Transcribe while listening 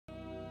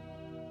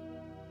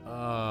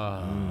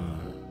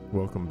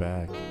Welcome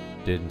back.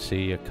 Didn't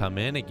see you come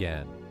in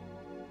again.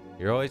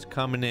 You're always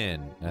coming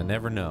in. I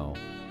never know.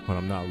 When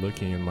I'm not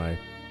looking and my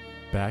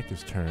back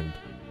is turned,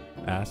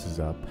 ass is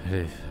up.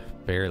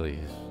 Barely.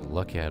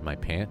 Lucky I had my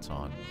pants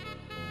on.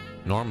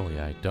 Normally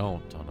I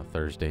don't on a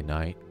Thursday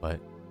night, but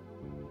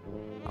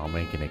I'll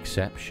make an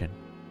exception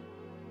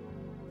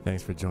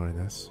Thanks for joining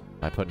us.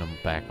 by putting them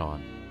back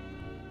on.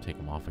 Take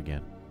them off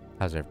again.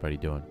 How's everybody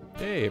doing?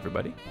 Hey,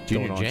 everybody.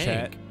 Junior Going on,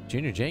 chat?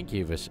 Junior Jank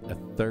gave us a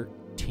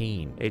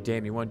 13. Hey,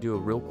 Dame, you want to do a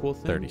real cool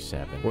thing?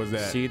 37. What was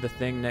that? See the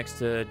thing next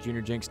to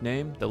Junior Jink's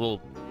name? The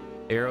little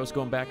arrows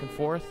going back and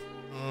forth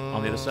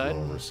on the other side?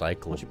 Why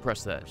Recycle. don't you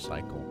press that?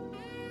 Recycle.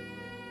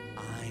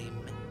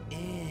 I'm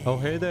in. Oh,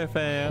 hey there,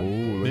 fam.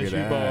 Ooh, look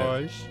at that.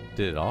 boys.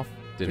 Did it off?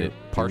 Did it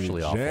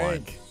partially Junior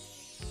offline? Jank.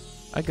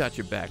 I got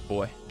your back,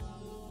 boy.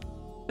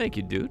 Thank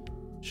you, dude.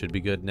 Should be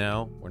good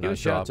now. We're Give a not,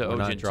 shout out to we're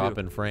not Ojin, too.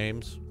 dropping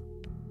frames.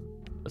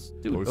 Let's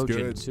do Looks Ojin,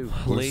 good. too.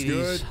 Looks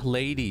good.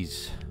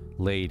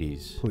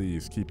 Ladies,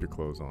 Please keep your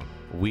clothes on.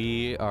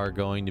 we are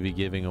going to be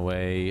giving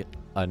away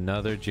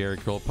another Jerry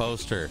Curl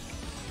poster.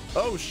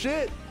 Oh,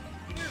 shit.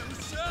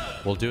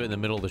 We'll do it in the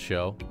middle of the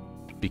show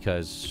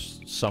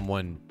because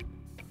someone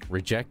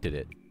rejected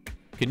it.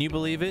 Can you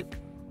believe it?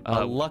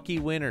 A lucky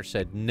winner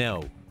said,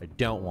 no, I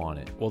don't want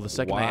it. Well, the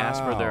second I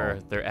asked for Wow.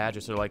 their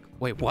address, they're like,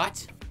 wait,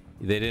 what?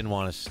 They didn't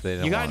want us. They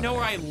didn't You gotta want know it.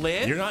 where I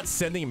live? You're not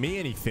sending me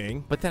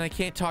anything. But then I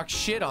can't talk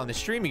shit on the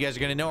stream. You guys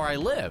are going to know where I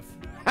live.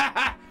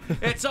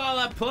 It's all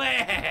a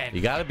plan!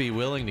 You got to be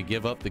willing to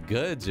give up the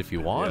goods if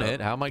you want Yeah.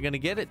 it. How am I going to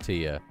get it to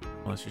you?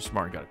 Unless you're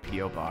smart and got a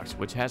P.O. box,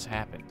 which has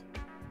happened.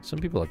 Some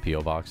people have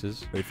P.O.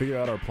 boxes. They figured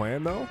out our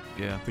plan, though?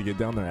 Yeah. To get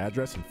down their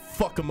address and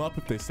fuck them up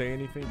if they say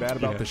anything bad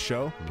about Yeah. the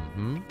show?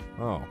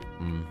 Mm-hmm. Oh.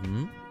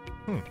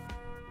 Mm-hmm.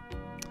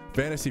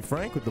 Fantasy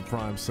Frank with the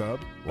Prime sub.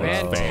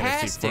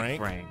 Fantastic,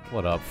 Frank.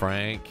 What up,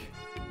 Frank?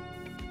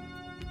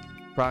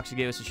 Proxy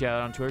gave us a shout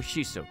out on Twitter.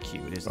 She's so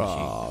cute, isn't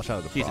Oh, shout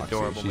out to she? She's Proxy.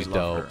 adorable. She's we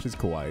love dope. her. She's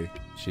kawaii.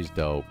 She's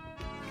dope.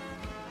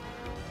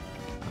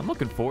 I'm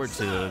looking forward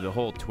to the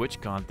whole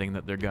TwitchCon thing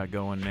that they got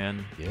going,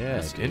 man. Yeah,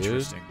 That's dude.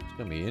 interesting. It's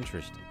going to be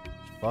interesting.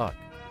 Fuck.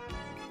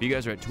 If you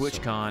guys are at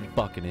TwitchCon,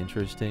 Fucking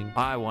interesting.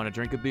 I want to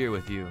drink a beer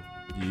with you.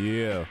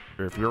 Yeah.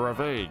 If you're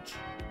of age.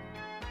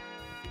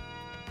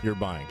 You're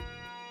buying.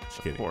 Just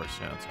Of kidding. course,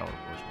 yeah, that's how it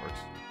works.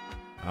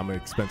 I'm an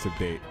expensive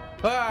date.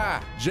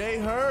 Ah! Jay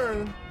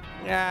Hearn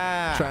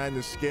Yeah! trying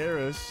to scare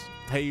us.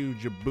 Hey, you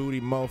Jaboody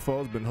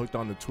mofos. Been hooked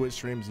on the Twitch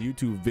streams,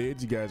 YouTube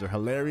vids. You guys are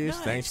hilarious.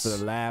 Nice. Thanks for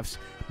the laughs.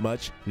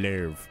 Much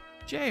love.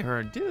 Jay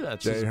Hearn, dude,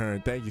 that's Jay just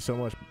Hearn, thank you so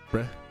much,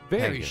 bruh.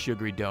 very Thank you.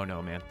 sugary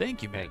dono, man.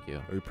 Thank you, man. Thank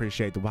you. We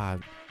appreciate the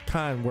wild,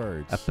 kind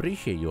words.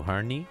 Appreciate you,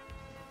 Herney.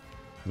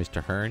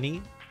 Mr.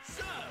 Herney.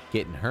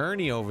 Getting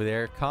Herney over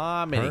there.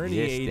 Common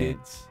Herniated.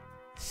 existence.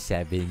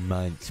 7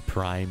 months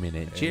priming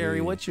it. Jerry,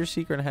 Hey. what's your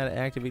secret on how to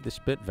activate the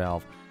spit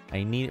valve?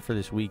 I need it for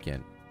this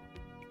weekend.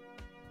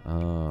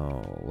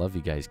 Oh, love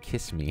you guys.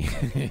 Kiss me.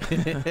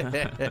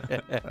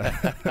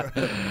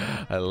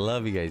 I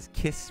love you guys.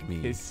 Kiss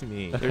me. Kiss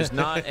me. There's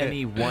not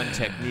any one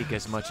technique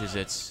as much as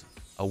it's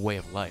a way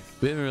of life.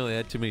 We haven't really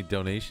had too many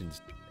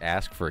donations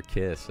ask for a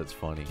kiss. That's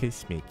funny.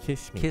 Kiss me.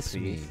 Kiss me. Kiss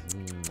me. please.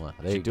 Mwah.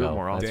 There you do it go.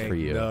 more often. That's for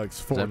you. Nugs,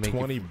 Does that make you-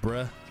 420,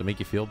 bruh, Does it make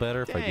you feel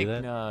better if I do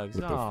that? Nugs.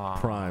 with the Aw.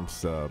 Prime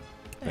sub.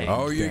 Hey.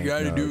 All you Dank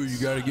gotta do is nugs.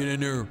 you gotta get in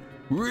there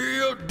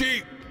real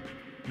deep,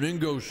 and then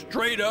go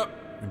straight up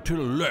and to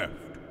the left.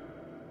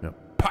 Now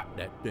pop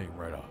that thing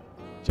right off.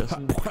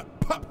 Justin,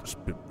 Pop the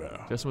spit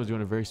valve. Justin was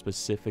doing a very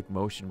specific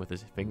motion with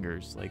his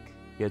fingers. Like,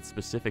 he had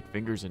specific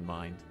fingers in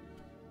mind.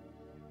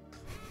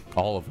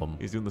 All of them.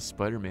 He's doing the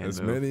Spider-Man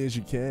As move. many as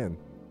you can.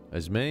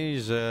 As many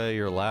as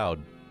you're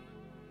allowed.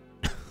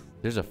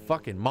 There's a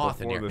fucking moth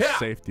in Before here. the Yeah.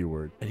 safety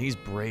word. And he's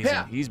brazen.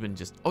 Yeah. He's been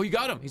just... Oh, you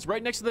got him. He's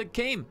right next to the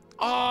cane.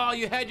 Oh,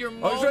 you had your Oh,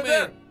 moment. he's right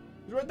there.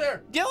 He's right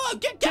there. Get him.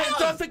 Get Get him.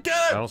 Dustin, get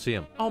I him. don't see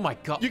him. Oh, my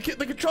God. You get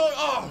the controller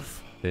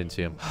off. Didn't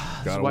see him.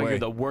 This Got is why away. you're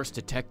the worst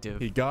detective.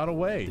 He got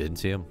away. Didn't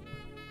see him.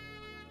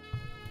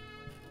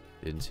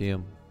 Didn't see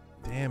him.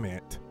 Damn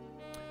it.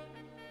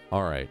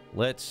 All right.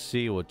 Let's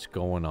see what's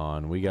going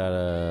on. We got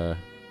to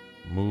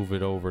move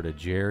it over to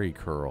Jerry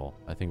Curl.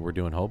 I think we're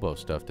doing hobo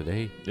stuff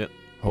today. Yep.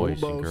 Boys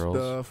Hobo and girls.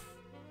 stuff.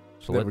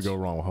 So Never let's go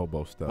wrong with hobo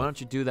Why stuff.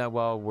 don't you do that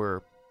while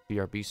we're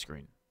BRB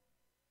screen?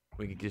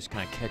 We can just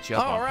kind of catch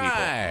up All on people.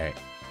 right.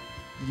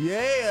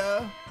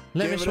 Yeah.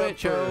 Let me Give it up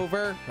switch for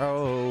over.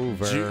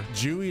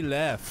 Jewy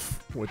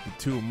left with the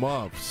 2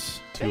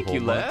 months. Thank whole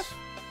you, months.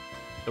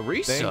 Lef. The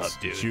resub, Thanks,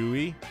 dude.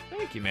 Jewy.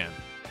 Thank you, man.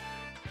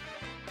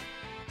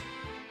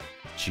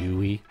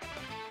 Chewy.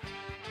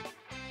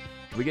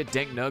 Did we get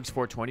Dank Nugs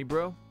 420,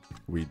 bro?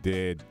 We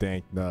did.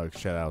 Dank Nugs.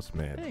 Shout outs,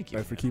 man. Thank you,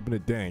 Thanks for man. keeping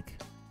it dank.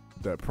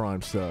 That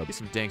Prime sub. Get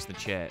some danks in the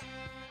chat.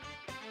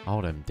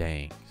 All them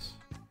danks.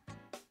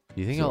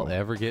 Do you think So- I'll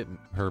ever get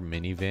her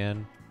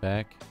minivan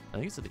back? I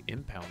think it's at the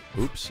impound.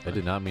 Oops. I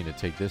did not mean to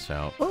take this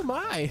out. Oh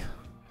my.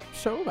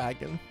 So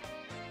wagon.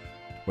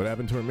 What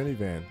happened to our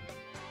minivan?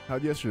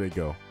 How'd yesterday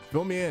go?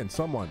 Fill me in,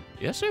 someone.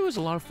 Yesterday was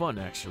a lot of fun,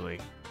 actually.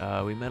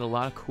 We met a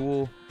lot of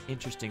cool,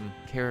 interesting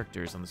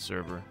characters on the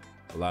server.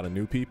 A lot of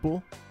new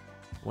people.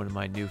 One of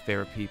my new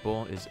favorite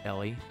people is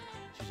Ellie.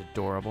 She's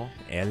adorable.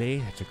 Ellie,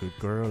 that's a good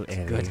girl,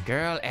 Ellie. Good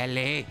girl,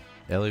 Ellie.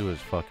 Ellie was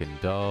fucking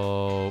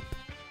dope.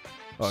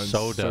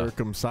 Soda.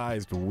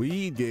 Uncircumcised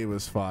Weed gave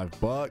us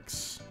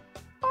 $5.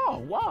 Oh,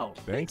 wow.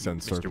 Thanks,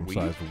 Thank you, Mr.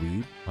 Uncircumcised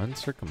Weed.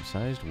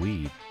 Uncircumcised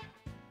weed.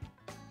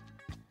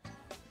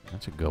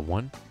 That's a good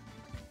one.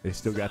 They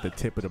still got the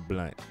tip of the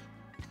blunt.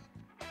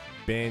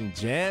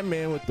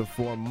 Benjamin with the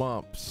 4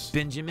 months.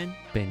 Benjamin.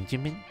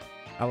 Benjamin.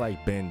 I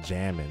like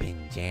Benjamin.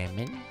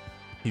 Benjamin.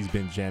 He's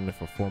been jamming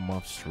for 4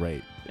 months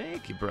straight.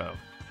 Thank you, bro.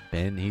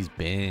 He's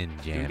been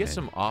jamming. Can we get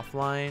some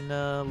offline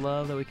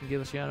love that we can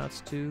give us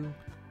shout-outs to?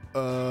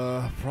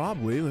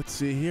 Probably. Let's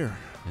see here.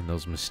 In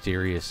those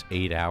mysterious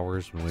 8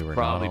 hours when we were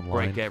Probably not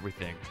online. break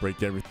everything.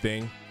 Break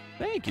everything.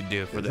 Thank you,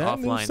 dude, for Is the that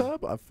a new offline.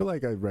 sub? I feel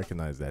like I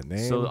recognize that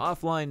name. So the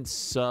offline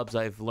subs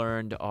I've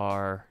learned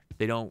are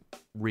they don't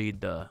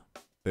read the.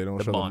 They don't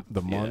the show month,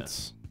 the yeah.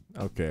 months.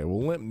 Okay,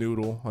 well, Limp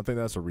Noodle. I think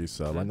that's a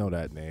resub. I know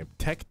that name.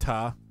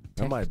 Tekta.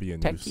 That might be a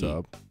new Techie.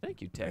 sub.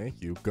 Thank you, Tech.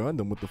 Thank you.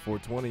 Gundam with the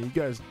 420. You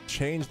guys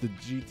changed the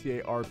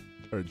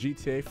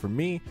GTA for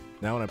me.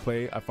 Now when I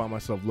play, I find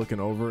myself looking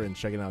over and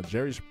checking out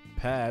Jerry's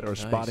pad or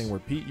spotting where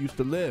Pete used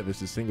to live.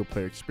 It's a single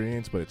player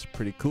experience, but it's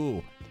pretty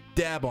cool.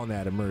 Dab on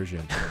that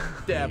immersion.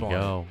 Dab There on you it.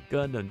 go.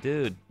 Gundam,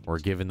 dude. We're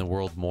giving the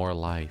world more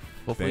life.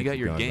 Hopefully you Thank got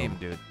you, your Gundam.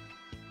 game, dude.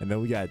 And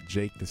then we got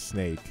Jake the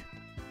Snake.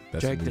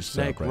 That's a Jake new the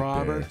sub Snake right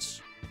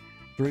Roberts.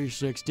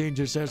 316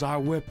 just says I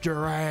whipped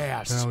your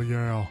ass. there. Hell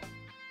yeah.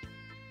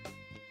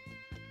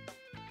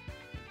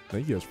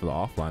 Thank you guys for the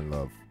offline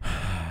love.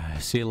 I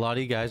see a lot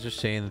of you guys are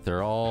saying that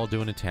they're all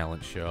doing a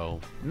talent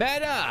show.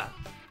 Meta.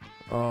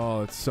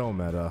 Oh, it's so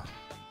meta.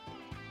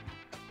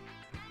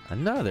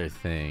 Another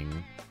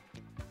thing,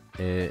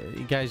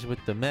 you guys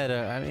with the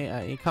meta. I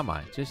mean, come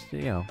on, just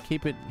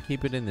keep it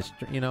in the.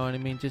 You know what I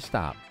mean? Just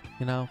stop.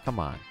 Come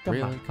on,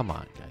 come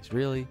on, guys,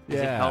 really.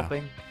 Is it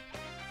helping?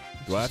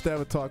 Do I have to have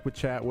a talk with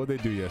chat? What did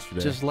they do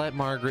yesterday? Just let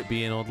Margaret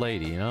be an old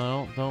lady.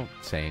 Don't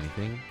say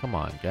anything. Come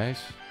on, guys.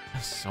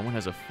 Someone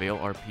has a fail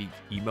RP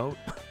emote.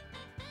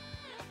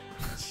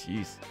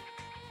 Jeez.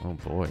 Oh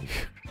boy,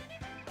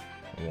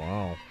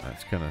 Wow.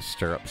 that's gonna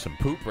stir up some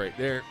poop right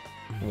there.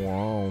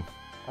 Wow.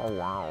 Oh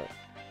wow.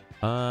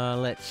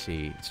 Let's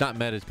see. It's not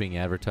meta. It's being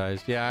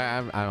advertised.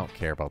 Yeah, I don't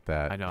care about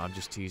that. I know. I'm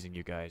just teasing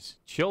you guys.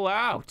 Chill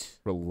out.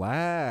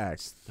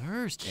 Relax.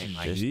 Thursday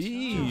night. Just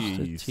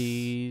Jeez. a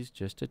tease,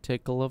 just a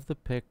tickle of the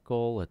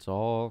pickle. Let's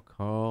all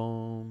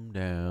calm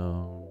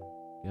down.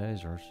 You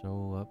guys are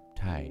so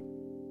uptight.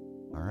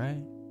 All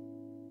right?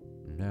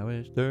 Now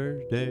it's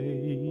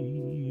Thursday,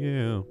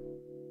 yeah.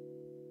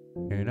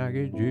 And I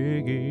get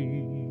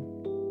jiggy.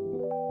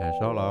 That's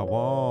all I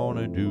want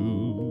to do.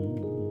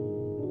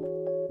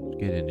 Let's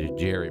get into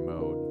Jerry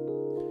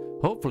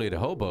mode. Hopefully the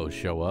hobos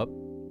show up.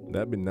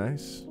 That'd be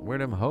nice. Where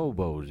them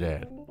hobos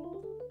at?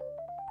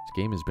 This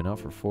game has been out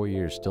for 4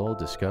 years, still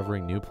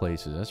discovering new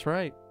places. That's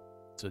right.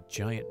 It's a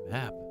giant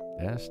map.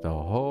 That's the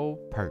whole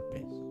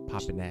purpose.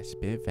 Popping that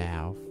spit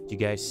valve. Did you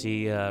guys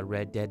see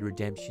Red Dead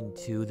Redemption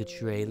 2, the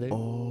trailer?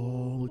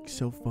 Oh, looks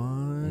so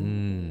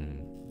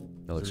fun.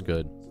 That looks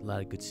good. It's a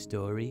lot of good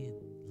story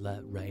and a lot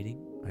of writing.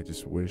 I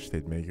just wish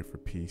they'd make it for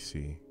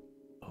PC.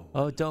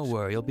 Oh, don't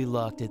worry. You'll be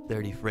locked at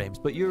 30 frames,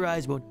 but your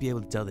eyes won't be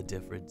able to tell the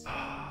difference.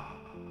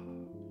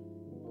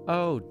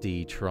 Oh,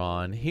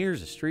 D-Tron,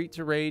 here's a Streets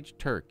of Rage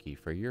turkey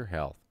for your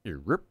health.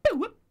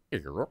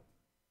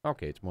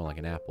 Okay, it's more like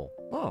an apple.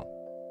 Oh.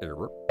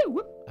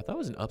 I thought it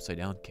was an upside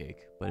down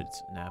cake, but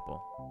it's an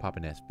apple.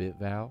 Popping that spit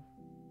valve.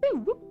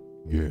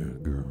 Yeah,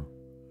 girl.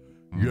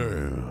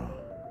 Yeah.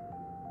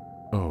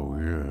 Oh,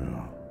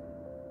 yeah.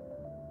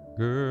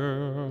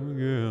 Girl,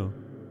 yeah.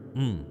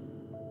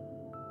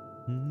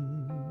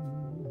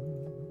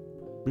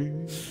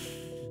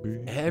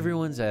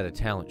 Everyone's at a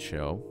talent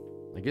show.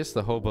 I guess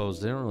the hobos,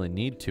 they don't really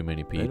need too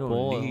many people.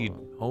 They don't need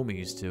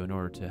homies to in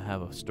order to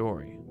have a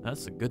story.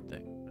 That's a good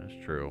thing. That's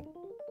true.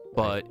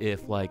 But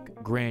if like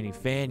Granny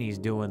Fanny's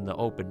doing the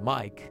open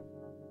mic,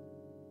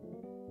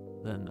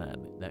 then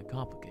that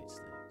complicates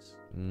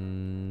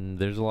things.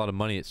 There's a lot of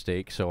money at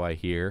stake, so I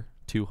hear.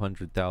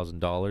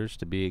 $200,000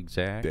 to be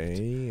exact.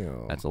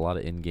 Damn. That's a lot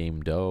of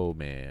in-game dough,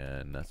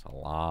 man. That's a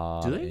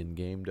lot Do of they?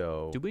 in-game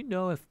dough. Do we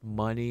know if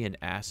money and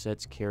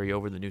assets carry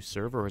over the new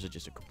server, or is it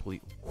just a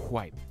complete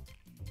wipe?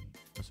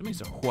 I'm assuming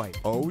it's a wipe.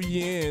 Oh,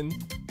 yeah.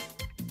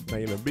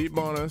 Making a beat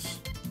bonus.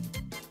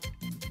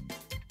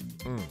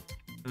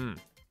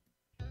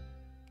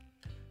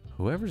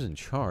 Whoever's in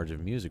charge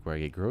of music where I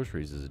get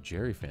groceries is a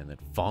Jerry fan.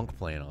 That funk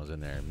playing was in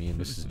there. Me and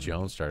Mrs.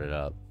 Jones started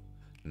up.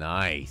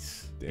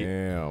 Nice.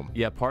 Damn.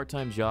 Yeah,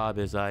 part-time job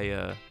is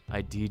I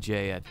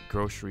DJ at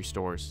grocery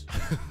stores.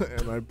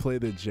 And I play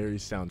the Jerry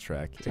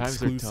soundtrack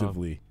Times are tough.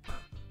 exclusively.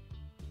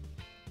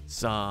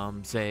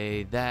 Some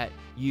say that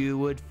you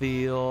would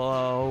feel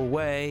a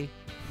way,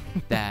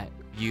 that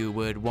you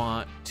would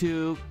want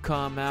to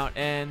come out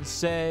and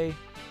say,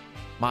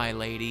 my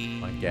lady,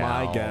 My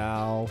gal. My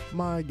gal.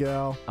 My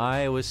gal.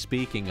 I was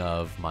speaking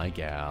of my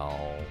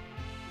gal.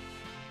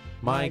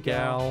 My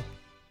gal.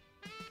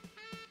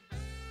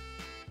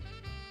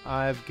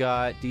 I've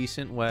got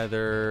decent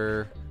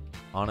weather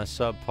on a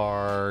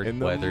subpar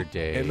weather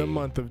day. In the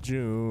month of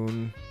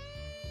June.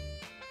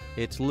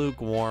 It's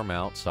lukewarm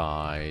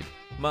outside.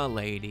 My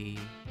lady.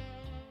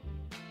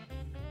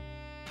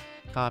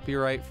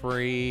 Copyright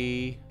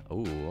free.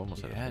 Oh,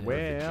 almost Yeah, had a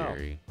well.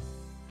 Jerry.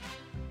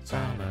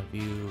 Some of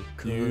you You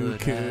could have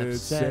could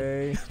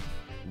said. say,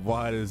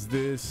 why does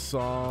this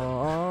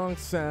song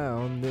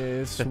sound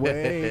this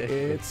way?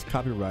 It's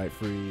copyright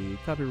free,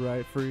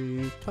 copyright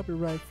free,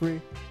 copyright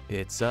free.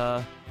 It's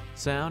a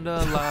sound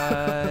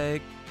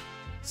alike.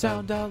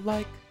 Sound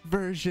alike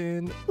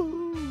version.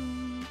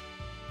 Ooh.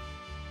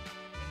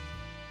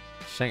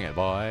 Sing it,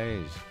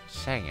 boys.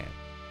 Sing it.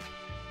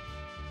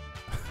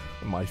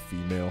 My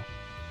female.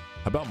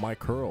 How about my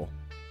curl?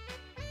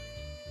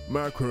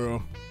 My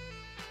curl.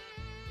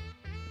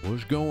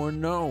 What's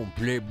going on,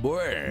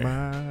 playboy?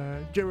 My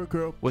Jerry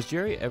curl. Was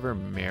Jerry ever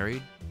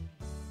married?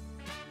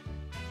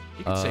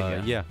 You could say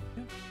yeah. Yeah.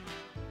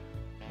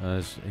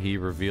 As he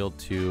revealed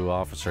to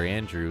Officer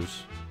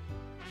Andrews,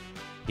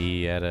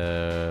 he had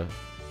a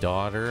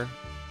daughter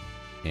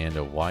and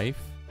a wife,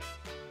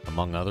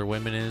 among other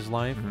women in his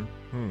life.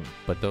 Mhm.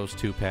 But those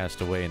two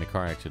passed away in a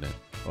car accident.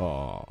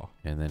 Oh.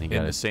 And then he In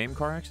got the same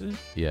car accident?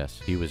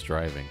 Yes, he was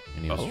driving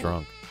and he was Oh.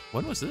 drunk.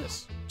 When was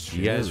this?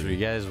 You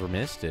guys were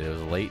missed it. It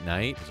was a late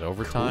night. It was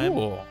overtime.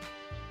 Cool.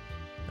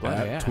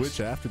 Glad I asked. Twitch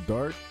After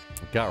Dark.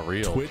 It got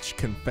real. Twitch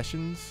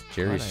Confessions.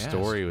 Jerry's Glad I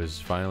story was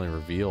finally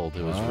revealed.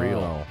 It was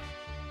real. Wow.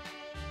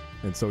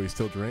 And so he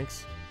still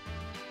drinks?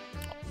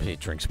 He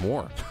drinks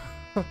more.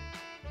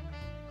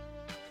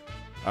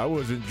 I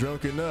wasn't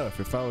drunk enough.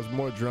 If I was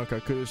more drunk,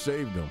 I could have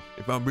saved him.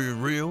 If I'm being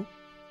real,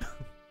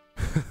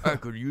 I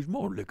could use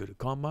more liquor to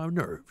calm my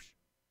nerves.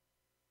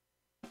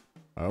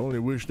 I only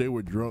wish they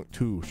were drunk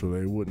too, so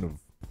they wouldn't have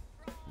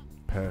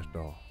passed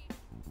off.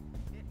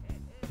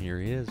 Here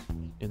he is.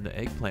 In the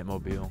eggplant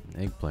mobile.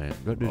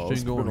 Eggplant. Got this Oh,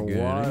 it's thing going been a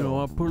again. You know,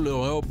 while. I put a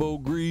little elbow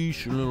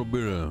grease, a little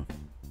bit of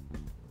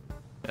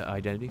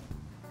Identity?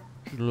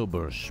 just a little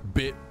bit of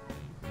spit.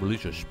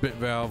 Release a spit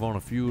valve on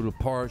a few of the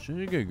parts, and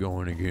you get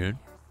going again.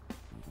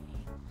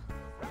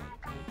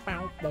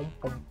 How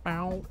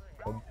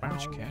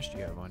much cash do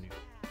you have on you?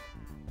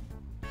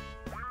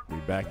 We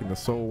back in the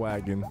soul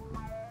wagon.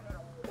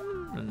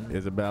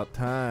 It's about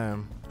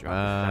time. It's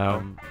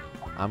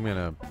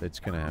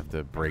gonna have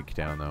to break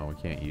down though. We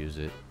can't use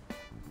it.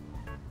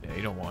 Yeah,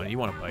 you don't want it. You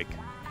want a bike.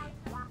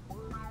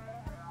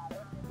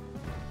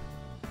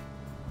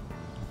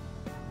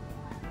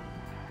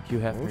 Hugh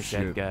Hefner's shit.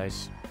 dead,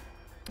 guys.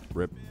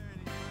 Rip.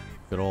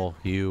 Good old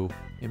Hugh.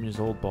 Him and his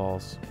old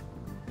balls.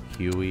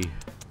 Huey.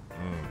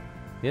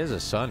 He has a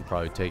son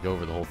probably take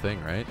over the whole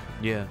thing, right?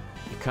 Yeah.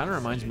 It kind of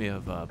reminds me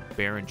of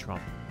Barron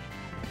Trump.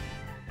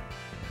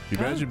 Can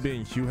you imagine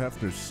being Hugh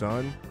Hefner's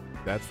son?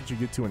 That's what you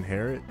get to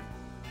inherit?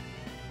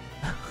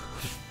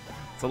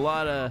 It's a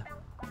lot of...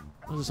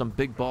 Those are some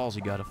big balls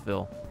you got to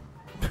fill.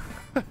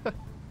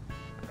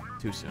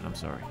 Too soon, I'm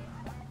sorry.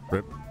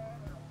 Rip.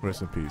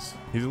 Rest in peace.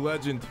 He's a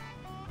legend.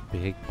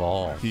 Big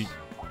balls. He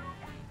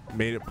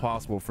made it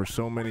possible for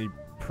so many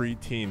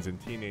preteens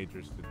and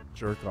teenagers to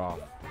jerk off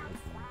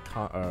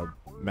with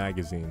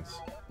magazines.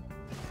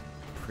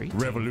 Preteen.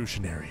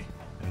 Revolutionary.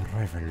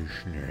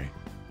 Revolutionary.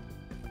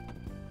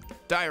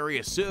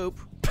 Diarrhea soup.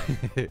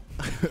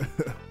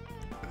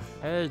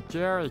 Hey,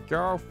 Jerry,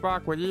 go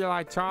fuck with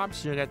Eli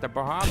Thompson at the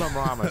Bahama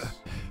Mamas.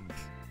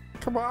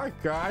 Come on,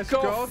 guys.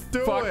 Go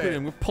do fuck it. with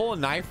him. Pull a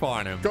knife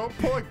on him. Go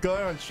pull a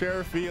gun on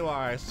Sheriff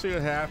Eli. See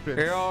what happens.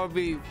 It'll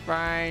be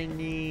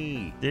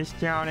funny. This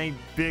town ain't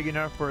big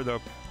enough for the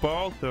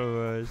both of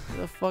us.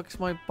 Where the fuck's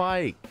my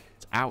bike?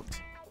 It's out.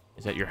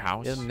 Is that your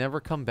house? It'll never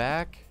come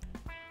back.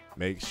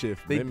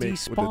 Makeshift They mimic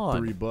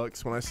despawn. with the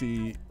 $3. When I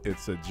see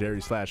it's a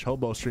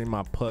Jerry/Hobo stream,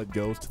 my pud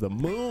goes to the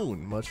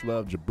moon. Much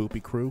love,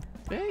 Jaboody crew.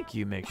 Thank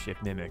you,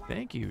 makeshift mimic.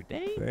 Thank you.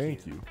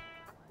 Thank you.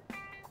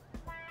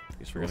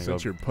 Guess we're Well, gonna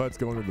since go. your pud's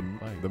going to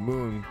the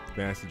moon,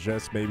 then I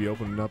suggest maybe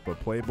opening up a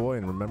Playboy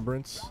in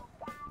remembrance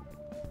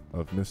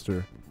of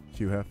Mr.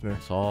 Hugh Hefner.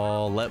 Let's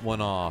all let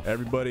one off.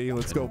 Everybody,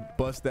 let's go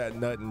bust that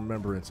nut in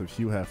remembrance of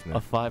Hugh Hefner. A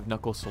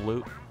 5-knuckle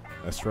salute.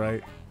 That's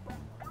right.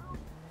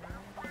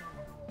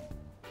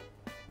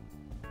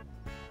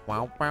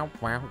 Wow, wow,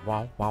 wow,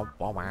 wow, wow,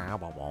 wow,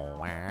 wow, wow,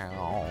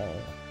 wow.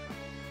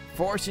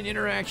 Force an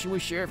interaction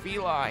with Sheriff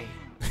Eli.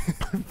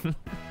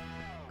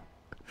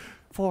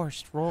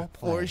 Forced role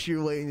play.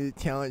 your way into the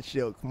talent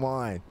show. Come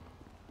on.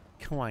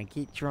 Come on,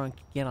 get drunk,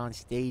 get on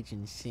stage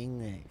and sing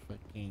that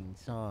fucking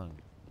song.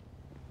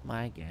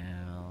 My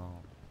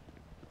gal.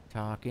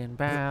 Talking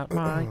about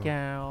my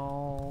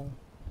gal.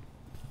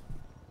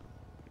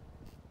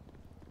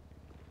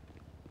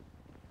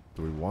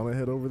 Do we want to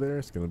head over there?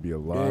 It's going to be a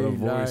lot of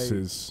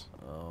voices.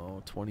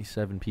 Oh,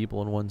 27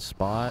 people in one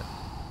spot.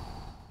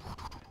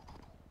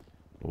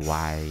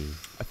 Why?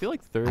 I feel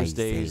like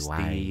Thursday's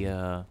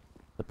why.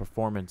 the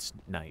performance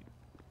night.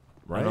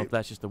 I Right? don't know if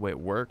that's just the way it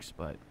works,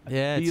 but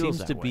Yeah, it feels seems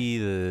that to way. be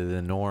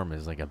the norm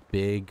is like a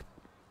big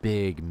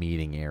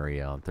meeting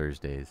area on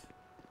Thursdays.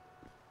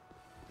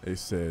 They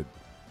said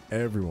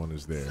everyone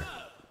is there.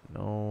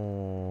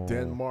 No.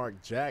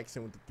 Denmark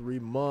Jackson with the 3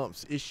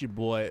 months. It's your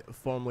boy,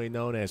 formerly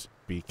known as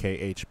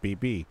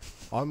BKHBB.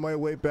 On my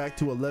way back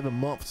to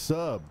 11-month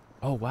sub.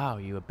 Oh wow,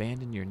 you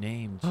abandoned your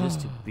name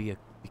just to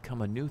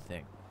become a new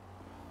thing.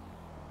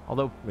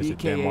 Although Mr.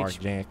 Denmark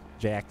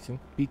Jackson.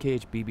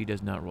 BKHBB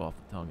does not roll off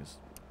the tongue.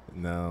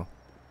 No.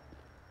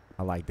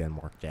 I like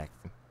Denmark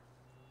Jackson.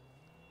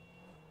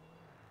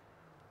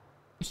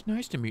 It's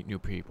nice to meet new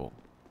people.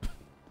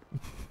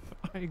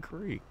 I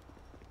agree.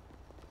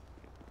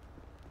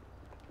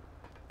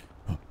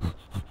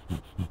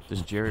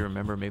 Does Jerry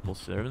remember Maple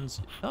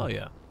Sevens? Oh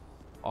yeah.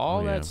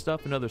 All that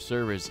stuff in other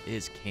servers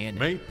is canon.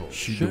 Maple.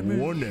 She's the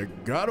one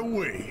that got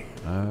away.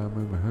 I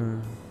remember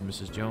her.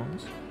 Mrs.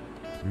 Jones?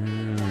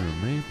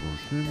 Yeah, Maple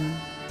Sugar.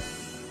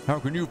 How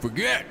can you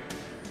forget?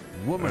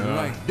 A woman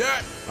like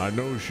that. I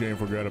know she ain't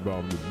forgot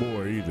about the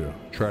boy either.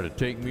 Try to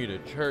take me to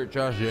church.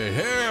 I said,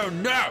 hell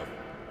no.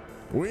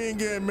 We ain't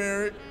getting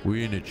married.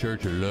 We in the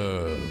church of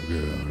love,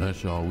 girl.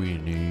 That's all we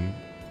need.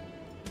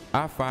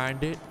 I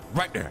find it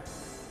right there.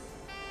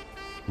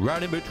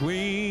 Right in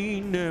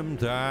between them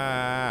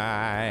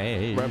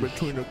thighs. Right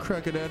between the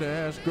crack of that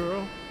ass,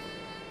 girl.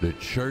 The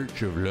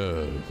church of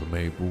love,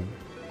 Maple.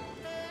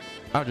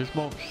 I just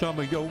want some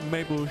of your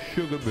maple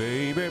sugar,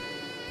 baby.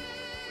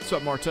 What's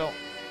up, Martell?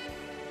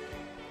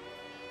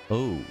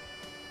 Oh.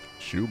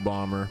 Shoe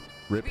bomber.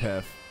 Rip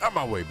Hef. On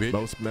my way, bitch.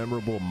 Most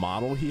memorable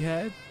model he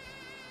had?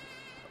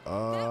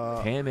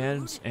 Pam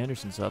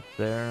Anderson's up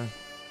there.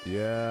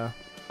 Yeah.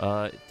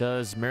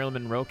 Does Marilyn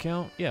Monroe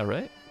count? Yeah,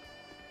 right?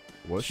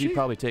 Was She she?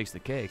 probably takes the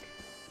cake.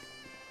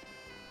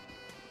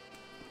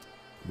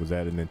 Was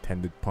that an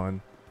intended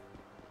pun?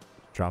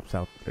 Jumps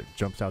out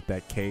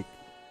that cake.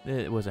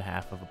 It was a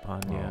half of a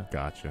pun, yeah. Oh,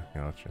 gotcha.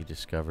 He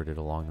discovered it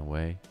along the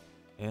way.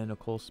 And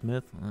Nicole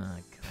Smith?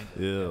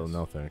 Ew,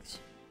 no thanks.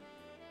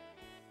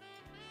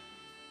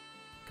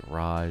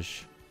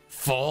 Garage.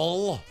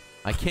 Full.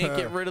 I can't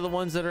get rid of the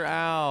ones that are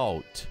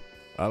out.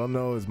 I don't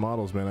know his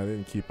models, man. I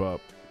didn't keep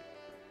up.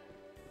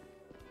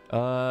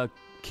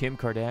 Kim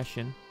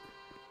Kardashian.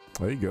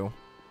 There you go.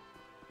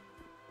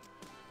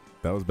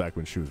 That was back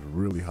when she was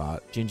really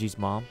hot. Gingy's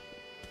mom.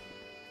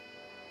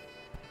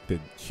 Did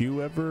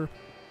Hugh ever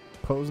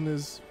pose in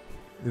his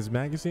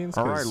magazines?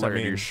 All right, 'Cause, I mean,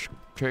 ladies.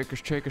 Take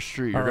a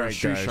street. all You're going right, to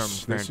see guys,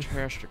 some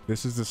fantastic.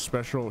 This is the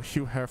special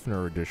Hugh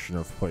Hefner edition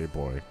of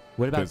Playboy.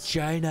 What about 'Cause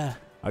China?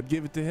 I'd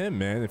give it to him,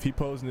 man. If he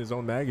posed in his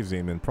own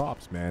magazine, then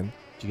props, man.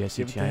 Did you guys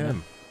see Give it to China?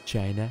 him.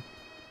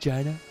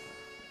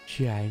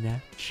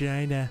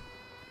 China.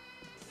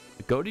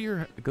 Go to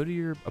your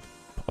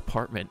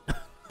apartment. I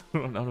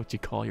don't know what you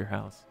call your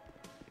house.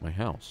 My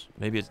house.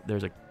 Maybe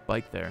there's a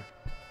bike there.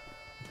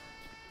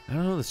 I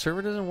don't know. The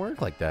server doesn't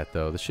work like that,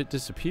 though. The shit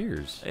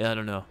disappears. Yeah, I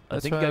don't know. I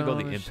That's think you why gotta I go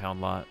to don't the understand.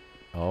 impound lot.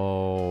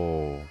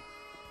 Oh.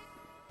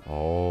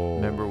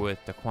 Remember with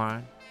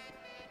Daquan?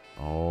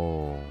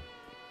 Oh.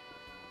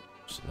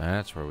 So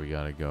that's where we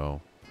gotta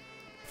go.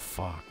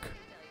 Fuck.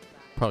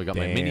 Probably got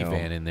my Damn.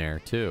 minivan in there,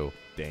 too.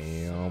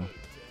 Damn.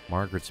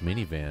 Margaret's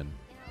minivan.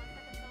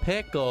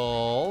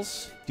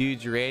 Pickles.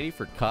 Dudes, you ready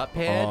for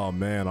Cuphead? Oh,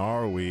 man,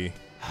 are we?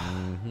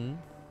 Mm-hmm.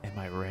 Am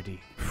I ready?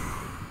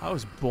 I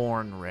was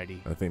born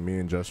ready. I think me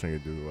and Justin are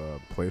going to do a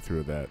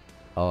playthrough of that.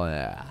 Oh,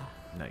 yeah.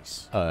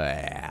 Nice. Oh,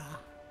 yeah.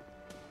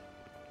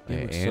 It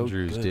Yeah, looks so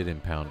Andrews good. did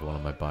impound one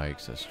of my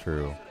bikes. That's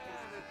true.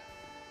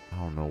 I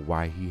don't know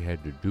why he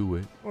had to do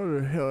it.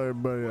 Where the hell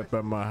everybody up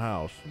at my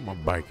house? Where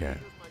my bike at?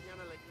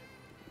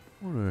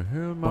 Where the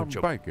hell my Bunch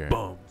of bike at?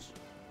 bums.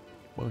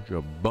 Bunch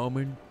of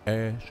bumming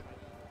ass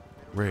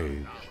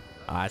rags.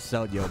 I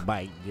sold your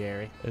bike,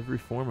 Jerry. Every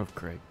form of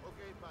Craig.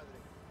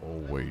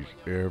 Always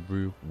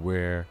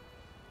everywhere,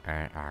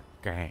 and I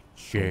can't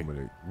get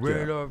many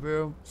rid god- of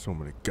him. So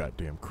many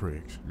goddamn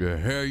Craigs. The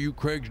hell you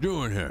Craigs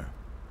doing here?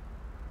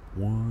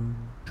 1,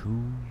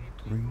 2,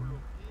 3,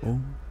 4,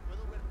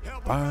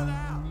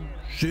 5,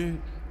 6.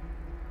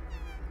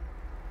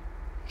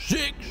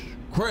 6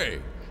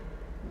 Craigs.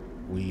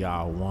 We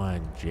are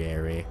one,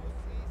 Jerry.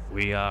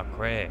 We are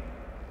Craig.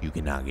 You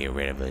cannot get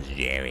rid of us,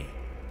 Jerry.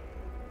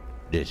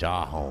 This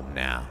our home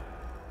now.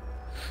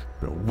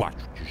 Better watch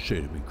what you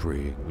say to me,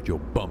 Craig, with your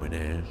bumming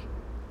ass.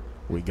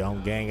 We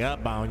gon' gang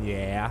up on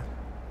ya.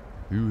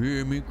 You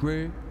hear me,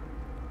 Craig?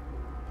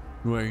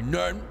 You ain't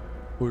nothing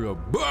but a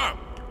bum.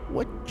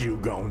 What you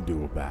gonna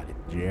do about it,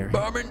 Jerry?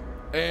 Bumming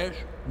ass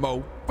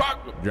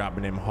motherfucker.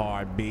 Dropping them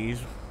hard B's.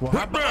 Well,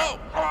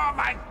 Oh,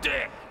 my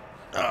dick.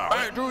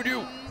 I ain't doing you.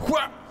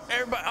 What?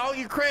 Everybody, all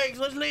you Craigs,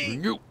 let's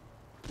leave. You.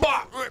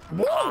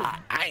 I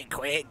ain't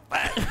Craig,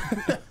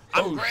 but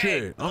Oh,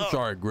 shit. I'm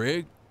sorry,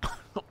 Greg.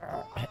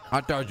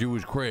 I thought you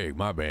was Craig.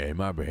 My bad,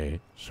 my bad.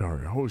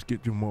 sorry, I always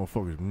get you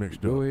motherfuckers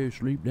mixed Go up. ahead,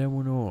 sleep that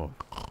one off.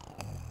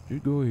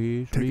 Just go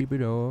ahead, sleep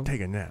it off.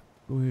 Take a nap.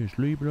 Go ahead,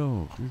 sleep it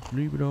off. Just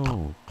sleep it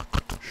off.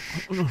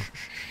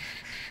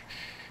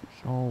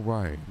 It's all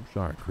right. I'm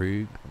sorry,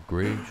 Craig.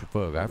 Greg,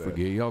 fuck. I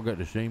forget. Y'all got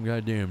the same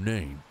goddamn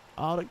name.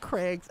 All the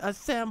Craigs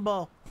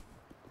assemble.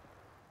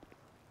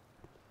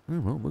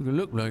 Well, we can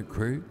look like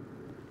Craig.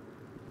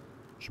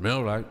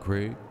 Smell like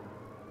Craig.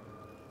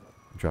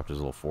 Dropped his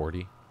little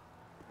 40.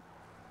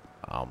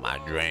 Oh, my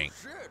drink.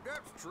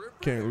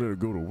 Can't let it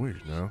go to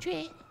waste now.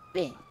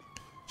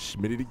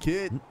 Schmitty the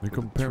Kid. Here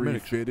come with the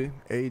paramedics. fitted.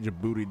 Hey,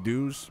 Jaboody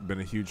Deuce. Been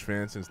a huge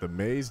fan since the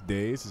Maze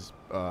days.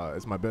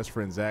 It's my best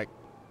friend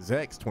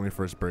Zach's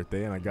 21st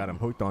birthday, and I got him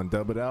hooked on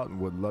Dub It Out and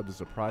would love to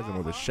surprise him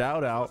with a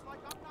shout out.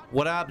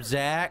 What up,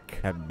 Zach?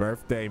 Happy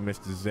birthday,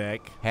 Mr.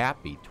 Zach.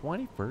 Happy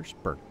 21st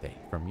birthday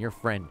from your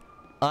friend,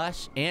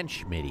 us and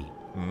Schmitty.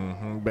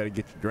 Better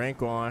get your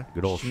drink on.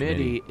 Good old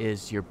Schmitty. Schmitty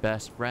is your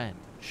best friend.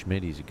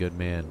 Schmitty's a good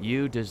man.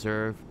 You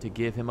deserve to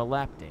give him a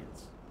lap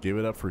dance. Give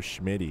it up for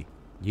Schmitty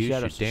You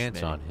Shout out should to dance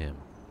Schmitty. on him.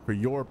 for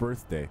your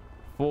birthday.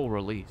 Full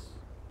release.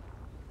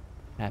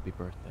 Happy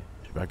birthday.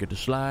 If I get to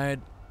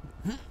slide.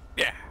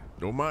 Yeah.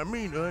 Don't mind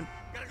me, none.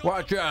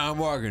 Watch out, I'm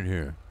walking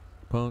here.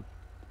 Punk.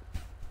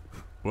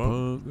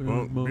 Punk,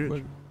 Punk,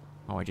 bitch.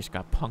 Oh, I just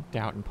got punked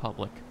out in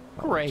public.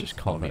 Great. Just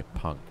call me a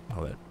punk.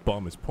 Oh, that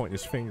bum is pointing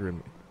his finger at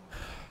me.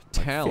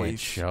 Talent face.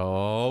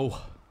 show.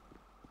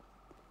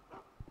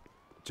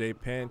 J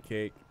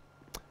Pancake.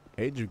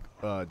 Hey,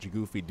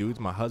 Jagoofy dudes.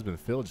 My husband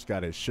Phil just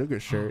got his sugar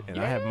shirt, and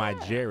I have my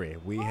Jerry.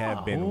 We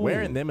have been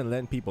wearing them and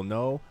letting people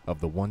know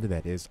of the wonder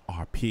that is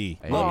RP.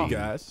 Love you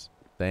Hey. guys.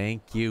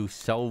 Thank you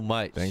so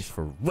much. Thanks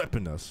for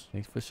repping us.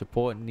 Thanks for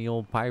supporting the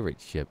old pirate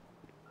ship.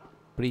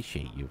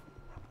 Appreciate you.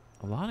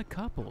 A lot of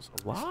couples.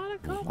 A lot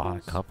of couples. A lot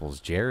of couples.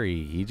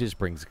 Jerry, he just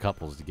brings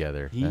couples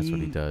together. That's what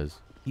he He- does.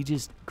 He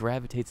just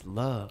gravitates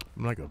love.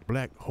 I'm like a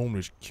black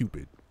homeless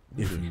Cupid,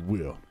 if you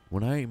will.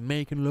 When I ain't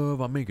making love,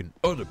 I'm making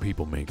other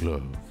people make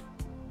love.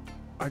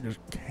 I just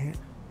can't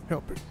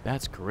help it.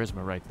 That's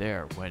charisma right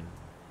there. When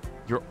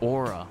your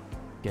aura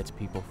gets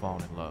people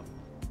falling in love.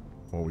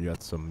 Well, we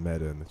got some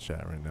meta in the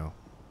chat right now.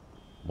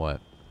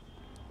 What?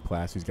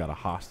 Classy's got a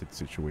hostage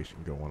situation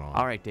going on.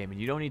 All right, Damon.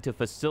 You don't need to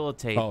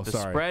facilitate Oh, the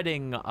sorry.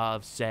 spreading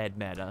of said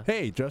meta.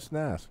 Hey, Justin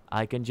asked.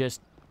 I can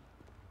just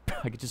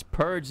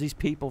purge these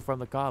people from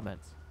the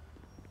comments.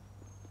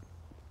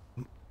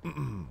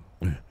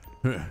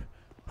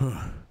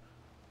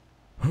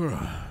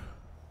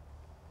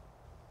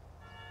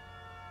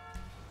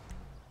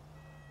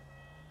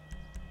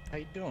 How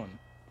you doing?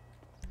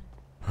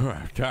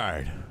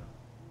 Tired.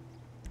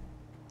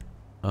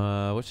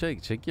 What should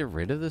I get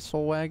rid of this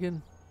whole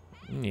wagon?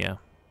 Yeah.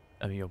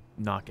 I mean, you'll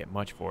not get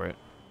much for it.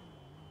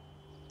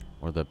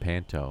 Or the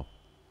Panto?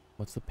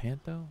 What's the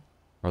Panto?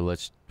 Or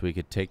we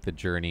could take the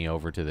journey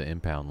over to the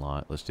impound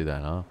lot. Let's do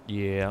that, huh?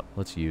 Yeah.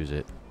 Let's use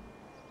it.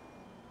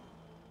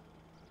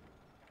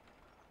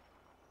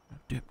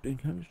 Dipped in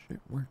how does shit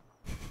work?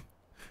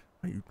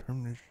 How you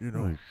turn this shit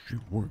How on? does shit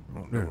work?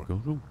 Oh, There no. it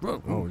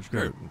goes. Oh, just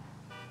gotta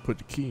put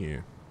the key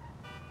in.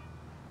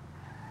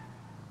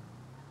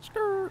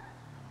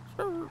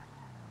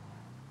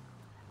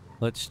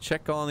 Let's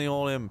check on the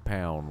old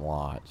impound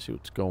lot. See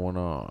what's going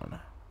on.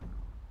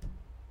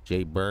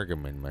 Jay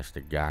Bergerman must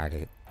have got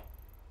it.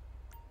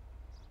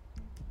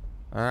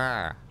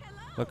 Ah,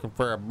 looking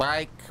for a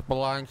bike.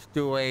 Belongs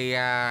to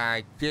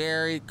a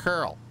Jerry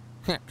Curl.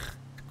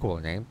 Cool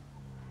name.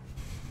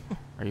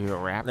 Are you a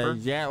rapper?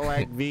 Is that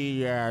like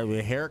the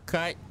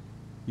haircut?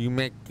 You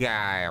make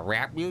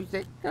rap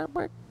music?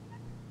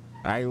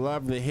 I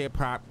love the hip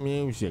hop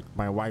music.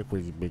 My wife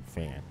was a big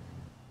fan.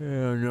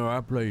 Yeah, no,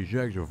 I play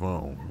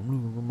saxophone. I'm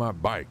looking for my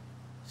bike.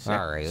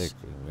 Sorry.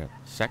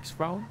 Sex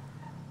phone?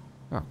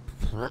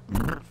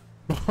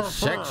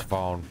 Sex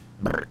phone.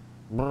 We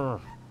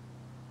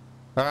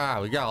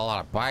got a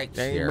lot of bikes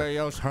here. Anybody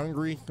else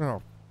hungry?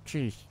 Oh,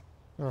 jeez.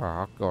 Oh,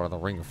 I'll go to the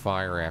Ring of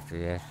Fire after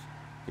this.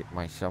 Get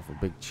myself a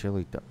big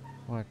chili dog.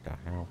 What the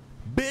hell?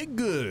 Big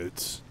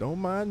goods. Don't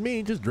mind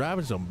me, just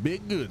driving some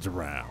big goods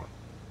around.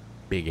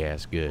 Big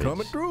ass goods.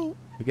 Coming through.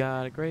 We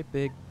got a great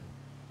big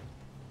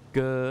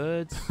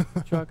goods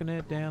trucking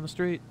it down the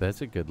street.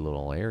 That's a good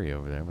little area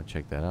over there. I'm gonna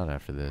check that out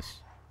after this.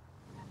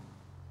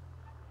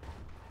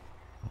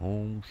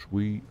 Home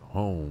sweet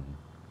home.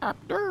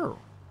 Abdul.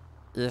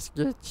 It's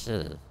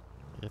Gucci.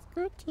 It's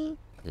Gucci.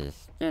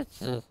 It's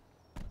Gucci.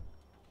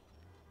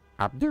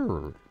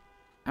 Abdul.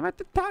 I'm at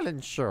the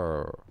talent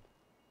show.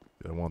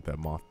 I want that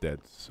moth dead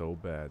so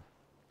bad.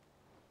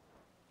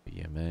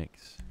 BMX.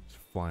 It's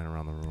flying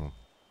around the room.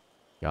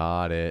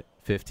 Got it.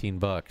 15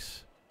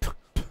 bucks.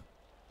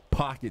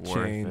 Pocket Worth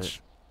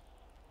change.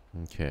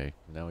 Okay.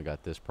 Now we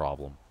got this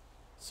problem.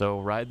 So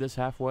ride this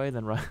halfway,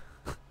 then run,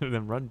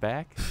 then run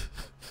back.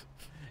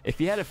 If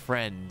you had a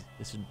friend,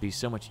 this would be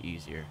so much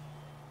easier.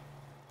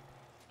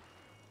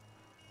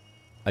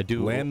 I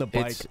do Land the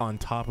bike It's, on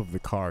top of the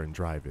car and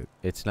drive it.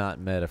 it's not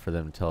meta for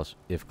them to tell us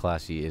if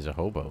Classy is a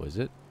hobo, is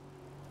it?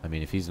 I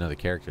mean, if he's another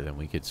character, then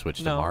we could switch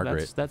to No,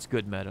 Margaret. that's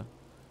good meta.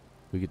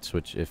 We could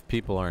switch if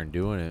people aren't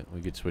doing it.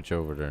 We could switch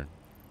over to.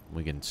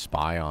 We can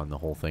spy on the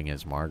whole thing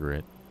as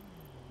Margaret.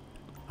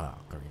 Oh,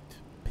 great.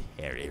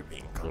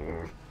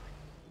 Periwinkle.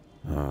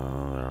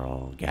 Oh, they're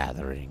all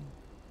gathering.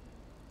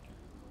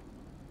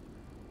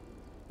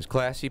 Is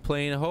Classy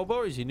playing a hobo,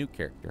 or is he a new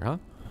character, huh?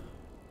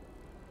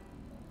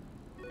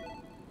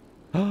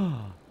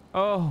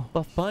 Oh,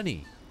 Buff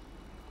Bunny.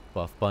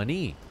 Buff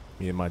Bunny.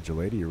 Me and my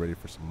Jaboody are ready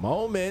for some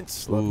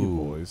moments. Love you, Ooh.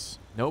 boys.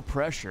 No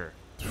pressure.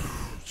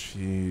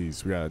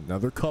 jeez. We got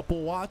another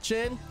couple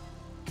watching.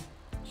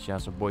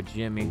 Shouts to boy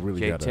Jimmy, We really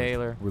Jay gotta,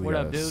 Taylor. Really What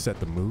gotta up, dude? set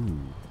the mood.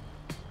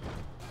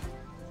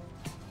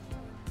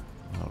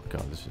 Oh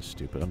god, this is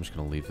stupid. I'm just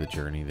gonna leave the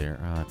journey there.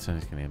 It's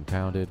gonna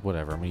impound it.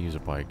 Whatever. I'm gonna use a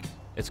bike.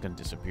 It's gonna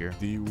disappear.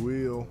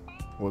 D-Wheel.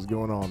 What's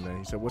going on, man?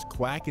 He said, what's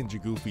quacking,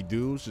 Jagoofy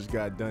dudes? Just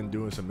got done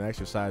doing some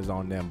exercise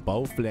on them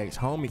Bowflex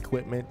home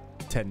equipment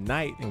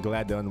tonight and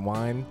glad to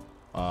unwind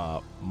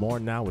more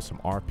now with some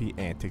RP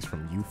antics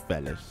from you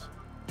fellas.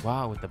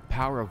 Wow, with the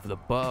power of the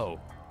bow.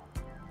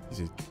 He's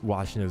just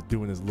watching us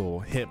doing his little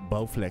hip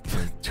bow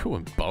flexing,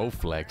 Doing bow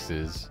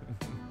flexes.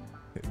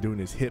 doing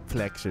his hip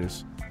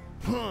flexors.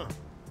 Bow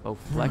Love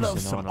flexing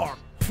some on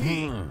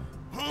him.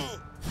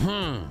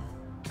 RP.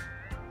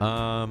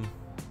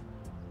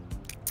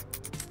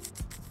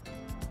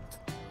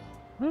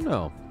 I don't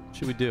know. What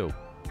should we do?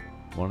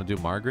 Want to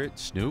do Margret?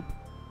 Snoop?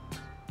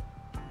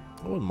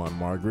 I wouldn't mind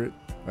Margret.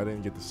 I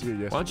didn't get to see her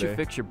yesterday. Why don't you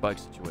fix your bike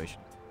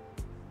situation?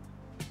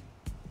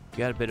 You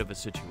got a bit of a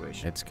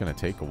situation. It's gonna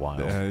take a while.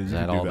 You Is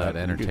that could do all that You could-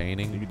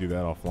 entertaining? You could do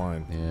that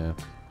offline. Yeah.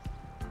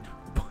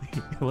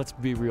 Let's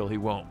be real, he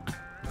won't.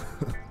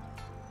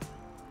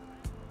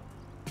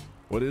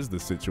 What is the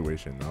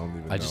situation? I don't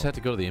even know. I just have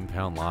to go to the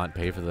impound lot and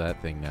pay for that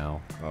thing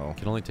now. Oh.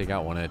 Can only take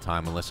out one at a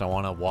time unless I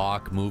want to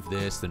walk, move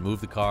this, then move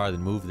the car,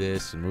 then move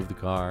this, and move the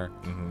car.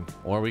 Mm-hmm.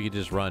 Or we could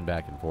just run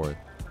back and forth.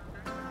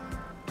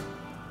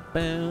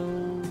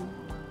 Bow.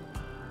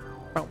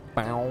 Bow,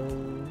 bow.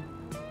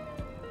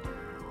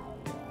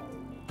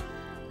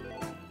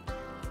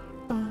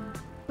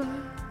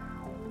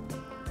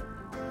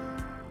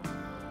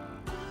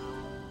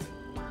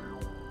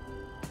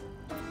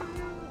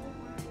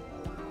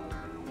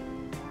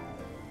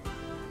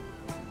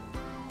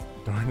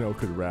 Darnell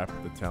could rap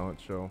at the talent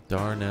show.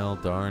 Darnell.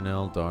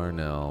 Darnell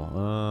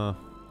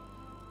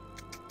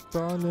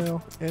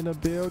in the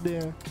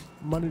building.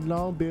 Money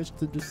long bitch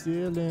to the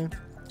ceiling.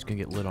 It's gonna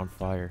get lit on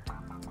fire.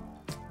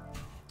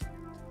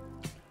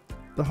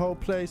 The whole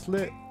place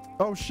lit.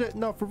 Oh shit,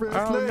 no, for real.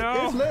 It's Oh, lit.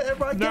 no. It's lit.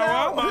 Everybody No, get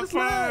out. I'm on It's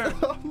fire. lit.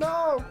 Oh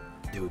no.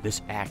 Dude,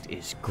 this act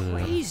is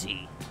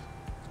crazy.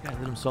 This guy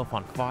lit himself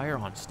on fire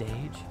on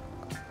stage.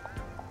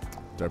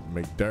 Derp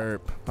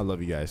McDerp. I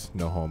love you guys.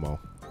 No homo.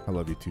 I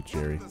love you too,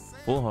 Jerry.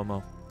 Full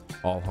homo.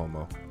 All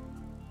homo.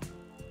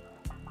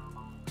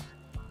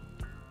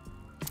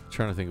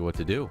 Trying to think of what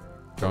to do.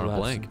 Drawing a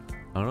blank.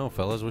 I don't know,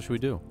 fellas. What should we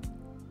do?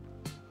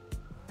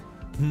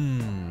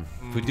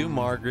 If we do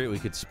Margret, we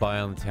could spy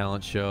on the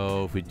talent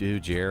show. If we do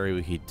Jerry,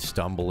 we could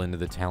stumble into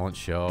the talent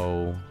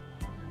show.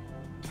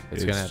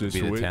 It's gonna have to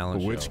be the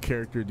talent show. Which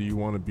character do you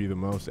want to be the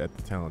most at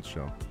the talent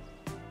show?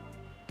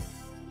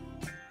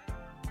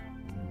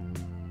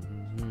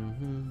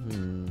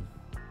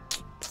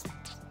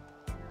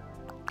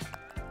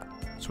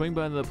 Swing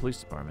by the police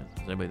department.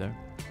 Is anybody there?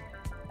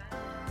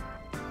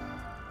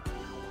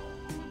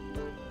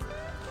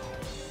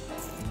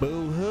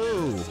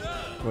 Boo-hoo.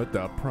 What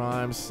the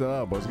prime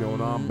sub? What's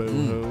going on,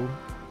 boo-hoo?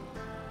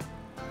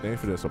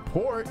 Thanks for the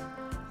support.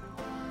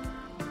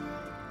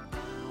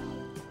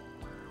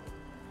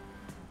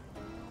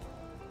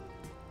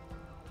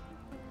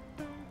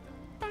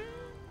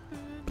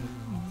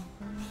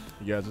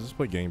 You guys, let's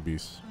play Game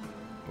Beasts.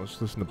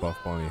 Let's listen to Buff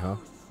Bunny, huh?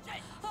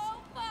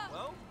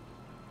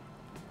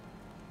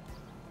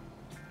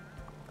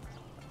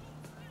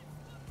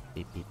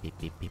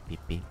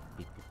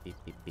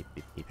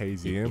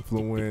 Hazy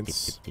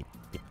influence.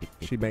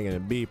 She making a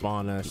beep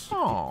on us.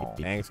 Oh.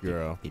 Thanks,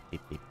 girl.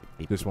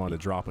 Just wanted to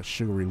drop a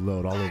sugary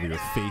load all over your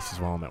faces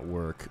while I'm at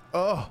work.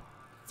 Oh,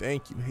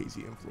 thank you,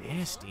 Hazy influence.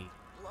 Nasty.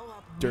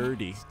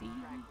 Dirty.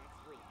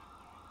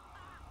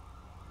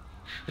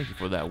 Thank you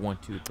for that 1,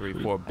 2,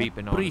 3, 4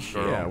 beeping on us,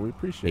 girl. Yeah, we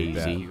appreciate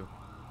that. Hazy.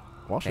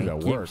 While she's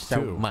Thank at you work, so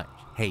too. much.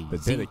 Hey, The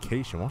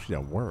dedication while she's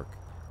at work.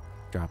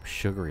 drop a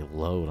sugary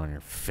load on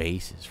your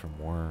faces from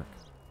work.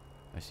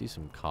 I see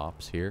some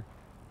cops here.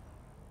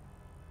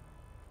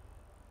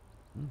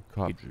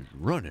 Cops is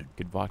running.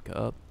 Good vodka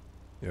up.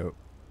 Yep.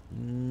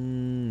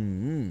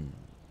 Mm-hmm.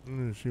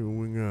 Let's see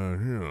what we got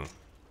here.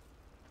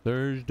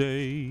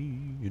 Thursday,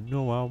 you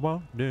know I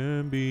want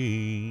them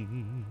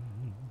beans.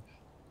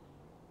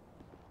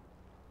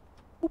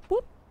 Whoop,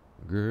 whoop.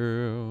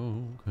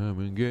 Girl, come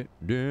and get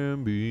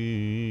them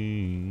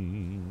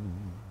beans.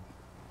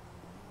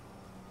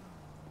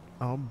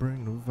 I'll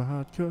bring the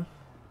vodka.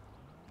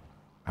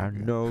 I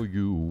know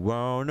you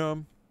want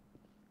them.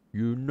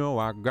 You know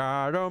I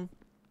got them.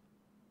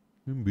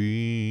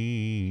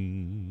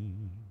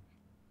 Beans.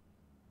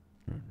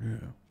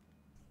 Yeah.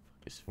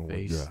 His Oh,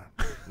 face. God.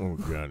 Oh,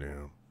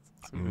 goddamn.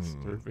 So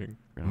disturbing.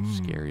 How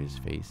scary his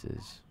face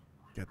is.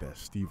 Got that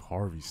Steve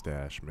Harvey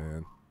stash,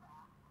 man.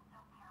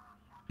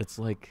 It's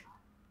like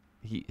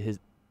the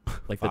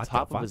Vodka,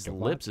 top of his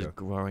vodka, lips is vodka.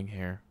 growing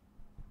hair.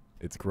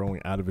 It's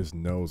growing out of his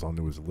nose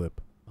onto his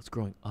lip. What's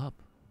growing up?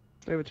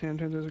 David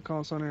Tanton, there's a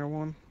call sign Air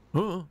 1.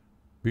 Huh?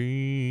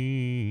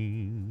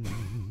 Beans.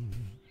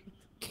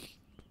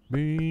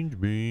 Beans,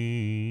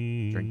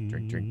 beans.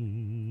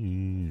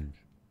 Drink.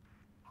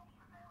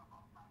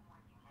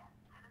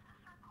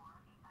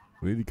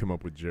 We need to come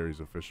up with Jerry's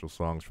official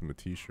songs from the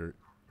T-shirt.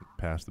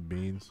 Pass the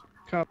beans.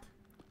 Cop.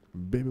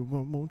 Baby,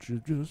 why won't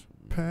you just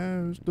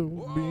pass the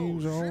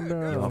beans on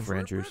down? Y'all for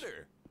Andrews.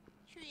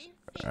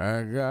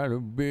 I got a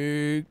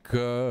big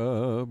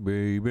cup,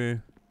 baby.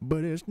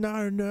 But it's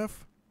not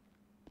enough.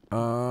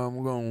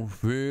 I'm gonna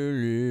fill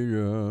it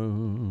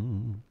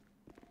up.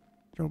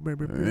 So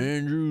baby,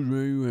 Andrews,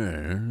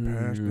 baby.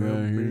 Pass the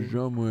Right here beans.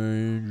 somewhere,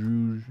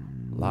 Andrews.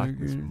 Loch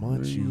Ness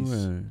Where you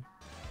Munchies. at?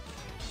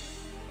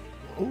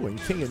 Oh, and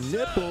King of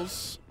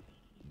Nipples.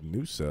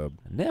 New sub.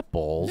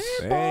 Nipples.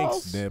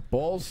 Thanks,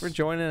 Nipples. For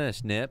joining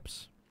us,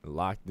 Nips.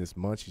 Loch Ness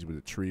Munchies with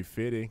a tree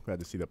fitting. Glad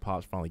to see that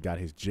Pops finally got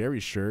his Jerry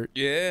shirt.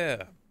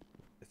 Yeah.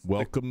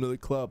 Welcome to the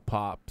club,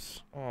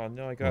 Pops. Oh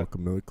no, I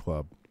Welcome to the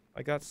club.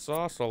 got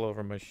sauce all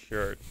over my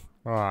shirt.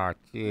 Oh,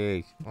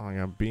 jeez. Oh, I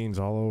got beans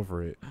all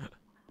over it.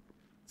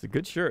 It's a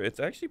good shirt. It's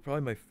actually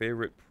probably my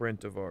favorite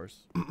print of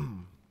ours.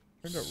 Turned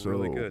out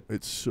really good.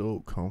 It's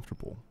so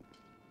comfortable.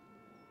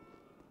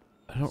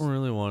 I don't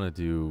really want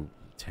to do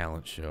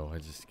talent show. I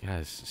just,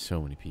 guys,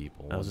 so many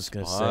people. I was just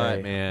gonna Spot,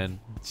 say, man.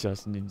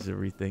 Justin needs to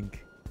rethink.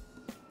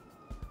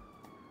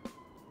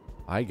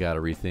 I gotta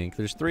rethink.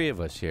 There's 3 of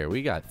us here.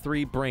 We got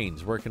 3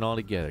 brains working all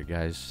together,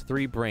 guys.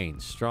 3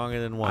 brains, stronger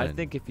than one. I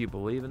think if you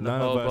believe in the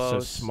None of us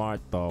hobos, are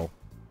smart, though.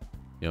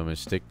 You want me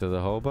to stick to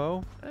the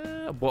hobo?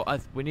 well,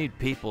 we need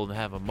people to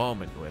have a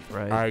moment with,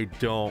 right? I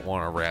don't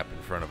want to rap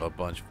in front of a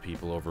bunch of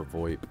people over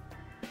VoIP.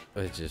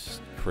 It's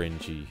just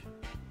cringy.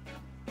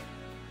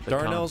 The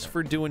Darnell's concept.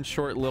 for doing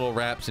short little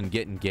raps and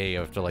getting gay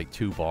after like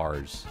 2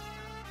 bars.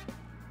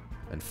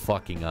 And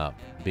fucking up.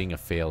 Being a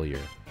failure.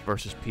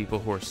 Versus people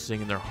who are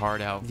singing their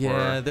heart out.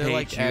 Yeah, for they're Hey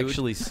like Jude.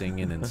 actually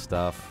singing and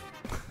stuff.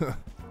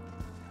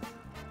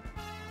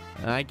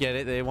 I get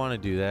it. They want to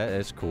do that.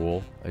 That's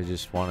cool. I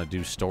just want to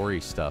do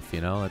story stuff,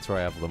 you know? That's where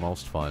I have the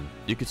most fun.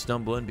 You could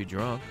stumble and be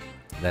drunk.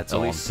 That's At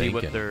all I'm least see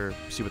thinking.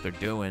 what they're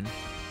doing.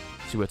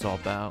 See what it's all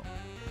about.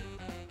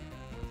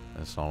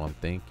 That's all I'm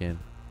thinking.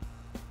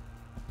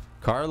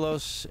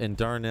 Carlos and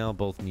Darnell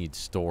both need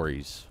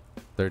stories.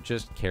 They're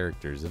just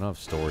characters. They don't have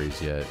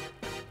stories yet.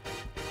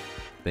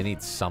 They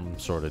need some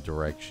sort of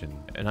direction.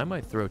 And I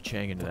might throw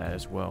Chang into that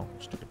as well.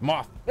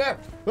 Moth.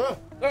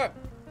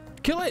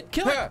 Kill it!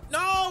 Kill it!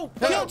 No!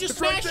 Kill! Just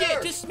smash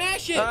it! Just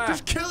smash it!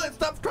 Just kill it.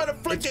 Stop trying to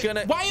flick it.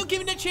 Gonna. Why are you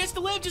giving it a chance to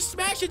live? Just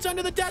smash it! It's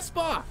under the death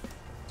spa!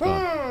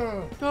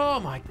 Oh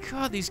my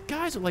god, these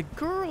guys are like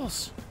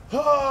girls.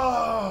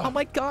 Oh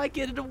my god,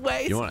 get it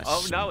away. You wanna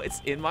Oh no,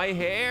 it's in my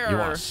hair. You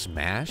want to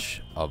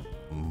smash a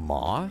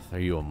moth? Are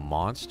you a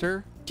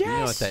monster?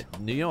 Yes.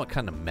 You know what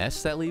kind of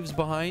mess that leaves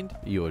behind?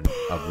 You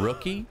a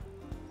rookie?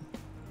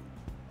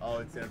 Oh,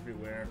 it's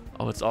everywhere.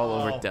 Oh, it's all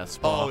over death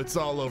spa. Oh, it's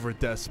all over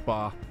Death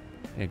Spa.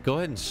 Yeah, go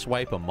ahead and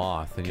swipe a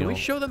moth. And Can we you'll-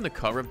 show them the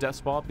cover of Death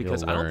Spa?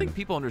 Because I don't learn. think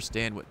people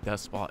understand what Death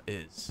Spa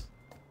is.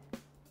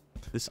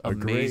 This A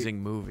great-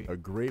 amazing movie. A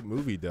great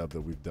movie dub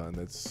that we've done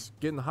that's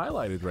getting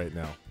highlighted right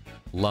now.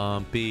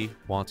 Lumpy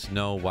wants to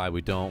know why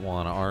we don't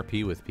want to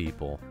RP with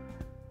people.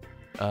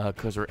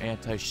 Because we're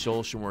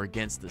anti-social and we're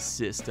against the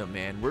system,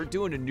 man. We're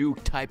doing a new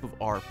type of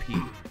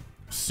RP.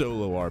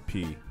 Solo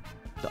RP.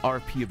 The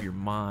RP of your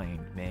mind,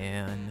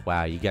 man.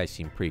 Wow, you guys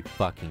seem pretty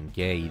fucking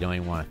gay. You don't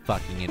even want to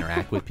fucking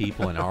interact with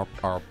people in our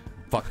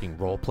fucking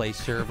roleplay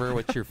server.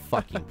 What's your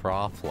fucking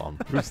problem?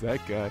 Who's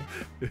that guy?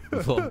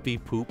 Lumpy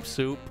poop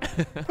soup.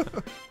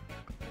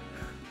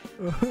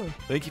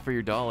 Thank you for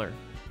your $1.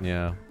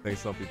 Yeah.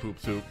 Thanks, Lumpy Poop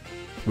Soup.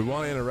 We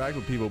want to interact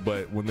with people,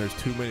 but when there's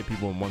too many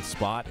people in one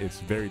spot, it's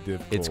very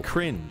difficult. It's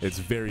cringe. It's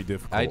very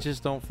difficult. I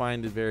just don't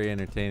find it very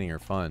entertaining or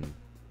fun.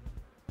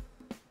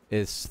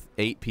 It's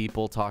 8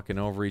 people talking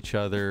over each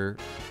other.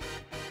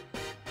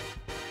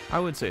 I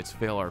wouldn't say it's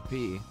fail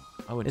RP.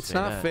 I wouldn't It's say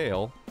not that.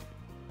 fail.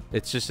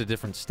 It's just a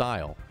different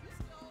style.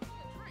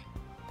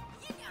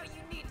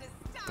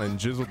 And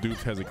Jizzle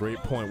Dukes has a great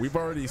point. We've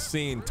already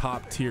seen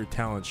top tier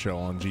talent show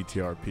on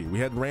GTRP. We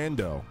had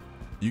Rando.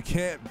 You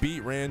can't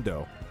beat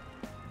Rando.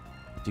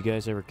 Do you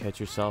guys ever catch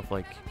yourself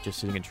like just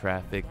sitting in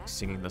traffic,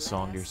 singing the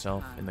song to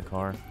yourself in the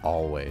car?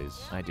 Always.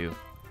 I do.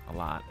 A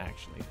lot,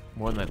 actually.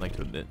 More than I'd like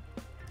to admit.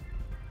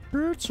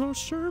 It's a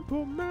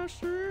simple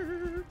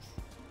message.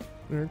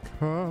 It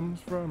comes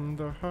from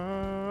the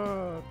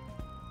heart.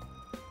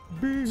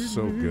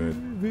 So good.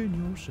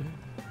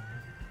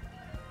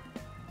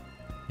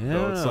 Yeah,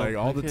 So it's like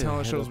all the okay,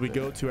 talent head shows up we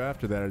there. go to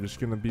after that are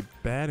just going to be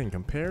bad in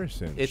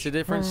comparison. It's a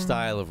different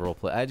style of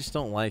roleplay. I just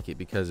don't like it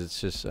because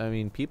it's just, I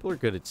mean, people are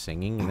good at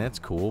singing and that's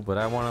cool, but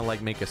I want to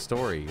like make a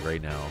story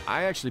right now.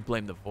 I actually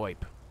blame the VoIP.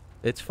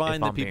 It's fine If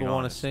that I'm being people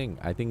want to honest. sing.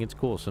 I think it's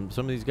cool. Some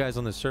of these guys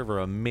on the server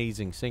are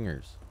amazing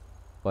singers,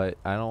 but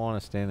I don't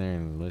want to stand there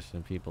and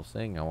listen to people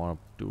sing. I want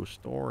to do a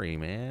story,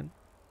 man.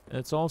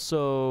 It's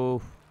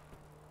also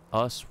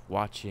us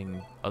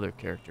watching other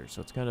characters,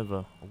 so it's kind of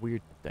a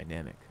weird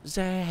dynamic.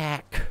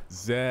 Zach.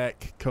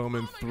 Zach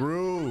coming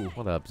through.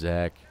 What up,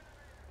 Zach?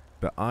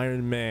 The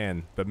Iron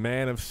Man, the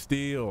Man of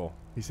Steel.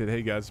 He said,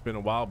 hey guys, it's been a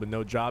while, but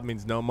no job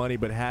means no money,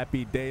 but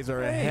happy days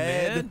are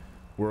ahead. man.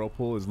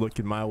 Whirlpool is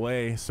looking my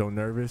way. So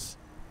nervous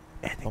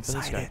and Bumping this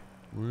guy.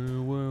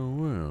 excited.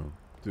 Well.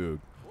 Dude,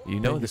 You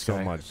know thank you this so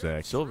guy. much,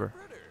 Zach. Silver.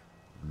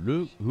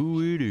 Look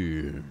who it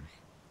is.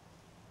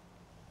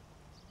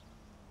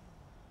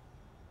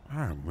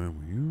 I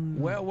remember you.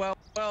 Well,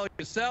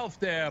 yourself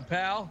there,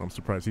 pal. I'm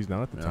surprised he's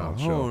not at the Now,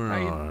 talent hold show.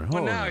 on, Well,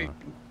 hold now on. you-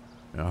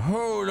 Now,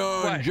 hold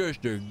on What?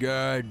 just a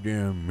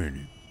goddamn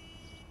minute.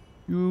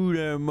 You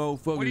that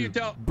motherfucker What do you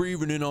tell-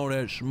 breathing in all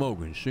that smoke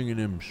and singing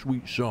them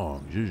sweet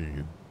songs, isn't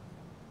you?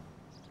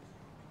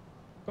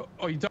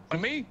 Oh, you talking to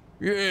me?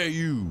 Yeah,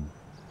 you.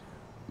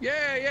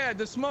 Yeah,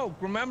 the smoke.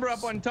 Remember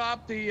up on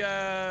top, the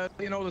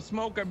the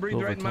smoke I breathed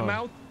Silver right in my tongue.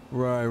 mouth?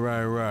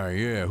 Right.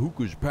 Yeah,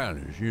 Hookah's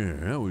Palace. Yeah,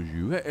 that was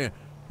you. Hey,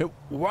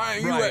 why are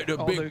you Right, at the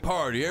all big the-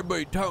 party?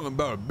 Everybody talking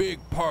about a big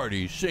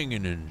party,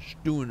 singing and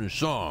doing the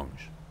songs.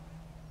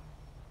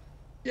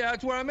 Yeah,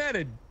 that's where I'm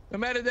headed.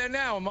 I'm headed there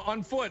now. I'm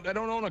on foot. I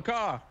don't own a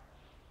car.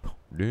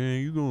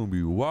 Then you gonna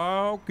be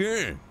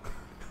walking.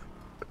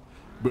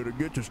 Better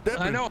get your step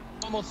I in. know. I'm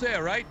almost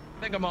there, right?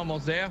 I think I'm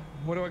almost there.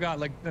 What do I got?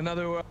 Like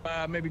another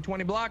maybe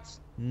 20 blocks?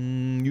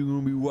 You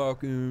gonna be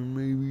walking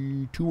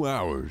maybe 2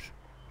 hours.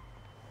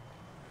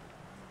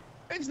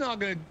 It's not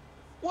gonna.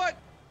 What?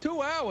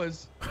 2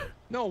 hours?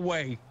 No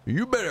way.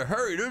 You better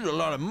hurry. There's a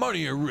lot of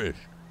money at risk.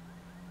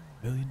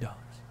 $1 million.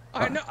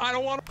 I know. I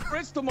don't want to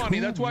risk the money.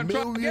 That's why I'm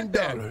trying to get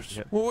there.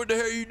 Yep. Well, what the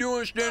hell are you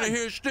doing standing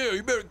here still?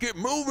 You better get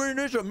moving.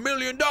 There's $1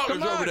 million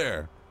Come over on.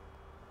 there.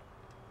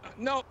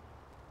 No.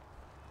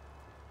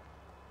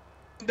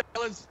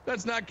 Dollars.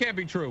 That's not. Can't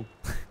be true.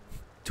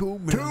 $2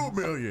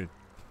 million.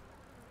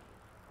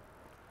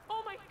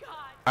 Oh my God.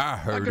 I I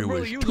heard could it was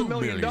really use $2 $1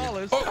 million. million. Oh,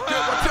 shit, what's up?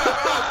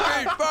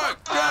 Oh, geez,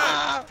 fuck,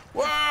 God.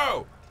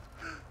 Wow.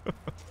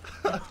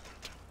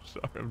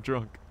 Sorry, I'm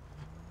drunk.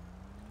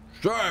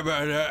 Sorry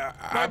about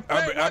that.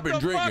 I've been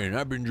drinking.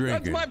 I've been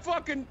That's drinking. my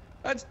fucking.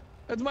 That's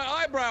my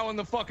eyebrow on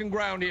the fucking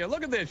ground here.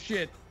 Look at this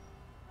shit.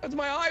 That's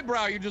my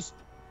eyebrow. You just.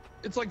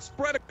 It's like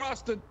spread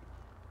across the.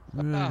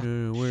 Where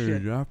is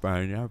shit. it? I'll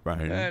find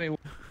it. Anyway.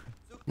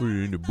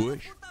 We're in the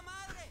bush.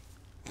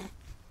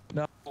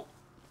 No.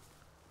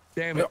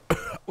 Damn it.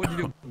 What'd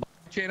you do?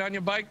 Chain on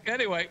your bike?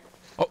 Anyway.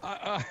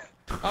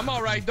 I'm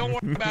all right. Don't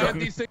worry about it.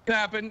 These things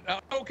happen.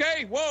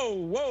 Okay.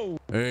 Whoa.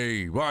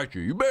 Hey, watch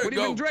it. You better What have you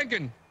go. been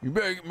drinking? You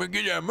better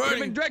get that What have you money.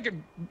 been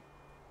drinking?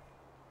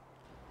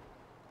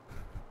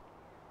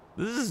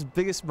 This is his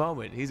biggest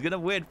moment. He's gonna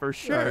win for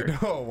sure. I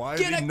know. Why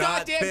Get is a he not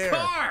goddamn there?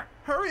 car!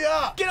 Hurry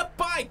up! Get a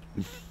bike!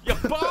 You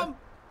bum!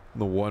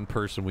 The one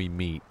person we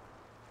meet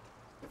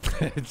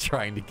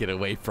trying to get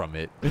away from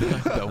it.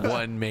 The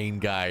one main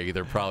guy,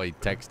 they're probably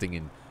texting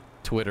and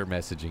Twitter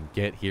messaging,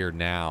 get here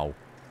now.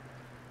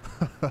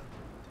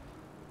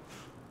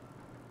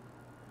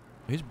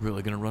 He's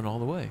really gonna run all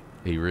the way.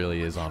 He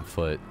really is on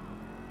foot.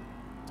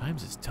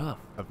 Times is tough.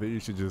 I think you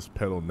should just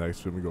pedal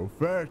next to him and go,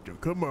 faster,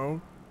 come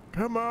on.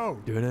 Come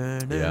on. Yeah.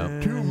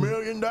 $2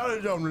 million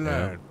on the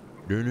line.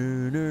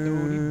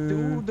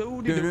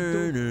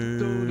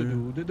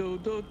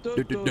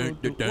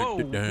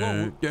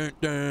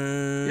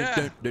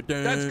 Yeah,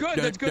 that's good.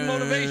 That's good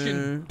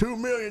motivation. $2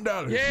 million.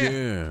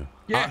 Yeah.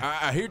 Yeah.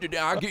 I hear today.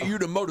 I'll get you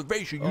the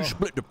motivation. You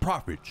split the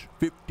profits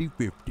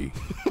 50-50.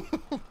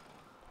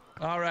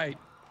 All right.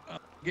 I'll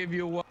give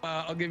you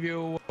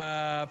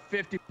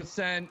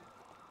 50%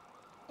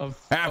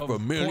 of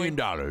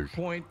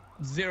 $500,000.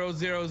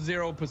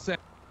 0.000%.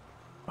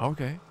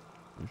 Okay.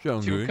 That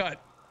sounds It's your good.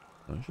 cut.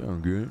 That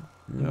sounds good.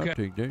 Yeah, Okay. I'll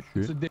take that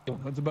It's shit. a deal.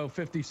 That's about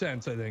 50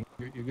 cents, I think.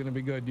 You're gonna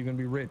be good. You're gonna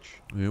be rich.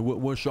 Yeah,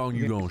 what song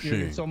you gonna You're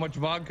sing? so much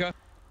vodka.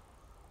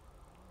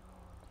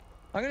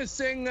 I'm gonna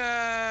sing.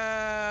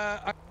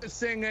 I'm gonna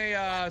sing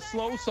a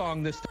slow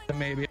song this time,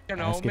 maybe. I don't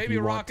know. Ask if Maybe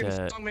you a want rockin'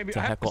 to- song. Maybe to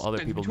I have heckle other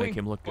split people, make between-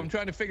 him look I'm good.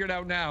 trying to figure it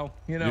out now.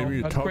 You Maybe know,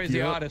 you us talk crazy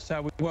you up. artists,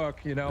 how we work.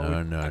 You know, No,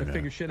 we no, try to no.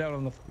 figure shit out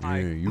on the Yeah, fly.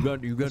 you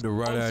got the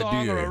right Slow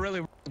song or a idea. really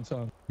rockin'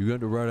 song. You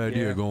got the right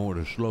idea Yeah. going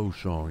with a slow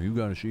song. You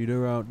gotta see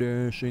they're out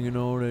there singing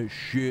all that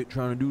shit,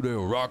 trying to do their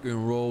rock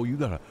and roll. You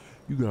gotta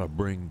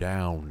bring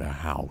down the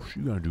house.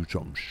 You gotta do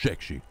something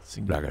sexy,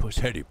 Sing like that a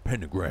pussy. Teddy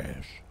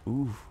Pendergrass.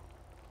 Ooh.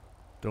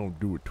 Don't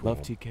do it to Love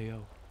him.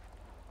 TKO.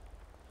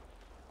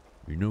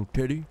 You know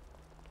Teddy?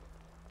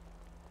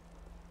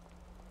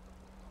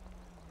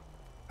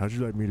 How'd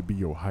you like me to be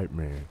your hype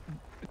man?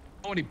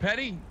 Tony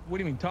Petty? What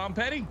do you mean, Tom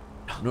Petty?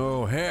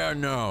 No, hell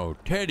no.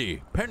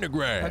 Teddy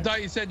Pendergrass. I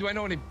thought you said, do I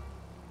know any?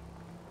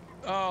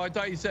 Oh, I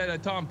thought you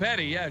said Tom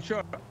Petty. Yeah,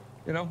 sure.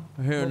 You know,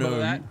 Hell little bit of no.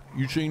 that.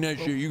 You sing that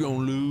shit, you gonna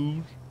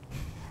lose.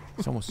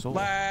 It's almost solo.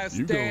 Last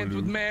You gonna dance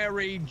with lose.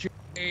 Mary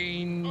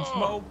Jane.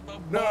 Smoke the No,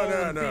 bowl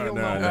no, and no, feel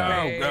no, no no.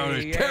 Oh, God,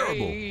 it's terrible.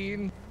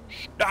 pain.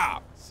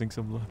 Stop. Sing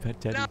some Love Pet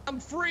Teddy. Now I'm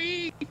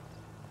free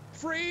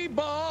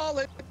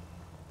balling.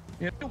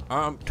 You know,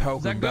 I'm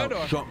talking that good,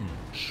 about or- something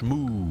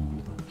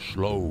smooth,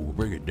 slow.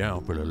 Break it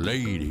down for the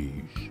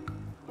ladies.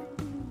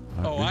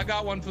 oh, I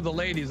got one for the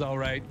ladies, all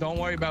right. Don't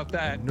worry about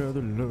that.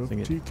 Another love Sing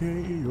it.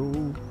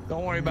 TKO.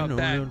 Don't worry about You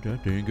know that. I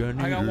think I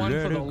need I got to one for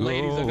let the it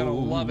ladies. They're gonna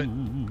love it.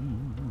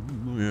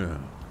 go. Yeah.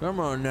 Come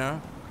on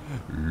now.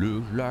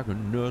 Looks like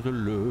another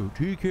love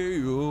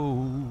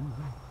TKO.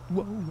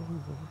 Whoa,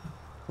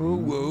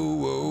 whoa,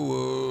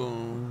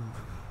 whoa.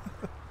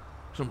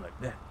 Something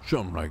like that.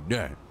 Something like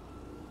that.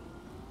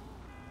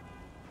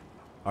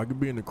 I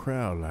could be in the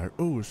crowd like,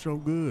 oh, it's so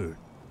good.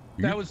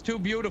 That was too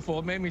beautiful.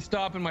 It made me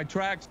stop in my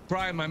tracks,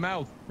 dry in my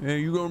mouth. Hey,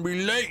 you're gonna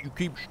be late. You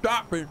keep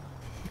stopping.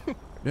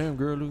 Damn,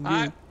 girl, look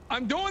good.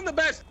 I'm doing the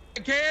best I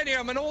can here.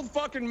 I'm an old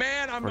fucking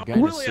man. I'm For a guy to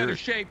really out surf, of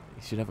shape.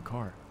 You should have a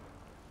car.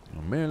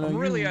 A man like I'm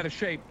really you, out of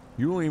shape.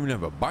 You don't even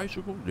have a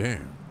bicycle?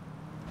 Damn.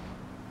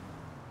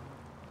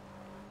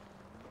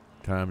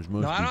 Times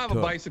must No, be I don't have tough.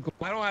 a bicycle.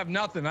 I don't have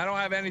nothing. I don't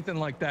have anything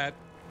like that.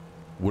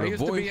 With I a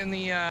used to voice, be in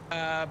the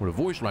with a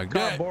voice like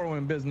car that.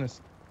 borrowing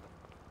business.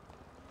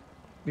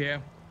 Yeah.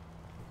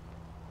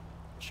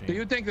 Shame. Do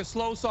you think the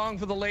slow song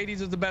for the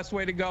ladies is the best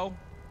way to go?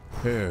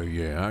 Hell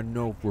yeah, I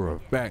know for a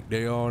fact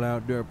they all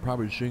out there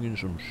probably singing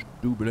some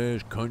stupid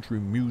ass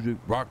country music,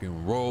 rock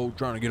and roll,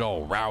 trying to get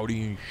all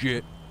rowdy and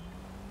shit.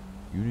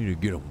 You need to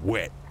get them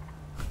wet.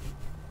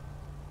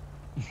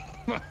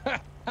 You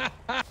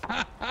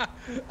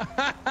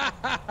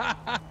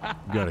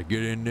gotta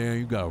get in there,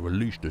 you gotta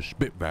release the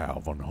spit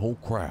valve on the whole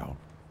crowd.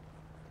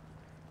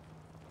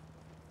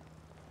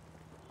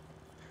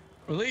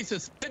 Release a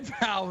spit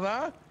valve,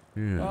 huh?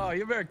 Yeah. Oh,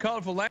 you're very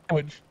colorful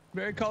language.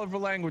 Very colorful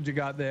language you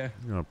got there.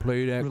 You gotta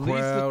play that Release the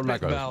crowd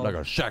spit like valve.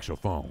 a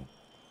saxophone.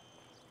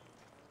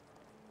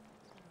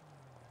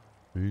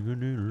 You gonna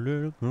need to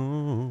let it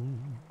go.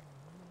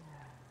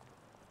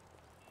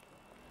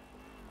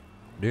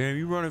 Damn,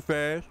 you running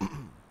fast.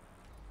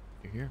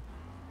 You're here.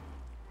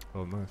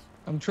 Oh, nice.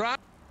 I'm trying.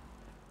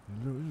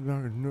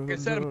 Like I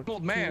said, I'm an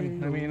old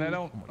man. I mean,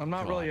 I'm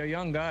not really a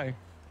young guy.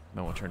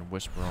 No one turn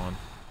Whisper on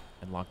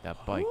and lock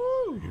that bike.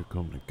 Here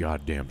comes the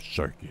goddamn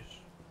circus.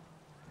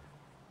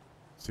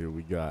 See what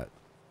we got.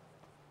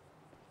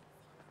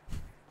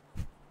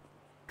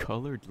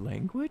 Colored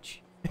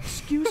language?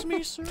 Excuse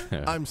me, sir?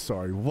 I'm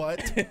sorry, what?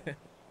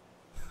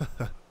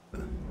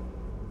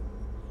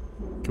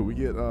 Can we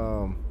get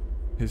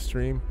his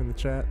stream in the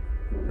chat?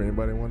 For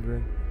anybody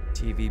wondering?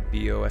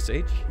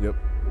 TVBOSH? Yep.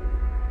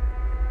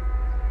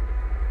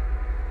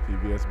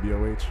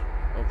 TVSBOH.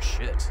 Oh,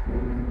 shit.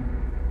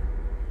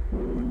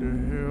 What the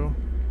hell?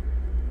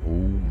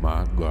 Oh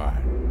my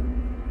god.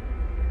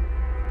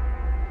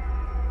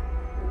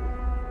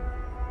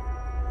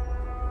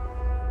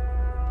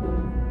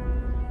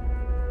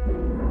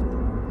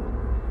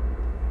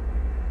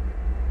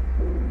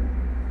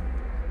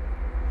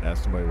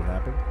 Ask somebody what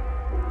happened.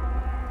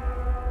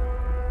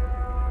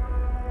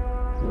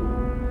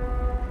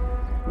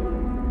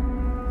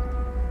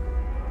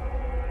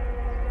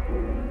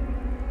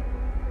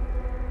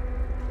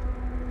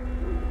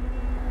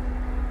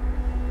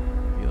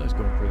 Eli's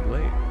going pretty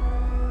late.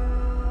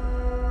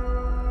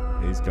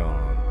 He's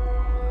gone.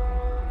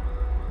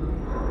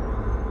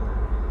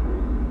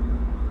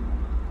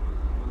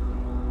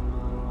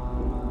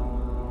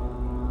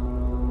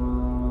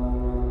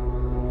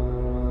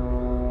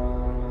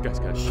 Guy's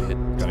got shit.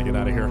 Gotta get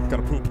out of here.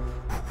 Gotta poop.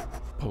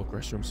 Public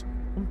restrooms.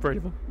 I'm afraid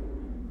of him.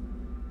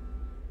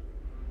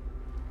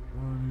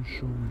 Why there's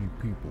so many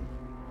people?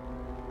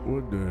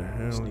 What the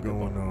hell Sneak up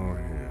going on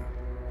here?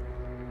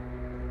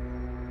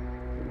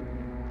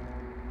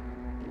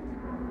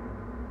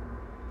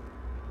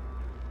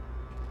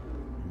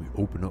 Let me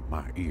open up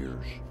my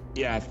ears.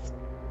 Yes,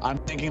 I'm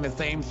thinking the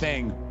same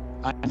thing.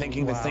 I'm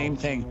thinking the same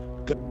thing.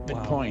 Good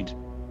point.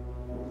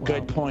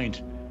 Good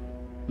point,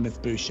 Miss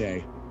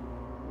Boucher.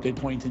 Good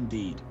point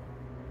indeed.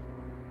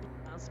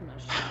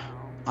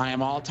 I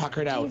am all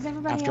tuckered out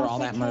after all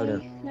that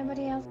murder.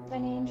 Nobody else have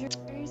any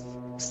injuries?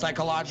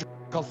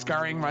 Psychological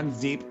scarring runs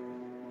deep.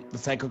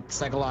 The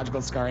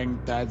psychological scarring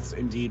does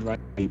indeed run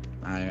deep.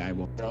 I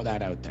will throw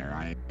that out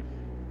there.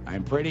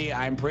 I'm pretty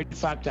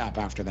fucked up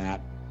after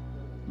that.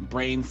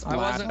 Brain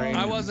splattering.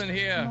 I wasn't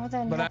here, More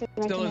than but I'm happy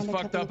to still as recommend a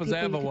fucked couple up of as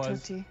I people ever you could was.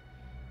 talk to.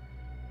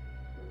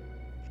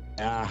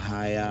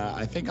 Yeah,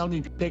 I think I'll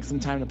need to take some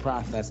time to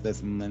process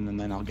this, and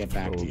then I'll get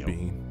back to you.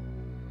 Bean.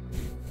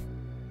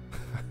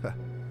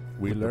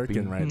 We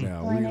lurking right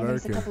now. Well, I We know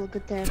there's a lurking. couple of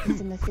good therapists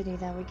in the city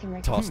that we can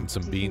recommend. Tossing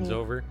some if you beans need.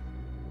 over.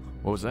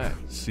 What was that?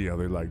 See how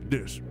they like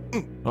this.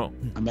 Oh,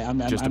 I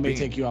may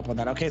take you up on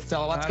that. Okay,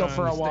 Stella, let's I go don't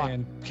for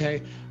understand. a walk.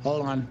 Okay,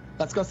 hold on.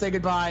 Let's go say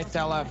goodbye,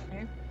 Stella.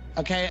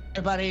 Okay,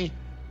 everybody,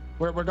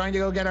 we're going to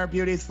go get our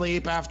beauty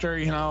sleep after,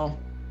 you know,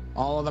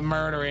 all of the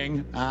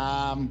murdering.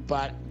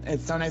 But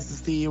it's so nice to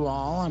see you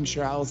all. I'm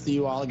sure I'll see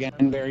you all again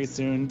very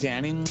soon.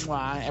 Danny,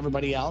 mwah,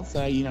 everybody else,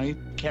 you know, you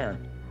care.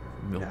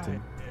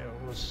 Milton.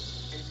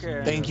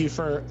 Thank you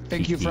for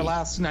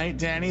last night,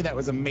 Danny. That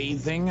was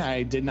amazing.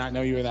 I did not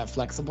know you were that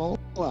flexible.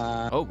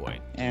 Oh, boy.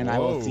 And I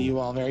will see you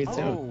all very soon.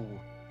 Oh,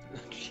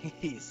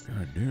 jeez.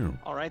 God damn.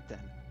 All right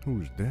then.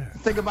 Who's that?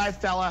 Say goodbye,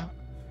 Stella.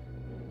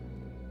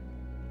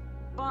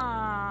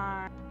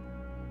 Bye.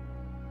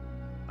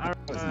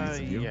 was nice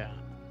of you. Yeah.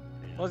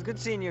 Well, it's good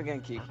seeing you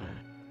again, Kiki.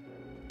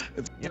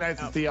 It's nice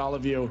to see all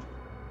of you.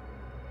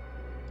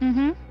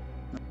 Mm-hmm.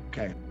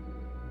 Okay.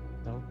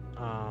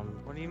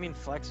 What do you mean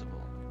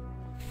flexible?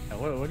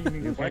 What do you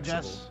mean I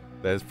flexible? guess.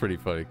 That's pretty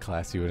funny.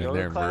 Classy went in Yoga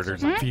there and class or murdered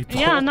some something? people.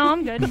 Yeah, no,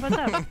 I'm good. What's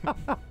up?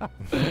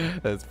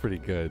 That's pretty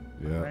good.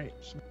 Yeah. Right.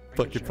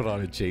 Fucking put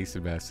on a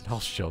Jason mask and I'll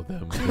show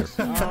them their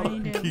Fine,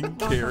 fucking dude.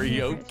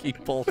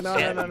 karaoke bullshit.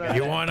 No.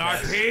 You want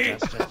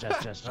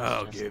RP? Just,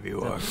 I'll give you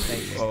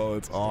RP. Oh,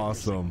 it's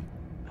awesome.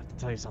 I have to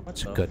tell you something.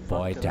 It's a good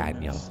boy,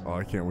 Daniel. Oh,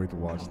 I can't wait to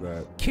watch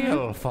that.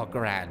 Kill for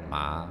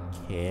grandma.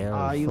 Kill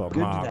Are you for good to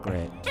that?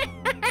 Margaret.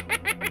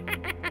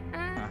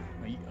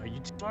 Are you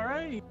two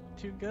alright? You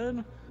too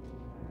good?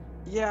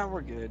 Yeah,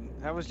 we're good.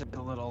 That was just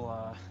a little,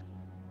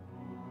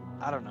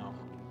 I don't know.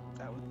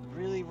 That was a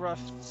really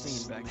rough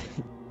scene back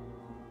there.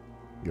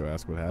 Go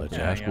ask what happened. Let's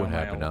Yeah, ask yeah, what my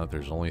happened old- now that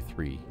there's only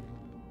 3.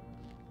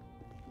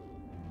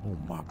 Oh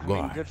my I mean,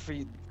 God. good for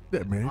you.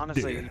 That man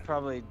Honestly, dead. you're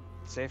probably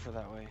safer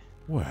that way.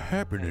 What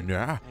happened in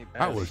there?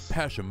 I was Bess.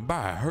 passing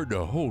by. I heard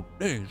the whole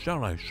thing.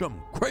 Sound like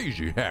something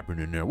crazy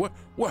happened in there. What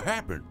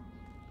happened?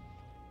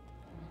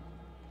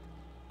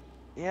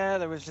 Yeah,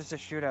 there was just a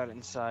shootout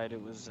inside.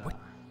 It was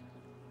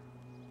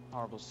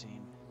horrible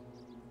scene.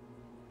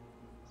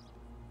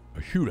 A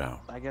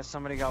shootout. I guess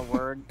somebody got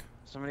word.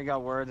 Somebody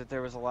got word that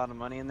there was a lot of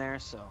money in there,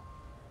 so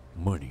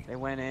Money. they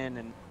went in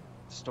and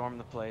stormed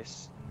the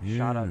place.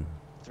 Shot up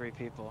 3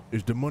 people.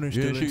 Is the money Yeah,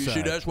 still see,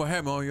 inside? that's what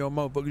happened. All y'all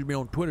motherfuckers be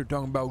on Twitter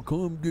talking about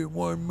come get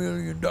 $1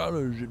 million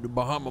at the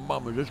Bahama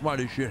Mamas. That's why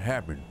this shit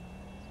happened.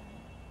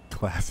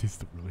 Classy's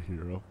the real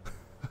hero.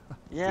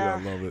 Yeah.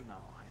 Dude, I love it. No,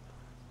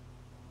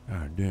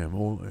 God damn.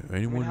 Oh,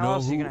 anyone how know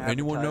else are you who? gonna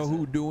Anyone know advertise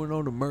who it? doing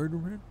all the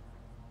murdering?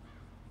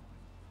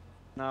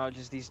 no,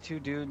 just these 2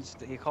 dudes.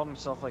 He called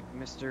himself like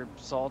Mr.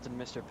 Salt and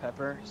Mr.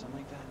 Pepper, something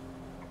like that.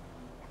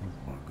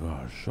 Oh my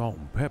God, salt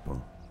and pepper.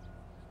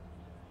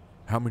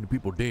 How many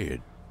people dead?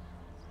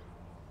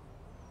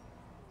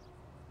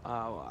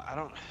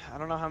 I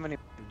don't know how many are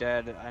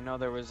dead. I know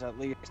there was at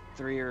least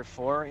 3 or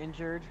 4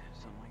 injured,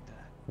 something like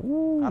that.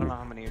 Ooh. I don't know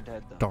how many are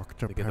dead though.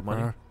 Dr. They get the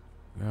money? Pepper.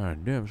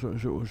 God damn. So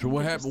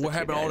what happened? What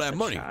happened to all that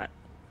money?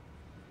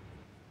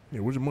 Yeah,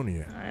 where's the money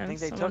at? I think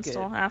they Someone took it.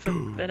 stole half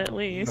of it at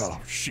least. Oh,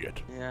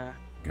 shit. Yeah.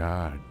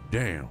 God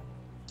damn.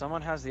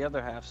 Someone has the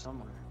other half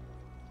somewhere.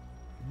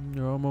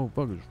 Y'all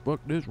motherfuckers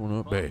fucked this one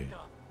up bad.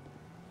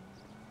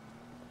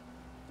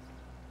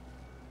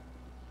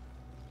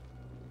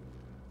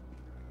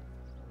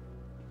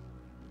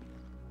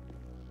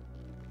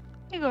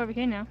 You go over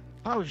here now.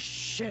 Oh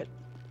shit!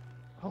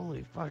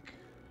 Holy fuck!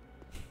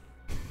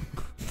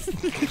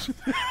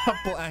 A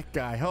black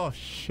guy. Oh,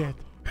 shit.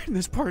 In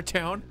this part of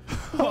town.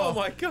 Oh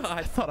my God.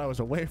 I thought I was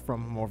away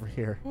from him over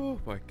here. Oh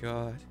my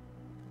God.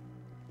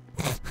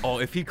 Oh,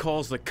 if he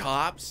calls the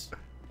cops,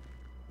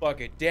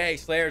 fucking day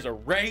Slayer's a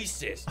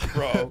racist,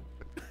 bro.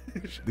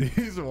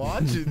 He's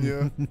watching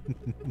you.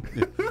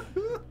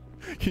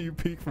 Can you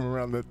peek from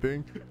around that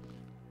thing?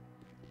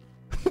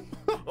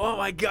 Oh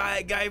my God,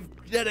 that guy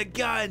had a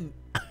gun.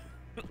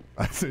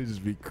 I say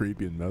just be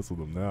creepy and mess with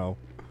him now.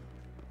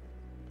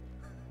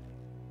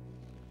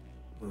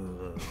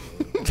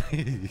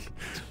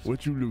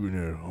 What you looking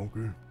at,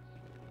 honker?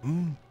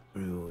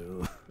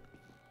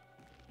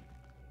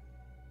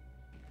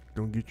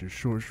 Don't get your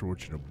short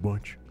shorts in a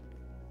bunch.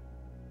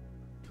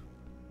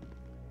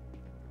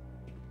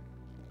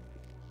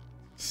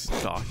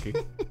 Stalking.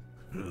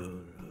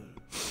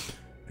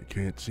 They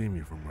can't see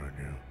me from right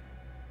now.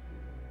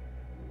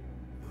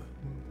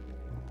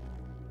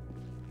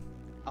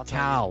 I'll tell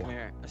Cow. you. Come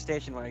here. A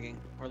station wagon.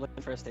 We're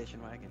looking for a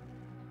station wagon.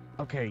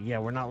 Okay, yeah,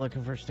 we're not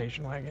looking for a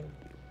station wagon.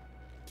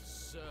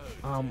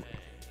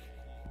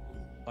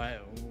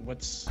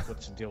 What's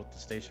the deal with the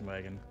station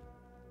wagon?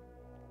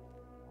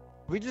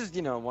 We just,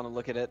 want to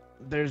look at it.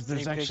 There's Take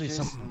actually pictures,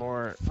 something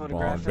more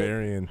photograph it.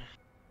 Barbarian.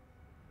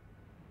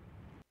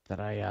 that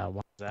I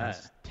want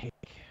that? to take.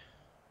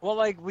 Well,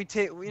 like we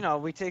take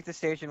the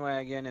station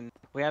wagon and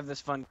we have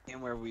this fun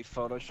game where we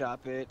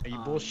Photoshop it. Are you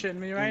um, bullshitting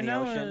me in right the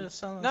now? ocean. It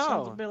sounds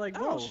No, a bit like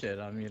no. bullshit.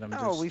 I mean, I'm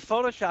No, just. we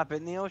Photoshop it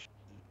in the ocean.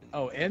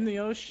 Oh, in the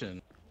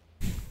ocean.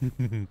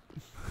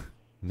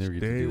 Never get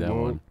to Stay do that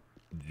woke. one.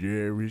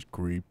 Jerry's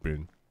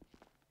creeping.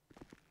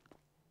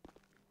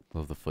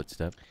 Love the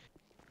footstep.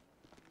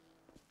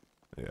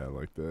 Yeah, I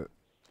like that.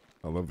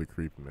 I love the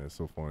creeping, man. It's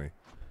so funny.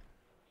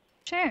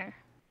 Sure.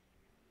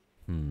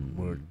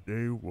 But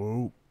they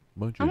woke.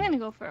 Bunch I'm of gonna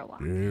go for a walk.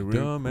 Jerry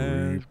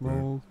dumbass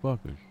creeping.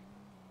 motherfuckers.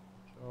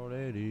 That's all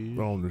that is.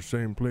 All in the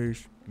same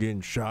place,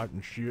 getting shot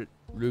and shit.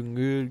 Looking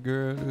good,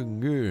 girl. Looking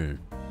good.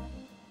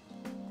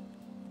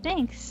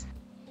 Thanks.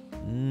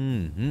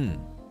 Mm-hmm.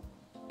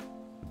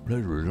 The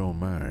pleasure is all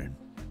mine.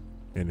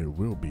 And it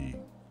will be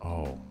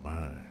all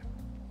mine.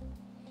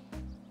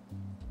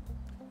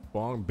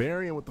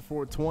 Barbarian with the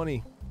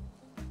 420.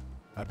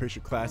 I picture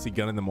Classy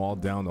gunning them all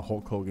down to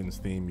Hulk Hogan's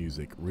theme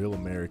music. Real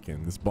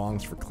American. This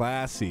bong's for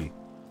Classy.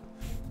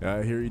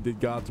 I hear he did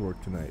God's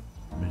work tonight.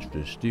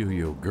 Mr. Steal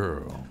Your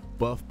Girl.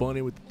 Buff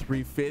Bunny with the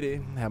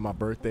 350. Had my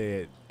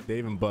birthday at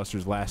Dave &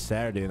 Buster's last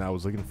Saturday, and I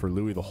was looking for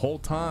Louis the whole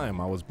time.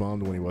 I was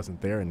bummed when he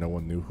wasn't there, and no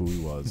one knew who he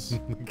was.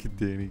 Look at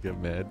Danny get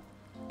mad.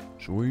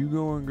 So where you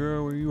going,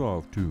 girl? Where you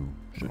off to?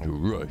 Such a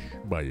rush.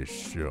 By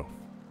yourself.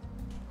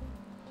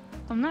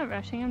 I'm not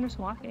rushing, I'm just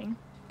walking.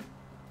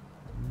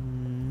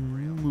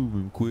 You're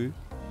moving quick.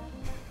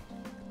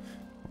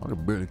 I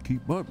can barely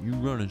keep up. You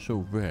running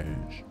so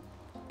fast.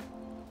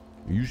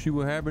 You see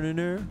what happened in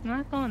there? I'm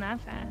not going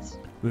that fast.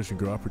 Listen,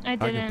 girl, I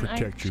can didn't. I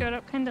protect you. showed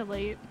up kind of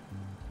late.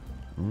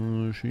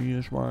 See,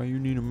 that's why you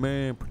need a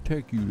man to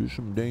protect you. There's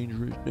some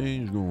dangerous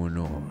things going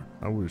on.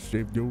 I would have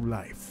saved your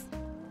life.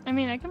 I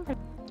mean, I can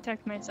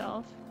protect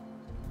myself.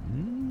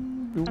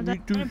 Don't I've be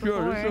done too it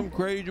sure. There's before. some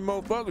crazy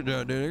motherfuckers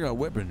out there. They got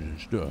weapons and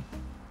stuff.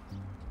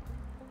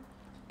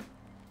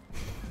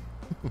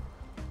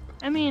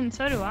 I mean,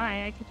 so do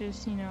I. I could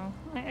just, you know,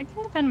 I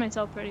can defend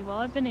myself pretty well.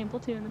 I've been able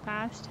to in the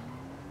past.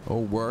 Oh,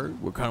 word?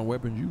 What kind of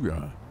weapons you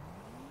got?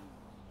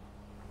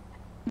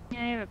 Yeah,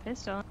 I have a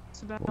pistol.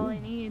 That's about all I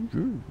need.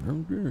 Sure,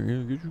 okay.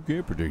 I guess you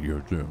can protect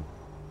yourself.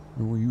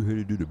 And when you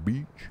headed to the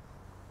beach?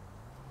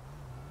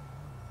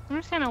 I'm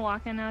just kind of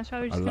walking now. So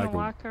I was just like gonna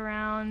walk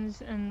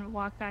around and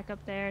walk back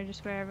up there,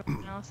 just where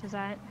everyone else is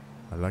at.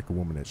 I like a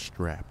woman that's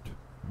strapped.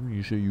 When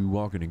you say you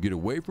walking to get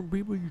away from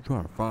people, you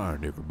trying to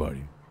find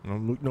everybody.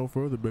 Don't look no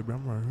further, baby.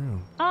 I'm right here.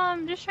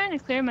 I'm just trying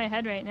to clear my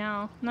head right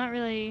now. Not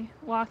really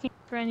walking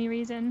for any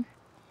reason.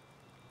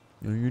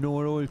 And you know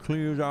what always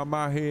clears out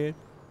my head?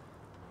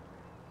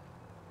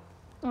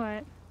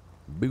 What?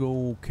 Big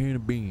old can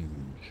of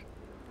beans.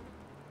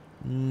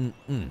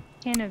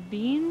 Can of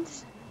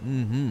beans?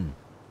 You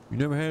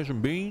never had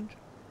some beans?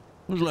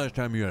 When's the last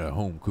time you had a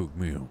home-cooked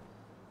meal?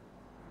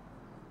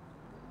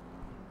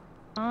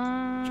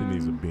 She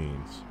needs the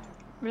beans.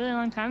 Really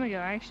long time ago,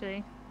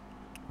 actually.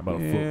 About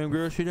a Yeah, foot.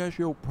 girl, see, that's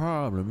your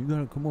problem. You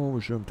gotta come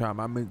over sometime.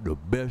 I make the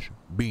best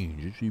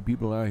beans. You see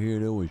people out here,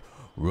 they're always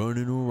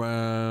running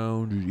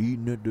around, just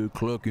eating at the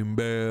Clucking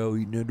Bell,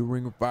 eating at the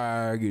Ring of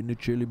Fire, getting the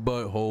chili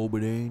butthole,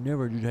 but they ain't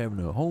never just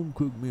having a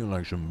home-cooked meal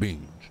like some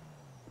beans.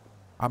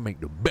 I make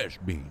the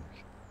best beans.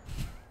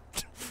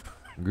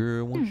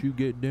 Girl, once you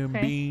get them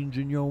beans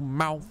in your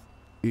mouth,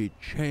 it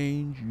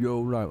change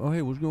your life. Oh,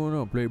 hey, what's going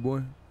on,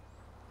 Playboy?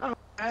 Oh,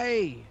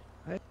 hey.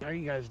 Hey, how are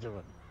you guys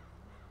doing?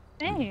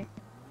 Hey.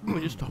 We're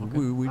just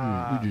talking. We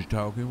just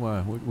talking.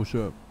 Why? What's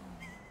up?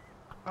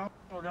 Oh,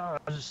 no, I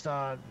was just,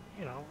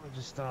 you know,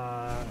 just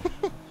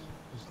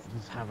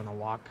having a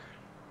walk.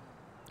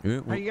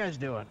 Yeah, How you guys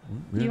doing?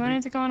 You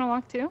wanted to go on a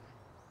walk too?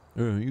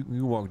 Yeah,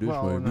 you walk this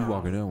way. No. You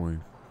walking that way.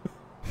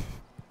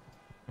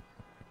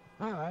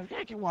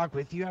 I can walk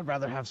with you. I'd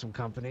rather have some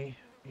company,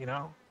 you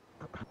know?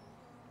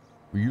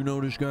 You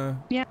know this guy?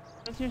 Yeah,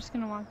 I was just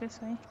gonna walk this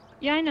way.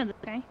 Yeah, I know this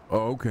guy.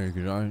 Oh, okay,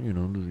 because you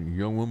know, there's a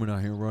young woman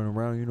out here running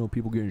around, you know,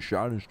 people getting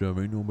shot and stuff.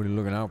 Ain't nobody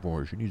looking out for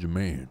her. She needs a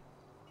man.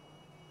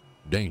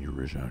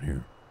 Dangerous out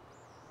here.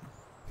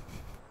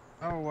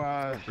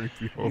 Oh,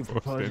 you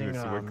proposing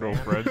a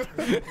girlfriend.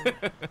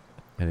 I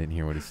didn't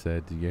hear what he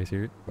said. Did you guys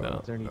hear it? No.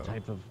 Is there any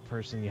type of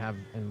person you have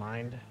in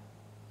mind?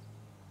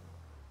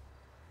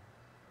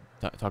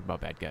 Talk about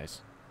bad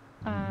guys.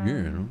 I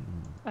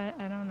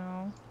don't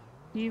know.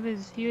 He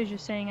was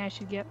just saying I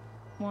should get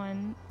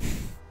one.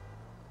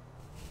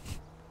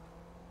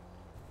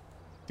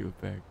 Do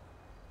it back.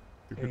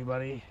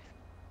 Anybody?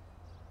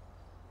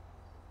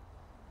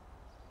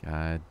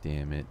 God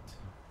damn it.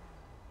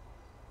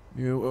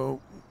 Yeah,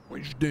 well, what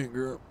you think,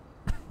 girl?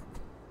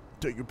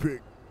 Take a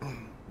pic.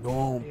 Go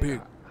on,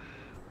 pick.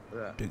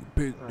 Take a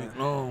pic, take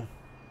long.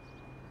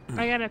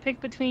 I gotta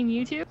pick between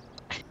you two.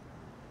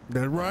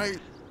 That's right.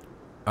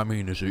 I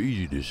mean, it's an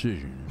easy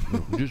decision.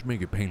 Just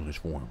make it painless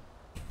for him.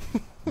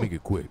 Make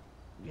it quick.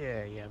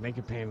 Yeah, make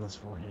it painless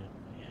for him.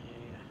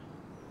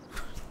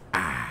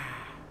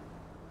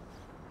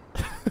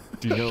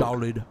 Do you know,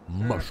 Solid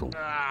muscle.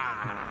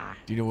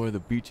 do you know where the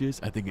beach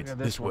is? I think Look it's at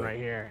this this one way. right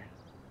here.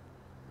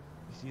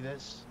 You see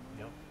this?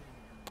 Yep.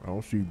 I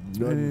don't see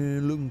nothing.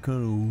 Man, looking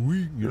kind of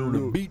weak. You know,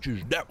 the beach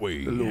is that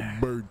way. The little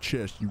bird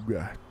chest you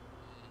got.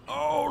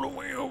 All the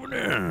way over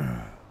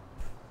there.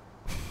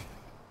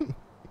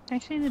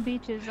 Actually, the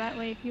beach is that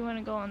way if you want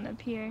to go on the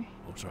pier.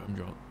 Oh, sorry, I'm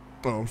drunk.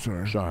 Oh, I'm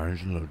sorry. Sorry,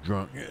 it's a little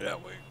drunk. Yeah,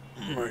 that way.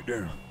 Right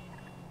there.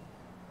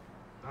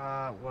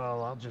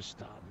 Well, I'll just,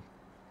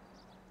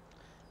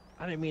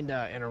 I didn't mean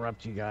to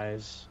interrupt you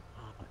guys.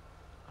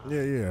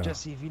 Yeah.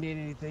 Jesse, if you need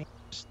anything,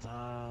 just,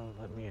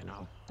 let me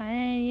know. I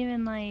didn't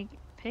even like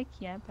pick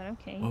yet, but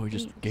okay. Oh, he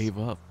just thanks. gave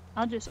up.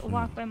 I'll just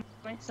walk by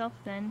myself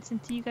then,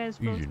 since you guys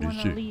both Easy want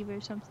to decision. leave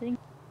or something.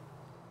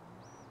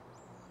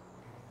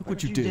 Look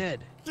what you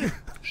did.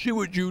 See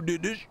what you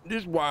did?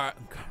 This why?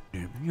 God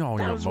damn, y'all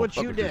That young was what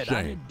you motherfuckers did. the I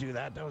same. didn't do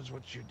that. That was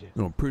what you did.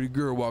 You know, a pretty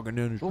girl walking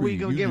down the street. Well, we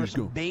go you give her just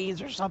some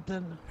beans or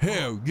something?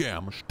 Hell yeah,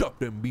 I'm gonna stuff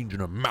them beans in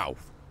her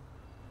mouth.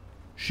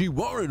 She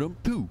wanted them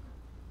too.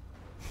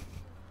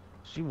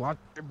 She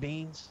wants her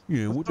beans?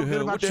 Yeah, What's what the so good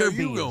hell? about What the your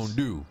hell you beans? gonna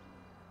do?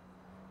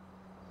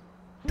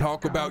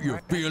 Talk about your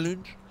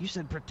feelings? You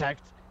said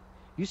protect.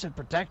 You said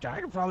protect her.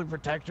 I could probably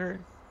protect her.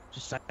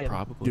 Just saying.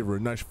 Probably. Give her a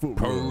nice foot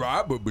rub.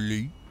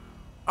 Probably.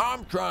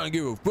 I'm trying to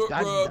give a foot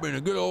rub and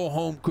a good old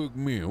home cooked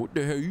meal. What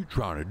the hell you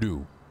trying to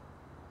do?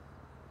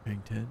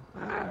 Hang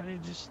 10.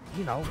 Just,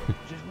 you know,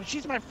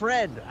 she's my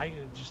friend. I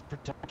just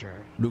protect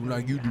her. Look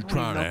like you just I don't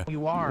trying even know to. who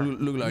you are.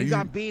 Look like you you.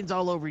 got beans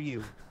all over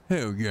you.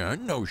 Hell yeah, I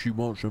know she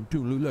wants some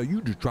too. Look like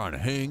you just trying to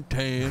hang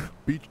tan.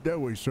 Beach that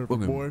way, surfer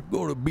Fucking boy.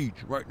 Go to the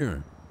beach right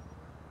there.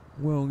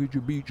 Well, get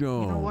your beach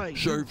on. know what?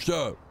 Surfs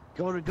up.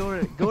 Go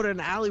to an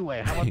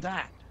alleyway. How about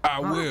that? I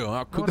will.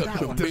 I'll cook Go up that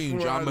some one.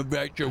 beans. I'm gonna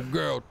invite your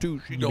girl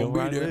too. She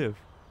gonna be there.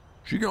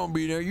 She gonna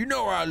be there. You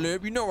know where I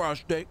live. You know where I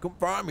stay. Come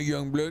find me,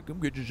 young blood. Come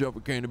get yourself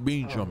a can of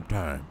beans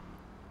sometime.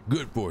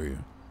 Good for you.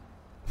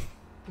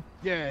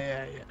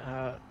 Yeah.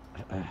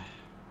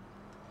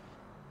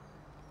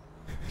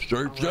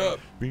 Surf's up.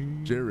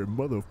 Jerry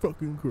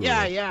motherfucking Curl.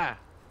 Yeah.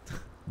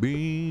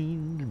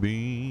 Beans.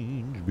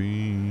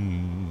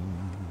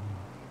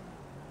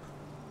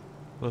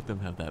 Let them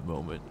have that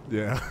moment.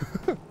 Yeah.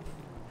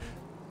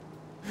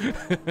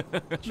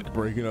 Just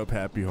breaking up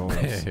happy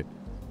homes.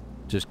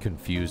 Just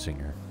confusing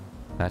her.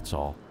 That's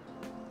all.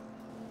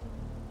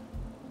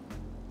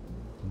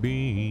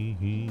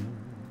 Beans.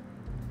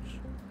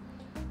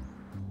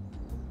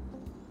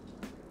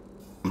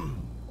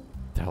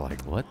 They're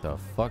like, what the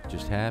fuck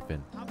just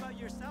happened? I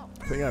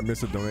think I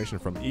missed a donation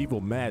from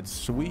Evil Mad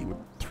Sweet with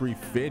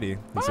 $3.50.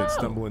 He said,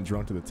 stumbling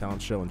drunk to the town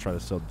show and try to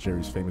sell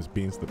Jerry's famous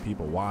beans to the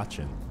people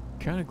watching.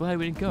 Kind of glad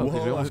we didn't go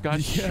because we almost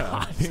got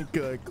shot. I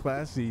think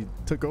Classy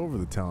took over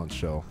the talent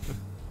show.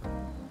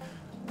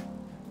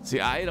 See,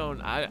 I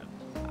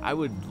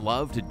would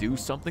love to do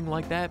something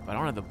like that, but I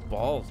don't have the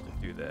balls to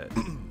do that.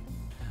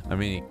 I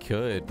mean, you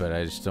could, but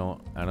I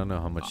don't know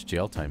how much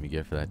jail time you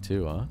get for that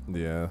too, huh?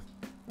 Yeah.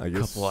 I A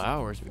guess couple of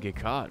hours if we get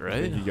caught, I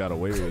right? think he got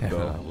away with it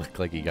though. Looked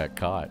like he got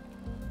caught.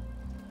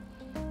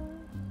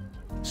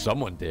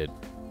 Someone did.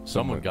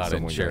 Someone got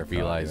in Sheriff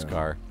got caught, Eli's yeah.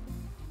 car.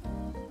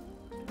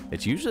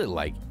 It's usually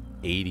like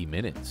 80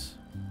 minutes.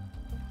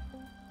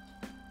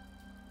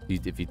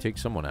 If you take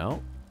someone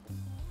out,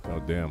 Oh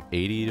damn.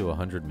 80 to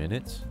 100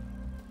 minutes.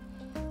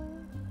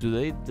 Do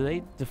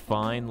they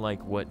define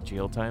like what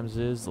jail times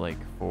is like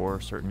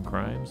for certain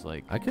crimes?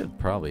 Like, I could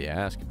probably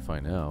ask and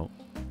find out.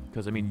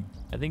 because I mean,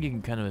 I think you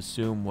can kind of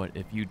assume what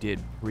if you did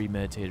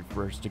premeditated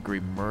first degree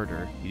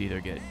murder, you'd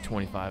either get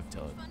 25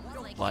 to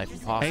life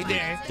and possibly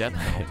death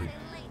penalty.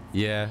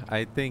 Yeah,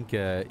 I think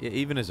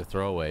even as a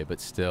throwaway, but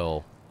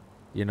still,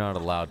 you're not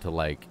allowed to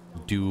like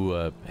do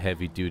a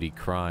heavy-duty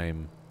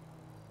crime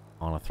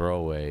on a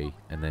throwaway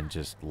and then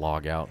just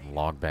log out and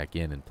log back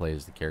in and play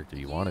as the character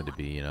you wanted to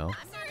be, you know?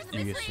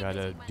 You just try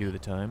to do the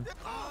time.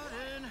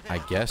 I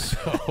guess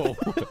so.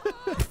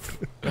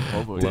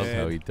 Love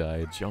how he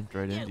died. Jumped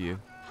right into you.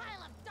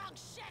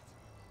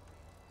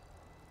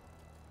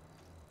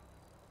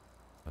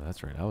 Oh,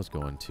 that's right. I was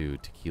going to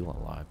Tequila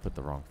Live. Put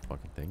the wrong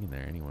fucking thing in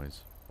there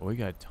anyways. Well, we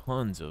got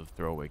tons of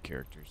throwaway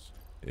characters.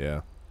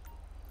 Yeah.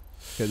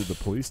 Head to the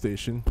police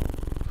station.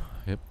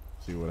 Yep.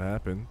 See what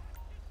happened.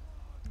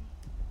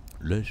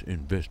 Let's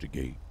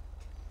investigate.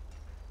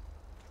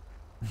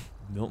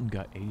 Milton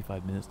got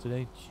 85 minutes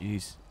today.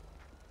 Jeez.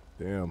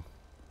 Damn.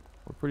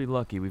 We're pretty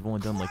lucky. We've only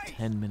done like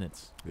 10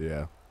 minutes.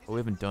 Yeah. But we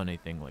haven't done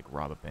anything like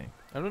rob a bank.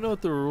 I don't know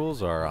what the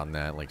rules are on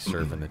that, like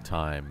serving the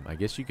time. I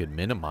guess you could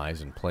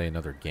minimize and play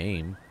another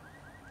game,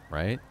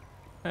 right?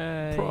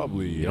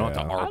 Probably, You don't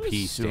have to I would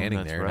RP assume standing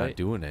that's there right. not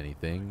doing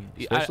anything.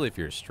 Yeah, Especially if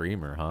you're a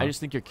streamer, huh? I just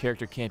think your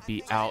character can't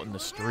be out in the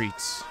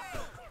streets,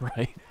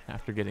 right?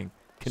 After getting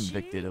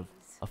convicted of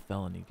a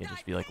felony. You can't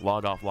just be like,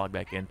 log off, log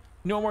back in.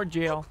 No more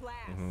jail.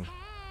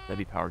 That'd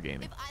be power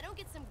gaming.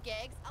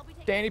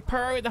 Danny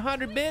Perry with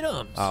 100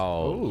 bidums.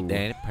 Oh,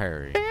 Danny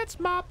Perry. It's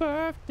my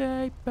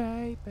birthday,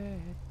 baby.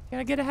 Can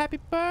I get a happy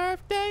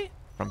birthday?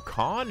 From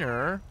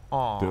Connor.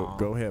 Aw.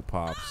 Go ahead,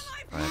 Pops.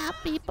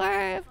 Happy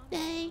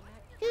birthday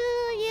to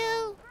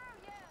you.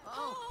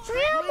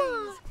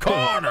 Grandma.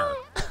 Connor,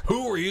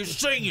 who are you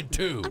singing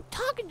to? I'm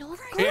talking to a girl.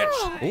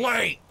 It's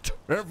late.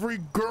 Every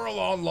girl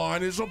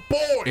online is a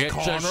boy, it's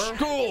Connor. It's a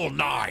school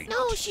night.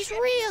 No, she's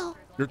real.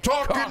 You're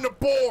talking to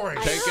boys.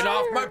 Take it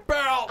off my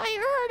belt.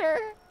 I heard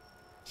her.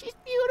 She's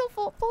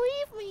beautiful,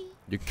 believe me.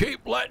 You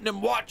keep letting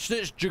them watch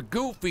this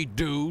Jagoofy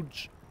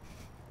dudes.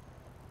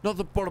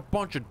 Nothing but a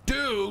bunch of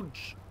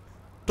dudes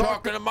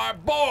talking to my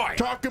boy.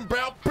 Talking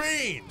about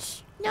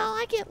beans. No,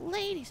 I get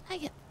ladies. I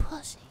get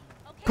pussy.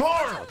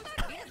 Connor.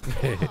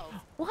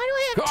 Why do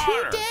I have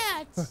Connor. two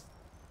dads?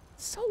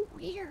 So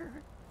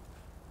weird.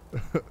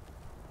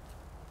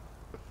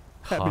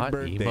 Happy Hot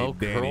birthday, emo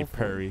Danny girl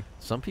Perry. voice.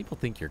 Some people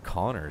think your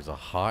Connor is a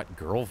hot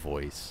girl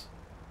voice.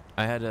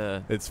 I had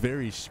a... It's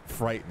very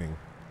frightening.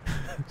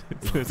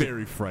 It's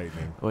very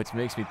frightening. Which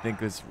makes me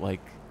think is like,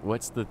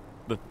 what's the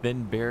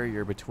thin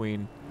barrier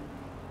between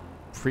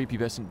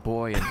prepubescent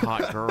boy and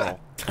hot girl?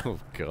 Oh,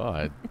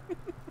 God.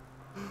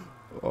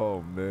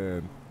 Oh,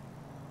 man.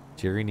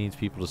 Jerry needs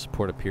people to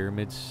support a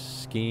pyramid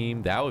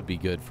scheme. That would be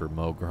good for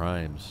Mo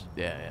Grimes.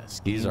 Yeah.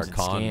 He's our and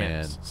con scams.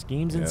 man.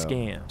 Schemes and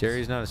scams.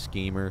 Jerry's not a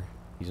schemer.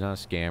 He's not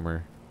a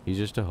scammer. He's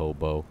just a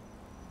hobo.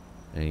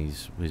 And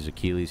his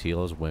Achilles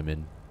heel is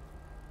women.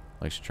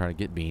 Likes to try to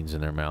get beans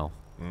in their mouth.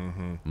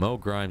 Mo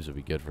Grimes would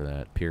be good for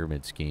that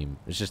pyramid scheme.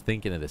 It's just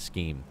thinking of the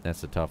scheme.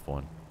 That's the tough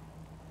one.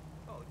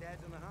 Oh,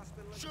 Dad's in the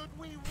hospital. Should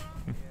we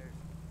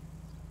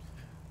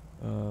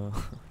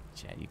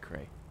Chatty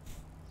cray.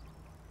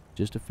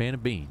 Just a fan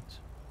of beans.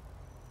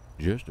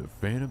 Just a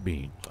fan of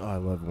beans. Oh, I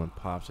love when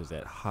Pops has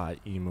that hot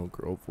emo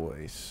girl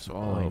voice. That's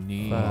all I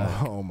need.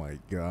 Oh my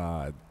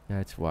God.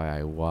 That's why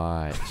I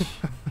watch.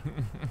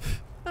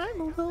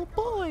 I'm a little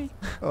boy.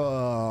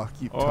 Oh,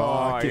 keep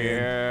talking.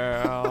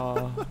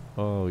 Yeah.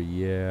 Oh,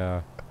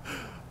 yeah.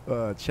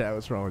 Chat,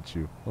 what's wrong with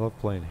you? I love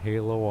playing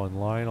Halo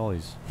online. All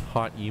these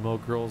hot emo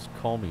girls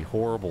call me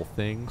horrible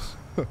things.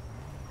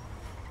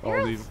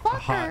 All these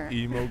hot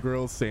emo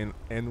girls saying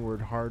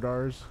N-word hard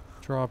R's.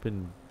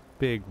 Dropping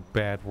big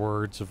bad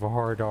words of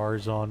hard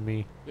R's on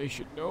me. They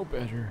should know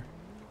better.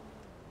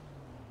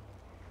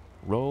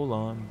 Roll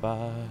on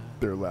by.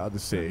 They're allowed to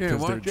say it Yeah,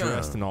 because they're watch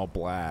dressed out. in all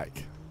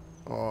black.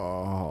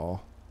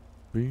 Oh.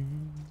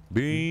 Beans,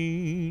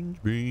 beans,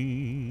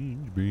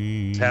 beans,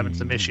 beans. Having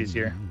some issues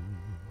here.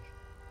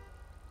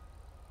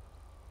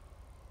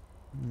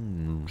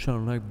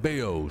 Sound like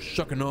Bayo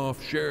sucking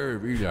off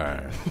Sheriff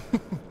Eli.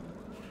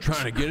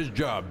 Trying to get his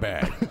job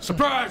back.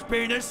 Surprise,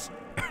 penis!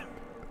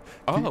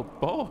 Oh,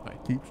 boy.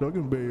 Keep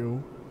sucking,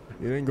 Bayo.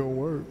 It ain't gonna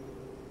work.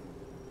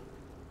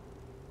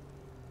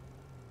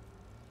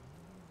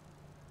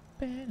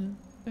 Beans,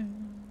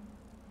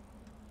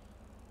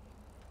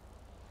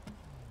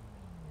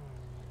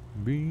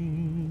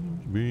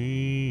 beans.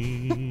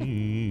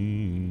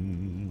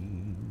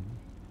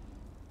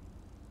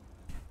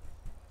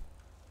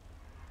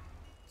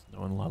 Is no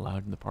one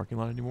allowed in the parking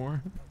lot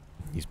anymore?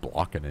 He's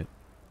blocking it.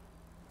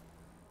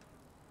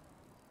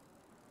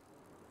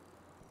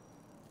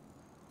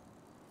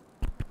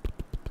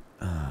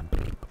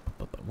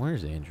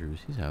 Where's Andrews?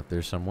 He's out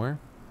there somewhere.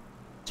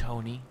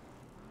 Tony.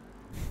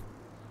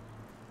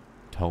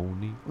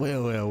 Tony.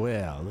 Well,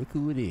 look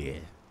who it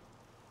is.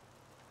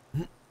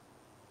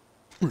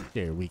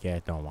 There, we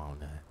got them on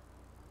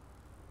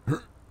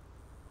that.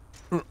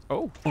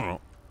 Oh.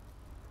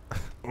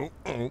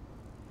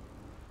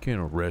 Can't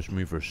arrest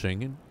me for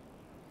singing.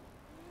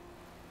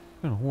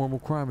 What kind of horrible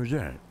crime is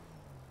that?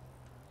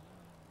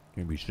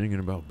 Can't be singing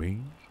about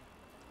beans.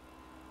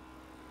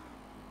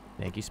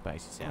 Thank you,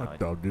 spicy I salad.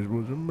 thought this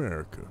was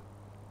America.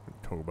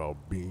 Talk about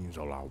beans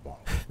all I want.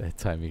 That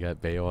time he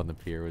got Bayo on the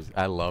pier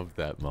I loved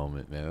that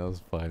moment, man. That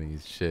was funny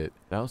as shit.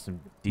 That was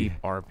some deep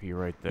RP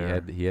right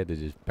there. He had to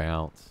just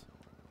bounce.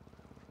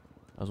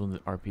 That was when the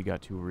RP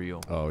got too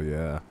real. Oh,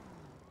 yeah.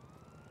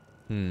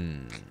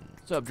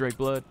 What's up, Drake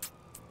Blood?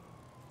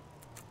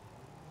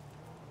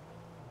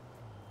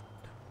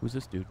 Who's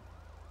this dude?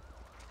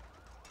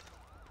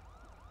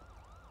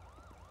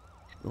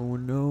 What's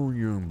going on,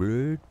 young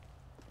blood?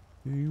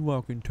 Yeah, you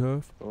walking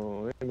tough?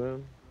 Oh, hey,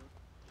 man.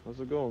 How's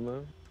it going,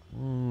 man?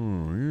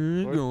 Oh,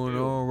 yeah, it's going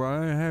all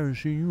right. I haven't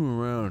seen you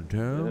around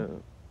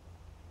town.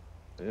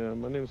 Yeah,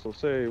 my name's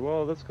Jose.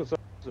 Well, that's because I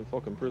was in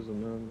fucking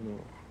prison, man. You know,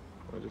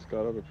 I just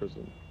got out of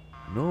prison.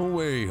 No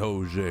way,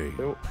 Jose.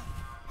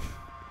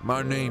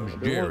 My name's They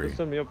wanted Jerry. to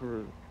send me up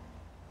for...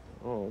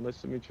 Oh, nice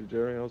to meet you,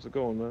 Jerry. How's it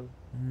going, man?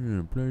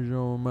 Yeah, pleasure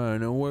all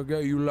mine. Now, what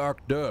got you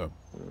locked up?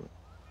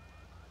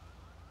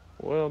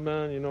 Well,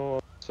 man, you know,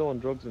 I'm selling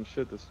drugs and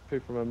shit to pay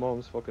for my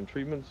mom's fucking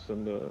treatments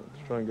and to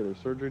try and get her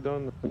surgery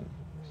done.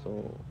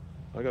 So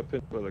I got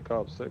pinned by the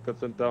cops. I got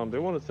sent down. They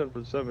want to send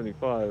for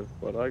 75,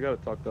 but I got to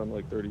talk down to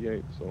like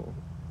 38. So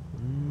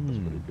that's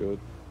pretty good.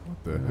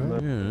 What the hell?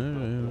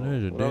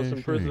 When I was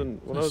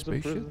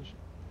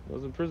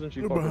in prison,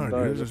 she Look fucking behind you,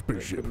 died. there's a I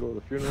spaceship. couldn't go to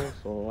the funeral,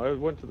 so I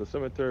went to the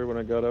cemetery when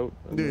I got out.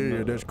 And Yeah, then,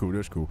 yeah, that's cool,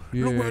 that's cool.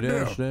 Yeah, Look right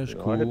that's there. that's You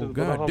know, I had cool. to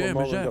go to God damn,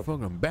 Bahama is that Mall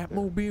fucking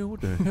Batmobile?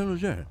 What the hell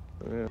is that?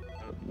 Yeah, it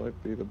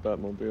might be the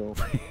Batmobile.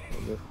 I guess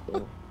so.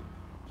 Is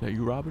that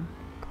you, Robin?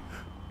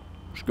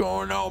 What's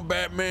going on,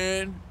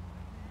 Batman?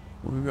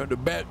 We got the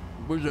bat.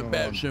 Where's the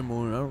bat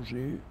symbol? I don't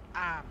see it.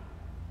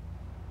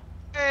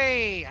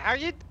 Hey, how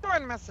you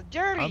doing, Mr.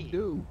 Jerry?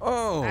 Abdul.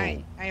 Oh.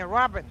 Hey,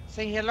 Robin,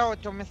 say hello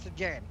to Mr.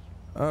 Jerry.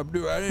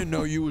 Abdul, I didn't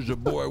know you was a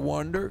boy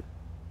wonder.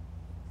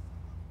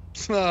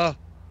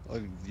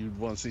 You'd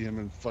want to see him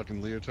in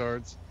fucking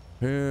leotards?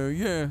 Hell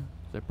yeah. Is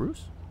that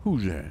Bruce?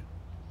 Who's that?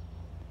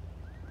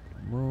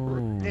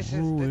 Oh, This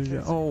who is is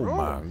that? Oh Bruce.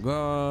 my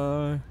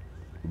God.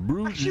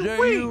 Bruce, is that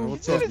wait, you?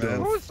 What's up,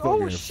 man? Bruce?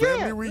 Oh, shit.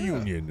 Family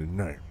reunion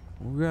tonight.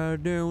 Oh,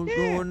 goddamn, what's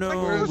going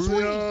on, Where's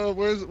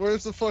Bruce?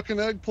 where's the fucking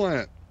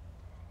eggplant?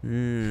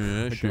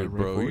 Yeah, that shit,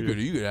 bro.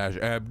 You could ask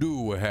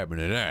Abdul what happened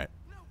to that.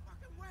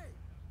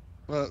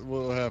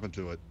 What happened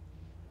to it?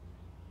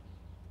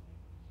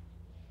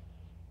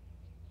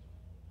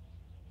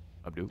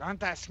 Abdul.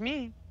 Don't ask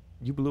me.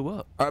 You blew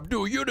up.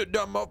 Abdul, you the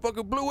dumb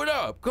motherfucker blew it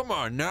up. Come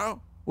on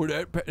now. Would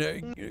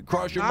that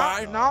cross your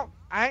mind? No,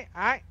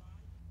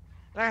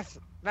 that's,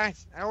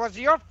 it was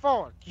your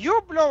fault. You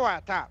blew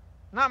it up,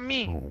 not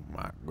me. Oh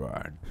my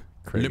God.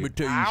 Craig. Let me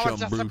tell you I was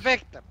something, just a Bruce.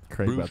 victim.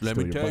 Craig about Bruce, to let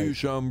me steal your tell you bike.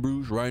 something,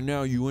 Bruce. Right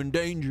now, you in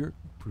danger.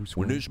 Bruce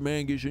When Wayne. this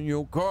man gets in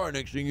your car,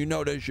 next thing you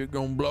know, that shit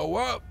gonna blow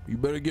up. You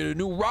better get a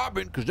new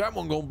Robin, because that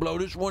one gonna blow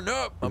this one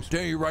up. I'm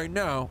telling you right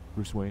now.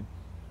 Bruce Wayne.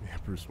 Yeah,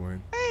 Bruce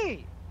Wayne.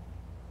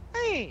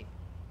 Hey,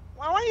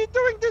 why are you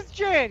doing this,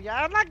 Jerry?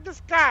 I like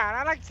this car.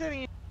 I like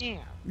sitting in here.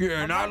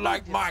 Yeah, and I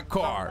like my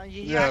car.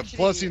 Yeah,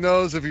 plus he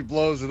knows if he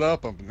blows it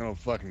up, I'm gonna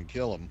fucking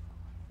kill him.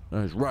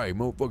 That's right,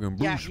 motherfucking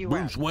Yeah,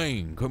 Bruce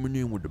Wayne coming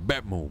in with the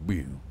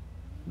Batmobile.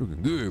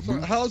 Looking good, So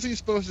Bruce. how's he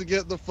supposed to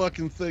get the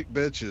fucking thick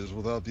bitches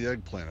without the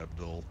eggplant,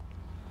 Abdul?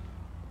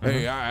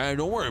 Hey, I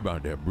don't worry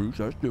about that, Bruce.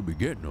 I still be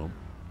getting them.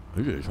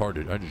 It's just hard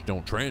to. I just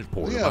don't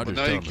transport them. Yeah, but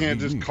now you can't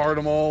just cart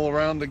them all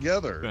around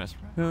together.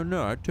 Hell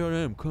no! I tell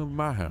them come to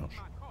my house,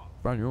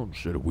 find your own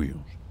set of wheels.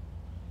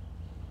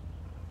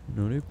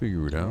 You know they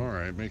figure it out. All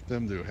right, make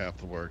them do half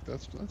the work.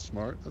 That's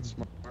smart. That's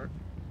smart.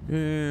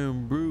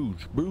 Damn,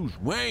 Bruce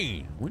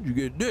Wayne, when'd you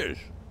get this?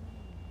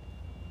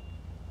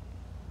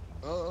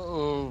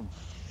 Oh,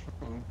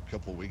 a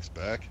couple weeks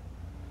back.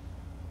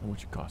 How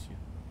much it cost you?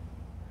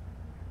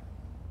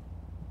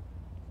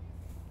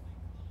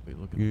 Wait,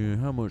 look at Yeah,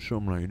 how much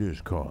something like this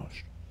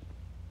cost?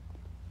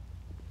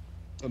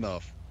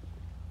 Enough.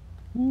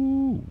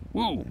 Ooh,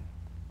 woo!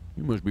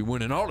 You must be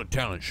winning all the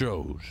talent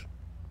shows.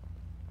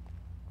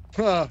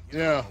 Huh,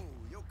 yeah.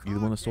 You the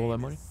one that stole that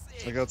money?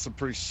 I got some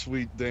pretty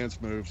sweet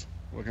dance moves.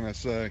 What can I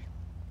say?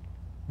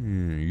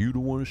 Yeah, you the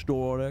one that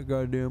stole all that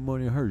goddamn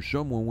money. I heard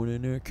someone went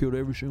in there, killed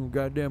every single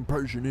goddamn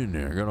person in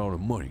there. Got all the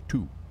money,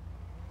 too.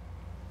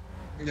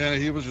 Yeah,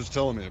 he was just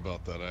telling me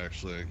about that,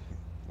 actually.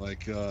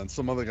 Like, and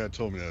some other guy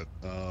told me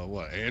that,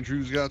 what,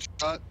 Andrews got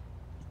shot?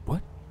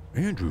 What?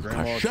 Andrews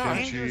Grandma got shot?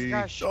 Andrews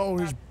got shot. Oh,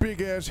 his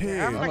big ass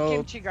head. Grandma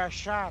Kimchi got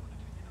shot.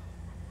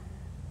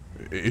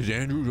 Is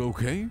Andrews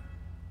okay?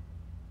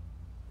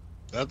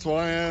 That's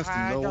why I asked,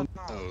 and I no one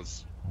don't know.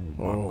 knows.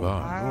 Oh, my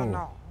God. I don't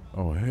know.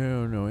 Oh,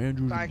 hell no.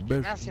 Andrews is Like,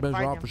 the best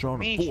classified officer on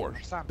the information or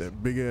force. something.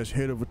 That big ass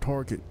head of a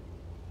target.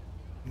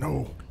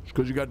 No. It's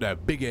because you got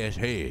that big ass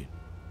head.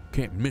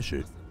 Can't miss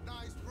it.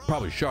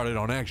 Probably shot it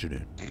on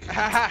accident.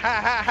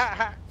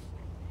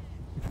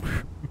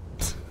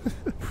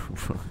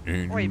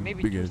 Wait,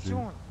 maybe big too ass head.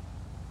 soon.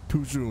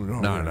 Too soon. Oh,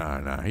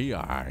 Nah. He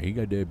alright. He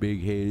got that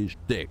big head. It's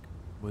thick.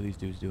 What are these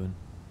dudes doing?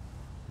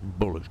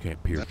 Bullets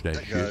can't pierce that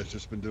That shit. guy's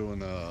just been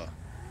doing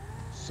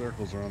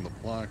circles around the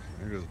block.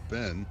 There goes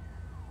Ben.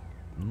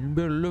 You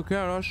better look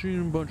out. I seen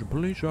a bunch of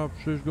police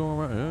officers going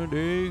around.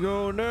 There you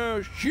go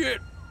now. Shit.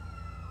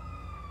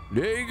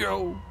 There you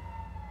go.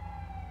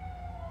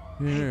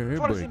 Yeah,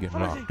 everybody getting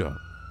locked up.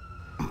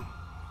 I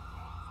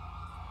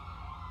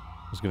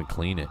was gonna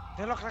clean it.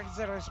 They look like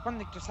they're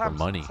responding to something.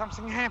 money.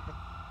 Something happened.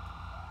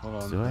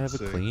 Hold on. Do I have let's it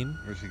see. clean?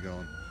 Where's he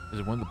going? Is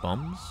it one of the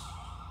bums?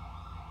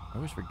 I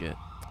always forget.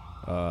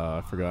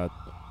 I forgot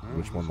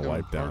which he's one the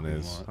going wipe down parking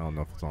is. lot. I don't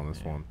know if it's on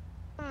this one.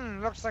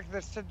 Looks like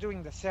they're still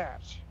doing the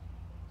search.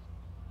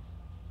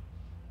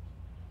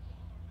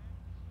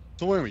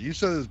 So wait a minute. You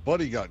said his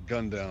buddy got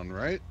gunned down,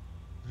 right?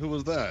 Who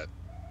was that?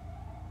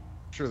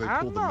 Sure, they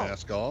I pulled the don't know.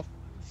 mask off.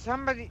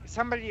 Somebody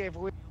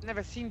we've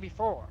never seen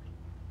before.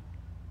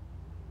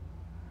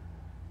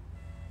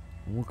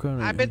 What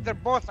kind of? I bet they're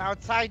both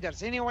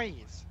outsiders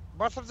anyways.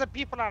 Both of the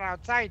people are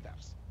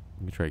outsiders.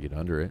 You can try to get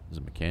under it as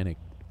a mechanic.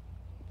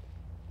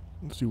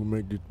 Let's see what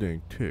make this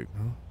thing tick,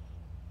 huh?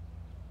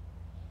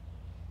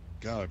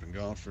 God, I've been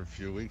gone for a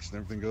few weeks and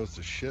everything goes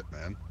to shit,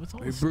 man.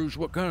 Hey, Bruce,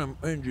 what kind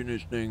of engine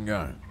this thing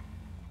got?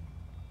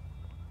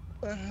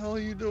 What the hell are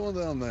you doing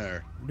down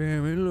there?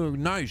 Damn, it look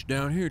nice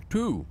down here,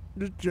 too.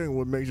 This ain't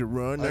what makes it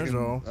run, that's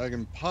all. I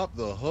can pop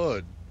the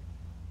hood.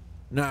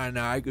 Nah,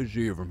 I can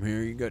see it from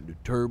here. You got the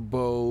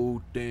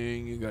turbo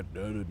thing, you got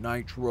the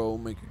nitro,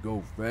 make it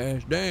go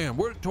fast. Damn,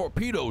 where the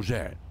torpedoes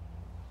at?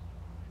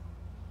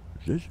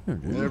 Is this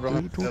They're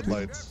behind a the torpedo?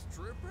 headlights.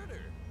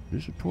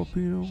 Is this a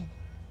torpedo?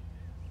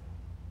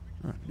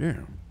 God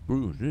damn,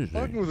 Bruce, this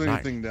Fuck ain't with nice.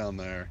 anything down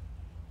there.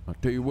 I'll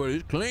tell you what,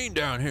 it's clean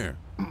down here.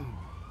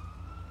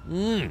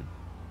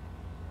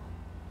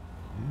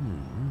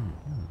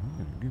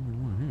 Give me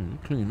one here.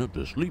 It's clean up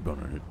to sleep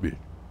under this bitch.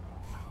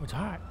 Oh, it's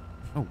hot.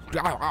 Oh,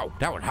 ow,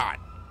 that was hot.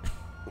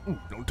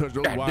 Don't touch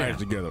those God wires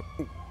damn. together.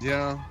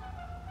 Yeah.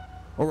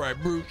 All right,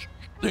 Bruce.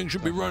 Things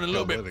should be running a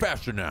little bit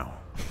faster now.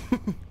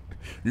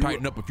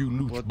 Tighten up a few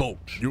loose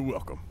bolts. You're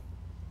welcome.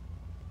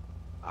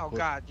 Oh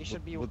God, you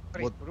should be worried,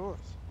 Bruce.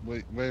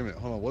 Wait a minute.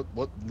 Hold on.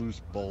 What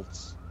loose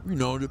bolts? You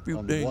know, the few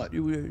On things, what? the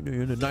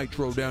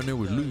nitro down there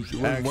was loose. It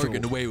wasn't Axle.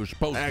 working the way it was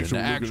supposed to. And the Axle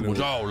axle looking was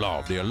at- all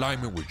off. The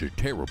alignment was just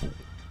terrible.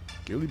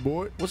 Gilly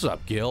boy. What's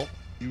up, Gil?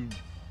 You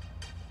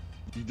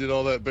did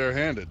all that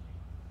barehanded.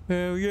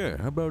 Hell yeah.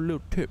 How about a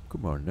little tip?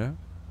 Come on now.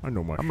 I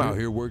know my I'm shit. out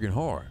here working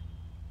hard.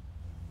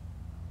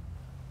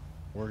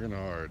 Working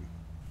hard.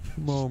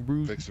 Come on,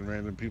 Bruce. Fixing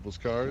random people's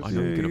cars.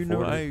 Yeah, you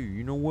know, hey,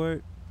 you know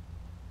what?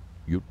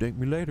 You'll thank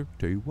me later.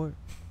 Tell you what.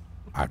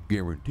 I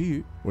guarantee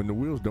it. When the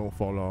wheels don't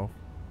fall off.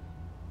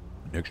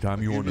 Next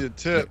time you I'll on give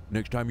the you a tip.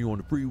 next time you on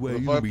the freeway,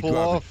 If you I gonna be pull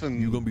driving. off and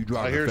you gonna be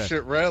driving. I hear fast.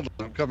 shit rattling,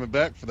 I'm coming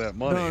back for that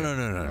money.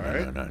 No, all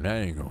right? That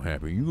ain't gonna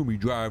happen. You gonna be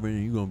driving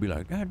and you gonna be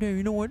like, God damn,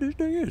 you know what? This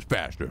thing is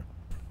faster.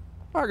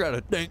 I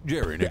gotta thank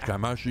Jerry next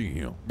time I see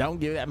him. Don't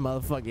give that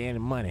motherfucker any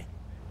money.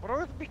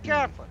 Bruce, be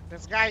careful.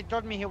 This guy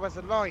told me he was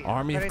a lawyer.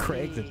 Army of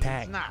Apparently Craig's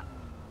attack. He's not.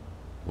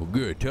 Well,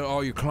 good. Tell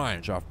all your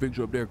clients I'll fix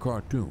up their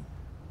car too.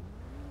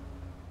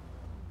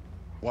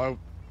 Why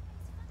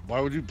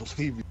would you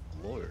believe he's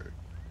a lawyer?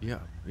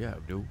 Yeah,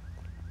 dude.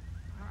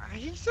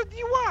 He said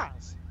he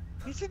was.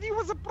 He said he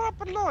was a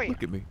proper lawyer.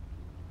 Look at me.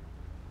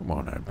 Come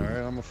on, Abdul. All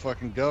right, I'm a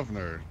fucking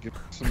governor. Give me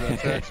some of that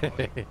tax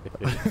money.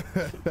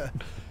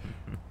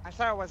 I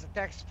thought it was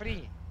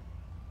tax-free.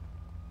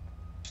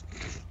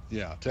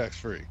 Yeah,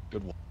 tax-free.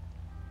 Good one.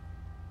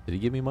 Did he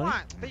give me money?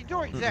 What? They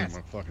do exist.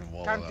 My fucking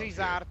wallet Countries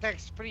out are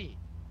tax-free.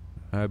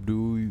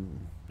 Abdul,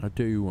 I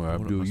tell you what,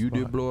 Abdul, you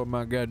did blow up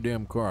my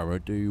goddamn car. But I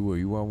tell you what,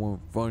 you are one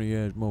funny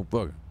ass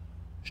motherfucker.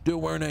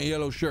 Still wearing that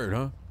yellow shirt,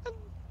 huh?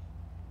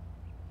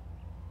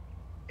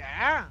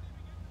 Yeah.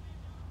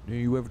 Did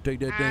you ever take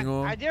that thing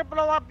off? I did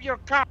blow up your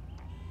car.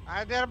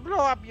 I did blow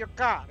up your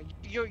car.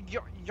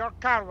 Your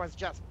car was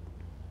just...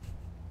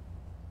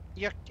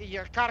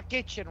 Your car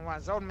kitchen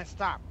was all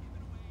messed up.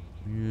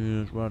 Yeah,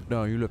 that's right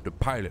down. You left the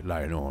pilot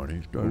light on.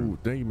 He started. Ooh,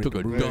 thank you, Took Mr.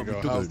 a Bruce. dump. There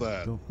you go. How's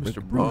that?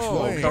 Mr. Bruce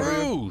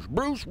Wayne.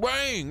 Bruce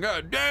Wayne.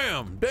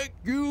 Goddamn. Thank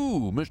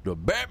you, Mr.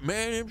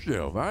 Batman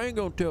himself. I ain't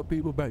gonna tell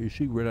people about your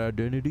secret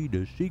identity.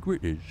 The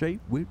secret is safe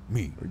with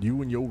me. Are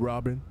you and your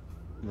Robin?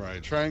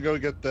 Right. Try and go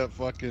get that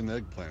fucking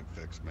eggplant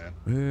fixed, man.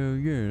 Hell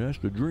yeah, that's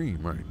the dream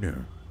right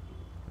there.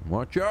 And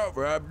watch out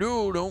for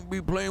Abdul. Don't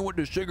be playing with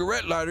the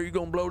cigarette lighter. You're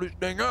gonna blow this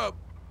thing up.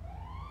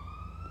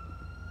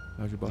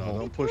 No,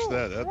 don't push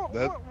that.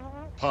 That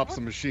pops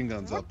some machine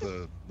guns out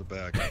the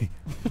back.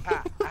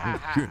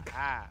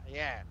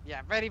 Yeah,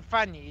 very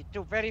funny,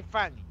 too, very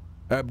funny.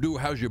 Abdul,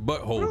 how's your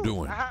butthole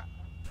doing?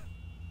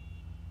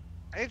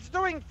 It's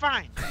doing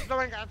fine. It's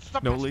doing.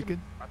 Stop No asking leaking?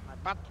 me about my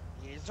butt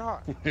is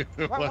hard.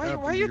 What Why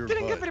happened are to you your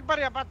telling butt?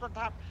 everybody about what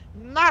happened?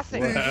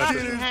 Nothing. What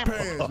Nothing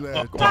happened. Come on, Nothing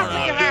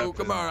Abdul. happened.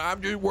 Come on.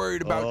 I'm just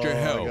worried about your I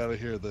health. gotta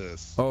hear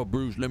this. Oh,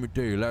 Bruce, let me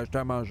tell you. Last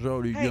time I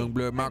saw this Hey, young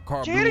blood, my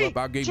car blew Jerry, up.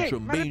 I gave him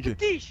some my beans. And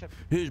reputation.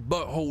 his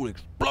butthole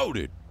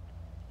exploded.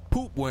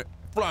 Poop went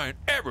flying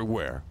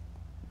everywhere.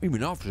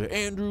 Even Officer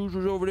Andrews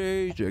was over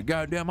there. He said,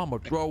 "Goddamn, I'm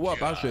gonna throw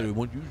up." I said,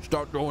 "When you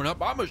start throwing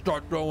up, I'm gonna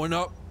start throwing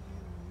up."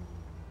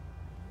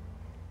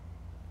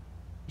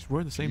 He's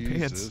wearing the same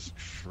pants. Jesus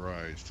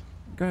Christ.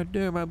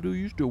 Goddamn, Abdul,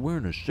 you still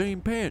wearing the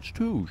same pants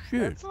too?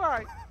 Shit. That's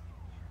right.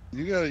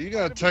 You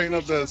gotta tighten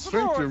up that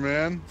sphincter,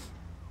 man.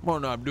 Come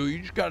on, Abdul, you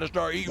just gotta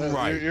start eating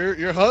right.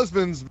 Your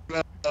husband's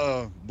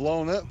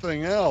blown that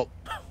thing out.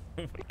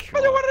 I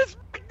don't want to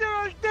respect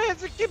those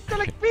days and keep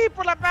telling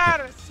people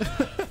about it.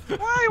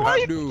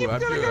 Why you keep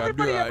telling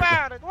everybody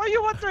about it? Why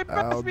you want to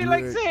embarrass me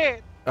like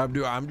that?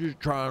 Abdul, I'm just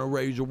trying to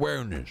raise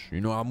awareness.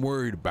 You know, I'm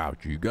worried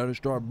about you. You gotta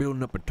start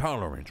building up a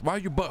tolerance. Why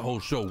your butthole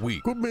so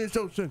weak? Quit being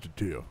so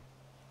sensitive.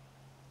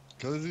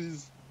 Because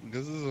he's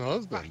a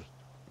husband.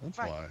 That's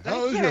why. That's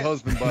How is your it.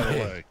 husband, by the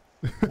way?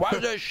 Why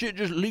is that shit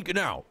just leaking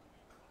out?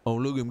 Oh,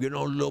 look at him getting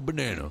on a little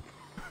banana.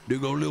 There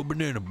go a little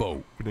banana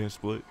boat. Banana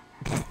split.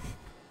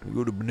 There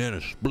go the banana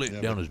split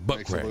down his butt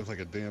Makes it crack. look like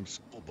a damn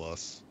school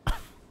bus.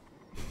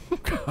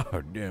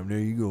 God damn, there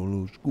you go, a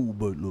little school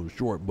bus, little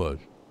short bus.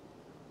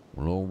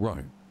 Well, all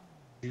right.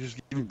 He just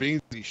gave him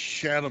beans and he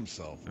shat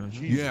himself.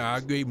 Yeah, I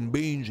gave him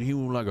beans and he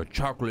was like a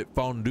chocolate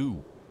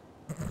fondue.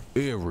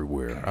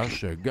 Everywhere. I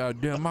said,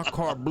 God damn, my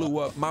car blew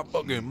up, my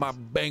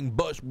bang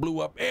bus blew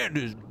up, and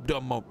this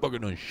dumb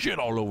motherfucker done shit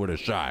all over the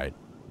side.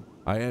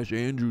 I asked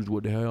Andrews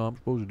what the hell I'm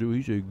supposed to do.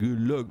 He said, good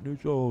luck,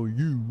 that's all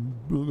you.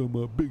 Look at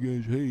my big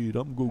ass head,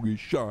 I'm gonna get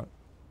shot.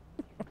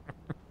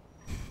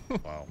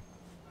 Wow.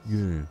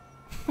 Yeah.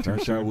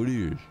 That's how it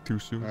is. Too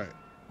soon. All right.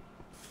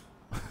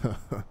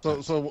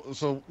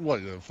 So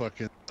what?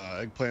 Fucking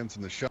eggplants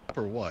in the shop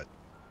or what?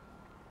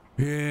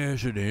 Yeah,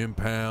 it's at the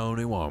impound.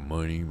 They want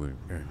money, but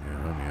I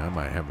mean, I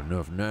might have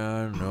enough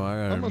now. No, I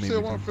gotta. How much maybe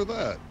they want for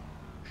that?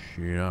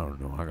 Shit, I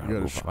don't know. I gotta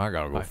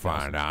go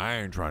find out. I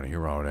ain't trying to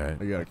hear all that.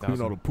 I gotta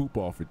clean all the poop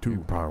off it too.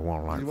 You probably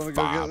want like You want to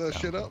go get that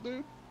 5,000. shit out,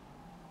 dude?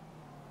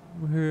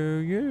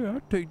 Hell yeah,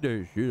 I'll take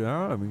that shit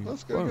out. I mean,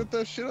 Let's go get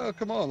that shit out.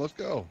 Come on, let's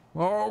go.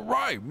 All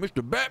right,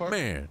 Mr.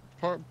 Batman.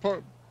 Park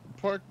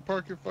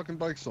your fucking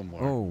bike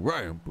somewhere. All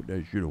right, and put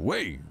that shit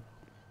away.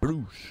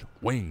 Bruce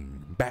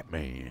Wayne,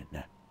 Batman.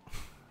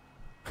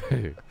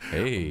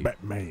 Hey,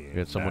 Batman.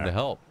 got someone to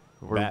help.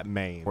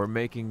 Batman. We're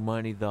making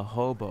money the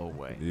hobo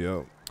way.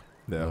 Yep.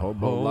 The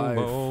hobo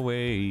life.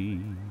 Way.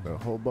 The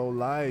hobo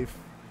life.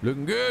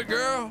 Looking good,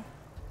 girl.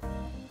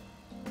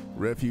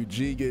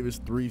 Refugee gave us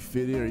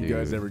 350. Are you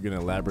guys ever gonna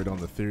elaborate on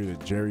the theory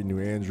that Jerry knew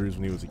Andrews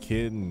when he was a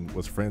kid and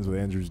was friends with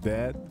Andrews'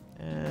 dad?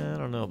 I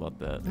don't know about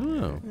that.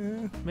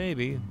 Oh.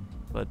 Maybe,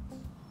 but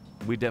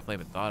we definitely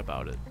haven't thought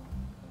about it.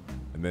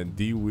 And then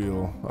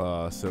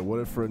D-Wheel said, what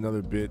if for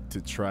another bit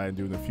to try and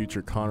do in the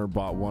future, Connor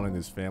bought one and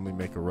his family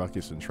make a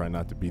ruckus and try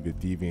not to be the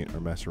deviant or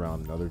mess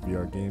around in other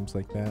VR games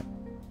like that?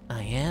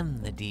 I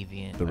am the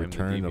deviant. The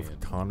return of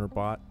Connor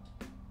bot?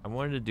 I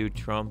wanted to do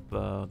Trump,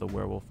 the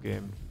werewolf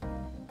game.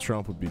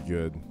 Trump would be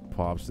good.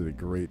 Pops did a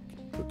great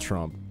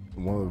Trump.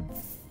 One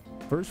of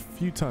the first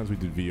few times we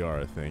did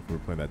VR, I think. We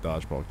were playing that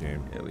dodgeball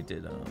game. Yeah, we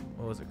did,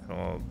 what was it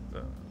called?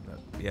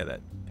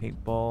 That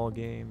paintball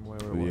game,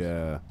 whatever it was.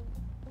 Yeah.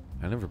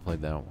 I never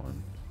played that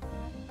one.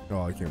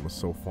 Oh, that game was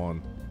so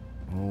fun.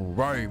 All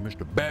right,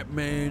 Mr.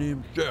 Batman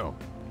himself.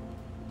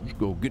 Let's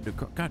go get the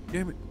car. God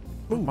damn it.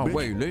 Move my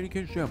way, lady.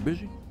 Can't you see I'm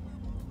busy?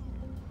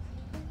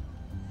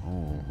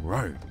 All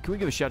right. Can we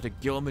give a shout to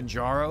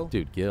Kilimanjaro?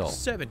 Dude, Gil.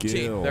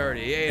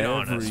 1738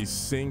 on us. Every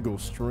single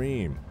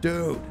stream.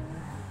 Dude.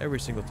 Every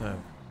single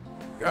time.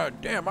 God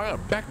damn, I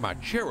gotta back my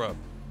chair up.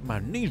 My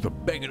knees are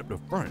banging up the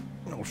front.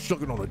 I'm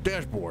sucking on the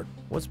dashboard.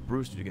 What's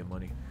Bruce to get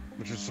money?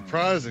 Which is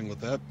surprising with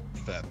that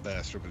fat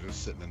bastard was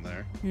just sitting in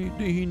there.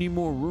 He need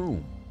more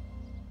room.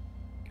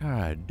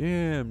 God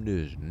damn,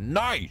 this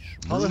nice.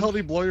 How the hell did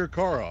he blow your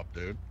car up,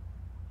 dude?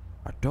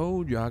 I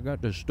told you I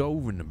got the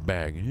stove in the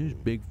bag, and his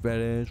big fat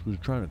ass was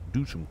trying to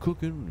do some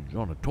cooking. He's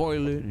on the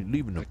toilet, and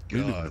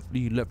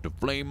he left the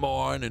flame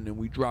on, and then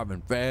we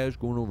driving fast,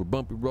 going over a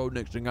bumpy road.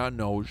 Next thing I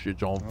know,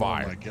 shit's on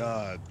fire. Oh my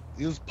god.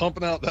 He was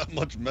pumping out that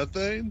much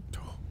methane?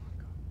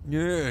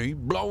 Yeah, he's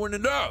blowing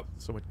it up.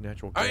 So much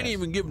natural gas. I ain't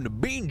even giving the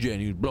beans yet.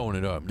 He was blowing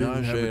it up.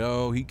 Then he said,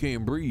 "Oh, he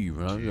can't breathe."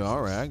 And I said,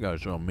 "All right, I got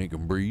something to make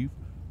him breathe.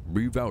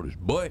 Breathe out his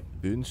butt."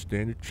 Didn't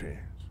stand a chance.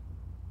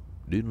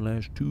 Didn't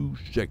last 2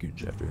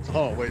 seconds after.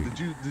 Oh wait,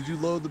 did you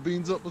load the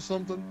beans up with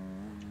something?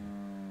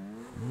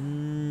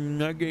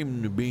 I gave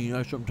him the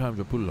beans. Sometimes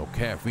I put a little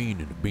caffeine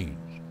in the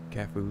beans.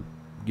 Caffeine.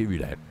 Give you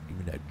that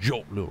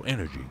jolt, little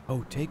energy.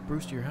 Oh, take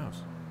Bruce to your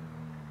house.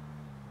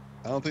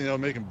 I don't think that'll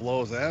make him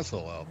blow his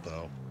asshole out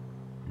though.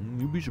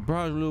 You'd be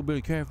surprised what a little bit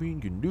of caffeine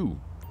can do.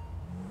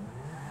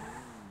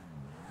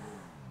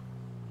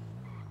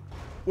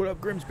 What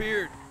up, Grimm's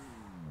beard?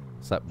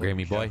 What's up,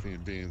 Grammy boy?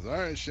 Caffeine beans. All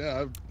right, shit.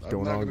 I'm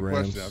going not on, gonna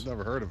Grams? question. I've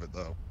never heard of it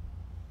though.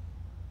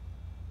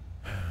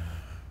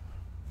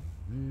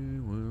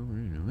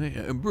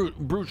 Hey,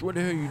 Bruce, what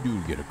the hell you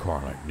do to get a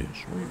car like this?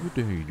 What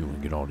the hell you doing to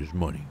get all this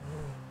money?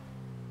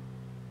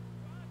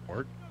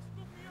 Work.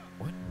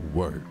 What?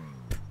 Work.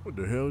 What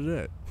the hell is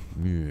that?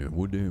 Yeah,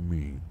 what that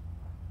mean?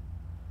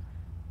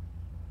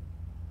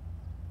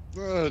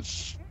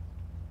 It's,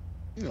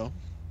 you know,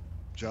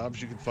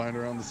 jobs you can find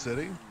around the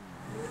city.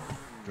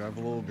 Drive a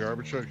little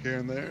garbage truck here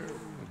and there.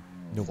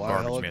 No Fly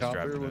a garbage man's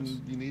helicopter driving when this.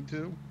 you need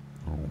to.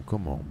 Oh,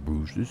 come on,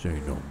 Bruce. This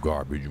ain't no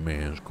garbage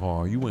man's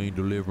car. You ain't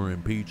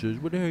delivering pizzas.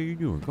 What the hell you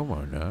doing? Come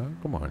on now.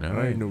 Come on now.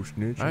 I ain't no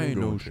snitch. I ain't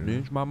no going to.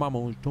 snitch. My mama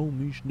always told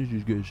me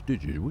snitches get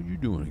stitches. What you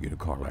doing to get a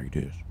car like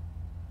this?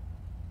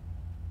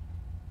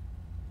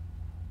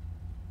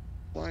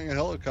 Flying a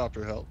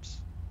helicopter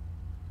helps.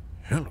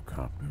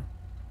 Helicopter?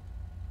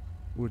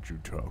 What you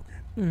talking?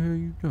 The hell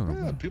you talking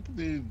Yeah, about?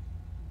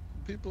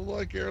 people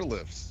like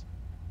airlifts.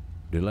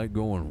 They like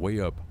going way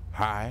up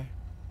high.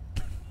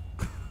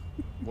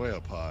 Way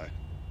up high.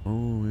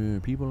 Oh yeah,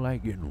 people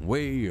like getting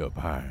way up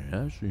high.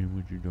 I see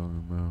what you're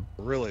talking about.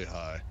 Really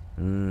high.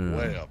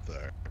 Way up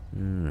there.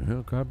 Yeah,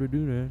 helicopter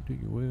do that.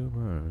 Take it way up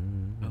high.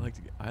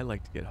 I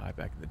like to get high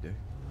back in the day.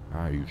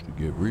 I used to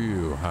get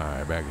real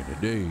high back in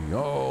the day,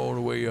 all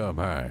the way up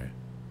high.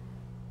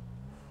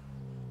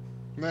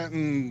 That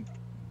and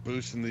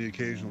boosting the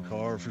occasional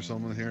car for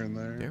someone here and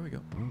there. There we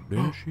go. Oh,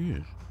 there she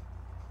is.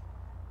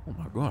 Oh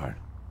my God.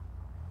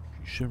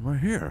 She's sitting right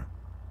here.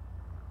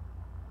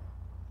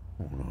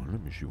 Hold on,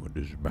 let me see what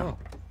this is about.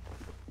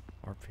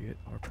 RP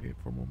it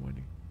for more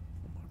money.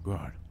 Oh my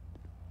God.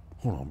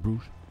 Hold on,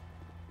 Bruce.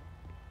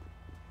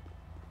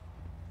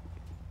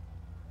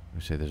 I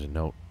say there's a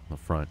note on the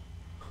front.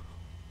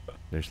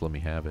 They just let me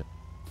have it.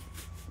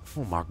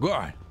 Oh my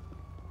God.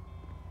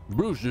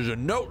 Bruce, there's a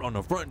note on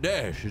the front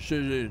dash. It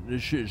says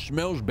this shit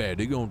smells bad.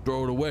 They're gonna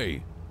throw it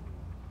away.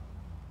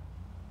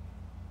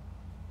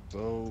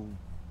 So,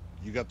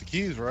 you got the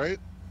keys, right?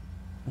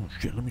 Oh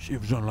shit, let me see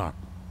if it's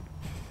unlocked.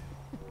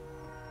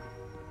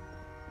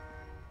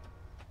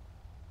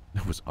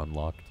 That was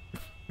unlocked.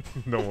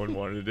 No one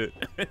wanted it.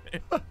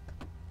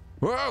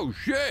 Oh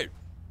shit!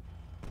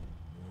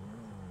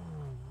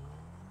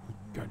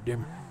 God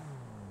damn it.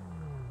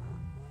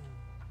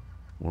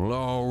 Well,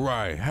 all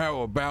right.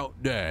 How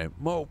about that?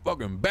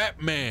 Motherfucking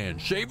Batman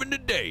saving the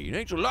day.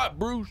 Thanks a lot,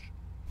 Bruce.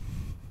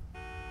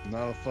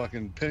 Not a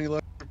fucking penny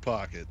left in your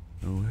pocket.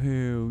 Oh,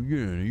 hell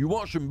yeah. You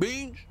want some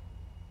beans?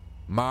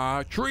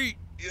 My treat.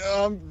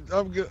 Yeah,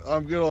 I'm good.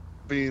 I'm good on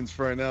beans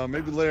for right now.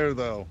 Maybe later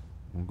though.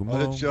 Well, come I'll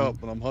on, hit you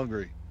up when I'm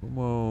hungry. Come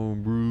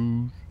on,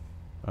 Bruce.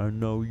 I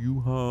know you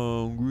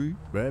hungry.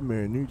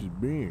 Batman needs his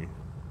bean.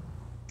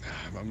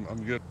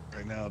 I'm good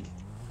right now.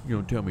 You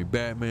don't tell me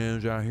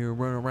Batman's out here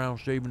running around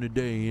saving the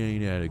day. He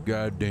ain't had a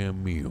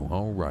goddamn meal.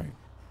 All right.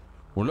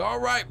 Well, all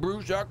right,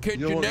 Bruce. I'll catch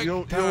you next time.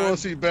 You don't want to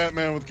see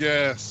Batman with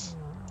gas.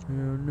 Hell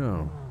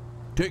no.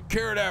 Take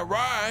care of that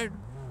ride.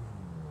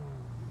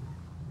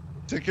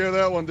 Take care of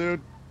that one, dude.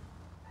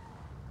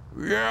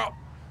 Yeah.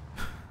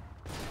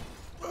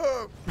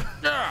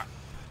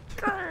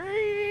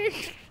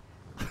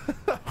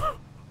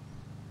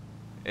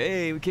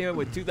 Hey, we came up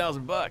with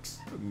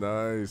 $2,000.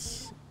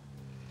 Nice.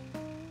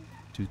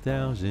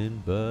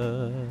 2,000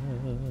 bucks.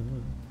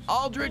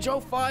 Aldrich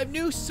 05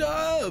 new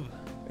sub.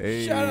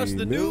 Hey, Shout out to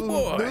the new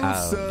boy.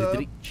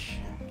 sub.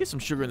 Get some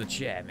sugar in the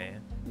chat,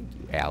 man.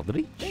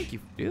 Aldrich. Thank you,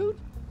 dude.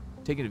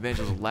 Taking advantage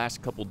of the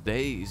last couple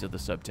days of the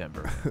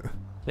September.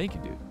 Thank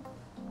you, dude.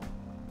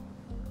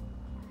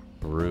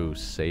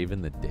 Bruce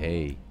saving the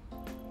day.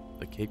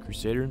 The Cape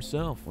Crusader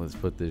himself. Let's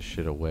put this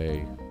shit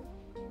away.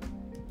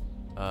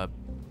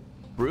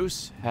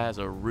 Bruce has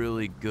a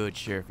really good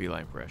Sheriff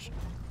Eli impression.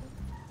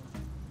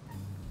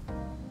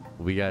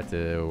 We got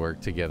to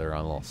work together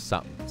on a little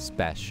something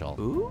special.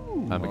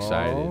 Ooh. I'm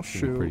excited. Oh, It's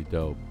gonna be pretty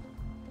dope.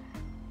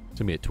 It's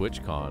gonna be at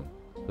TwitchCon.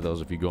 For those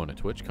of you going to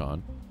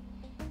TwitchCon.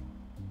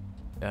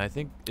 And I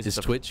think Is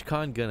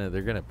TwitchCon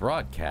they're gonna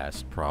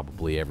broadcast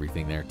probably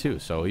everything there too.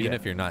 So even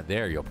if you're not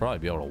there, you'll probably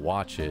be able to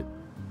watch it.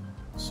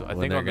 So I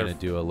when think they're gonna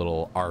do a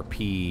little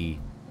RP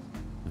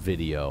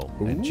video,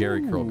 and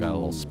Jerry Curl got a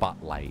little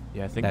spotlight.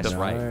 Yeah, I think that's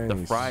right. The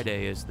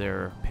Friday is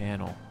their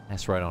panel.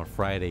 That's right. On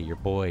Friday, your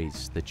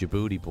boys, the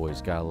Jaboody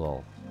boys, we got a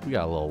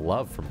little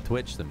love from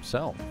Twitch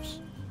themselves,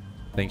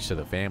 thanks to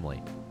the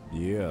family.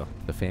 Yeah,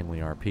 the family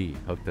RP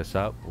hooked us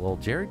up. A little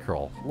Jerry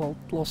Curl,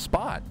 little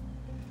spot.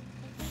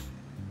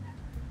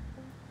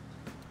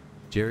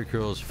 Jerry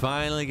Curl's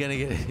finally gonna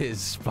get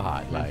his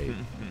spotlight.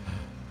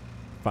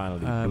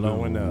 Finally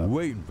blowing up.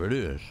 Waiting for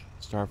this.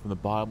 Start from the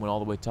bottom, went all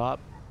the way top,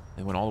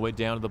 and went all the way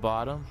down to the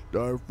bottom.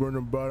 Start from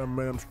the bottom,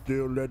 man. I'm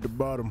still at the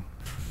bottom.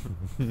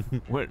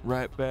 Went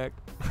right back.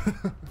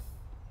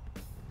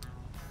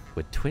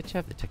 Would Twitch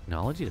have the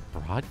technology to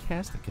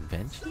broadcast the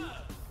convention?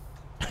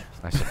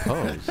 I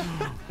suppose.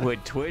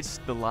 Would Twitch,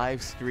 the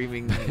live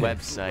streaming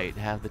website,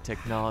 have the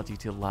technology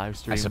to live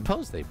stream? I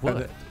suppose they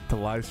would. To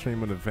live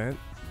stream an event?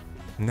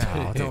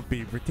 No, don't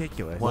be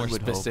ridiculous. More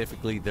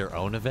specifically, their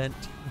own event.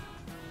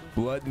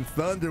 Blood and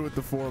Thunder with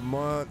the 4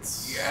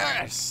 months.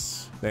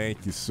 Yes!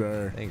 Thank you,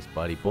 sir. Thanks,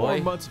 buddy 4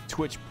 boy. months of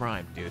Twitch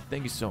Prime, dude.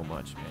 Thank you so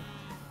much, man.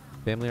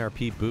 Family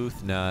RP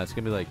booth? Nah, it's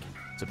gonna be like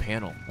it's a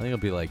panel. I think it'll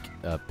be like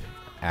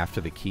after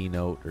the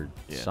keynote or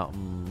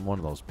something. One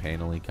of those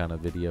panel-y kind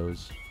of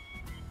videos.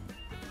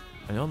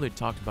 I know they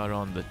talked about it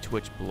on the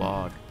Twitch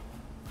blog.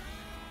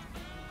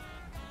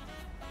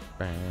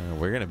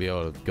 We're gonna be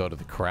able to go to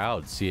the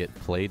crowd, see it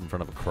played in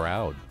front of a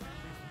crowd.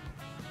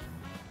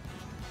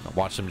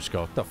 Watch them just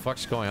go, what the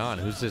fuck's going on?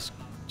 Who's this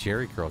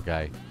Jerry Curl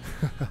guy?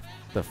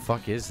 The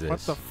fuck is this? What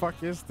the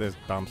fuck is this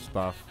dumb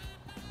stuff?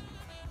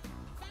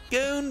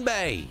 Goon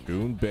Bay.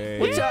 Goon Bay.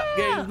 What's up,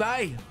 Goon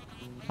Bay?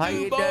 How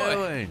you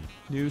doing?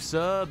 New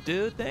sub,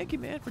 dude. Thank you,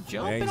 man, for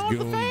jumping Thanks, on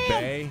Goon the fan.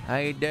 Bay. How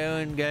you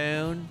doing,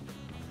 Goon?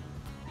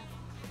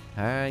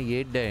 How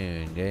you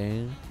doing,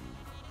 Goon?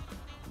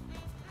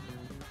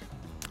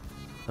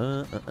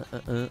 What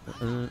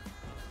the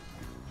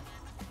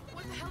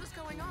hell is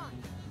going on?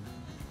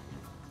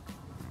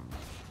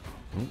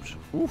 Oops.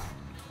 Oof.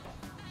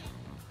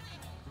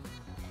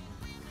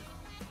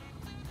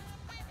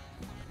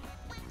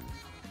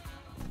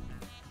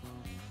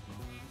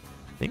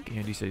 I think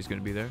Andy said he's going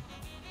to be there.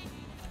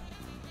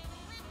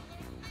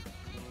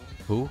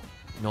 Who?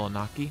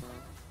 Milanaki.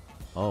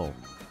 Oh.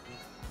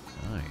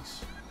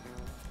 Nice.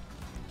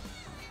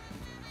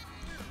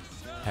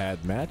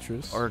 Had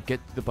Mattress. Or get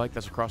the bike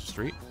that's across the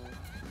street.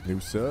 New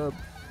sub.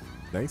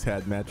 Thanks,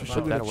 Had Mattress. About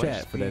Show me that the away.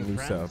 chat for that new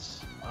sub.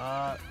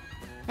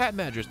 Hat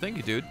Mattress. Thank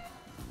you, dude.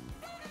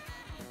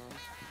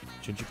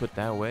 Shouldn't you put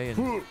that away?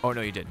 And oh,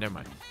 no, you did. Never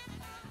mind.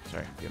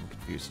 Sorry, I'm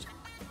confused.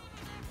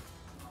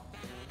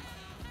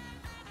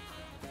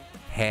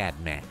 Had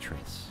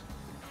Mattress.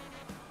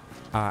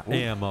 I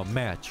am a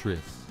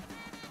mattress.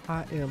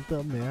 I am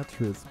the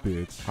mattress,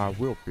 bitch. I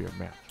will be a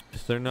mattress.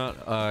 If they're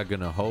not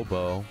gonna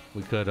hobo,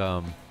 we could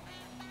I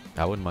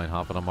wouldn't mind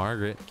hopping on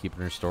Margret, keeping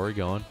her story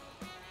going.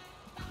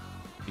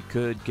 You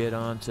could get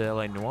on to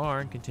LA Noir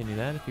and continue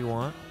that if you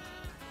want.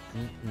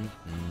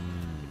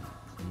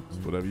 It's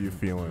whatever you're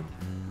feeling.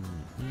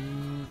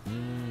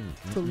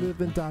 To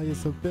live and die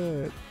is a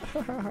bit.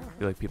 I feel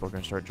like people are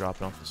gonna start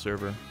dropping off the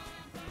server.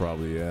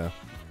 Probably, yeah.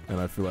 And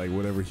I feel like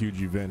whatever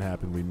huge event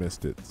happened, we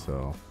missed it.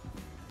 So.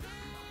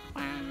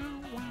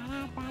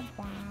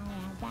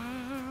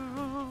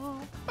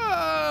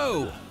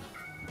 Oh!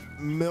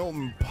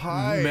 Milton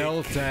Pike.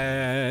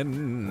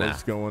 Milton.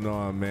 What's going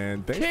on,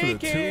 man? Thanks for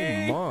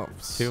the 2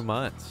 months. 2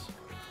 months.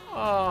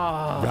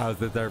 Oh.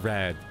 Roses are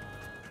red.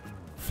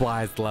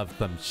 Flies love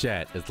some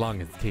shit. As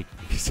long as Tiki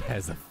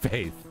has a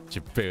face,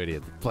 Jaboody is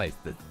a place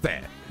to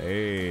sit.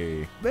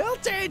 Hey.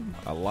 Milton!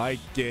 I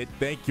like it.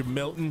 Thank you,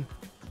 Milton.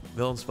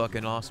 Milton's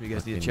fucking awesome. You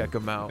guys need to check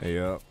him out.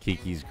 Yep.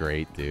 Kiki's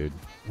great, dude.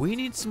 We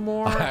need some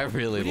more. I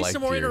really we need liked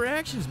some more your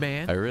interactions,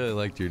 man. I really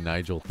liked your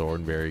Nigel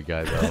Thornberry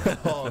guy, though.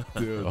 Oh,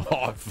 dude.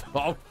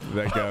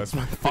 That guy was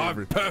my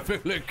favorite. I'm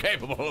perfectly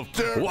capable of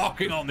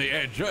walking on the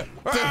edge.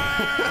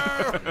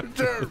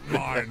 Don't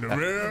mind me.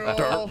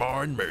 Don't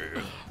mind me.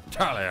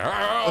 Tally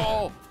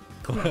ho!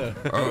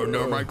 Oh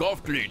no, my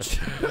golf cleats.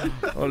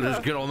 I'll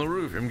just get on the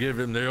roof and give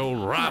him the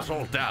old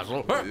razzle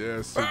dazzle.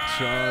 Yeah, Sir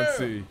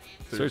Chauncey.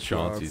 Sir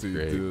Chauncey's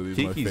great. Dude,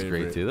 he's my Kiki's great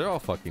favorite. too. They're all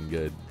fucking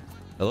good.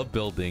 I love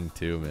Building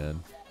too,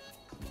 man.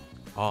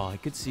 Oh, I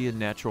could see a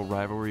natural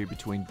rivalry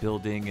between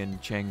Building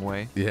and Chang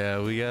Wei.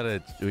 Yeah, we got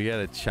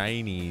a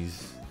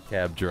Chinese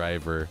cab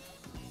driver.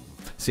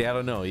 See, I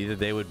don't know. Either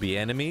they would be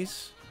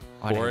enemies,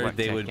 or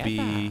they would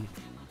be.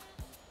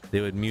 They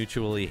would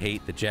mutually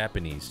hate the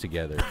Japanese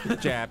together.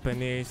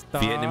 Japanese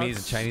dogs. Vietnamese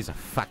and Chinese are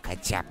fuck a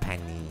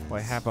Japanese.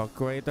 We have a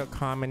greater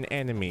common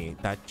enemy,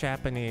 the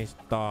Japanese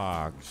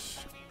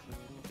dogs.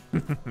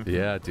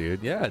 Yeah,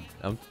 dude. Yeah,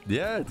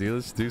 yeah, dude.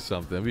 Let's do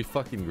something. That'd be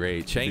fucking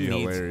great. Chang Be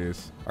needs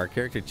hilarious. our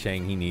character.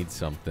 Chang, he needs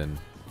something.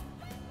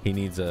 He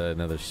needs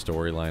another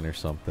storyline or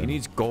something. He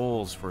needs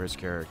goals for his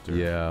character.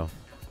 Yeah.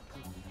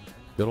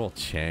 Good old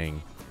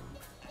Chang.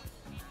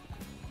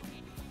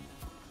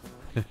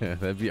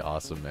 That'd be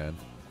awesome, man.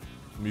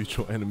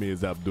 Mutual enemy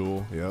is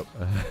Abdul. Yep.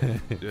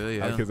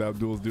 Yeah. Because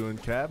Abdul's doing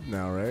cab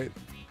now, right?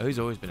 Oh, he's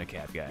always been a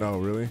cab guy. Oh,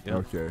 really? Yep.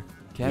 Okay.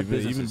 Cab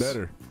business even is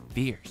better.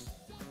 Fierce.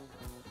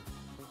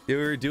 Yeah,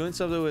 we were doing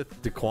something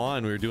with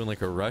Daquan. We were doing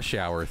like a rush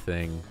hour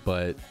thing,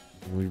 but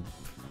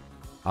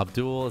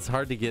Abdul, it's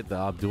hard to get the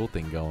Abdul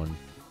thing going.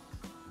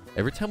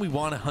 Every time we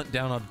want to hunt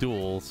down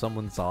Abdul,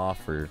 someone's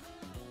off or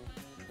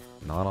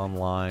not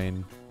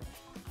online.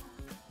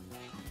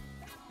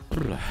 I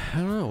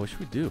don't know. What should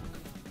we do?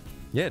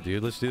 Yeah,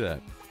 dude, let's do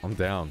that. I'm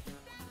down.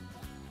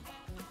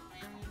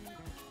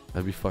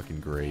 That'd be fucking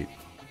great.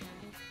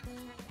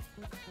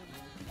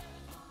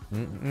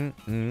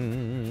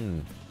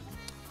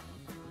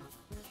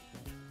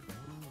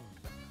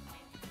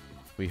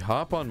 We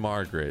hop on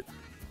Margret.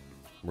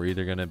 We're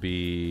either gonna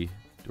be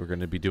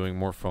doing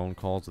more phone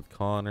calls with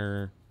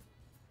Connor.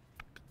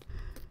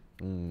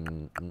 I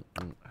don't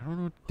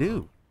know what to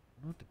do.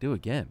 I don't know what to do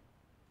again.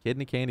 Kid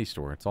in a candy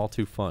store. It's all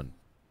too fun.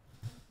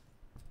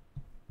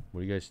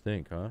 What do you guys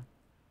think, huh?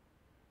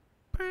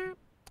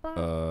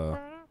 What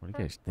do you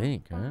guys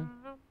think, huh?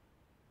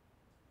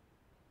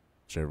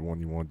 Whichever one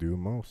you want to do the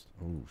most.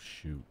 Oh,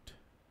 shoot.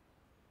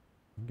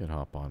 We can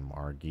hop on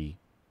Margie.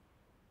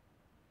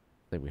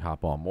 I think we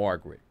hop on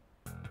Margret.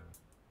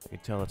 You can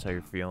tell that's how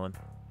you're feeling.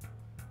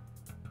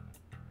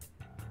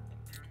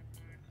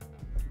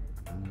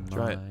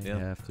 Try it. Yeah.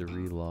 Have to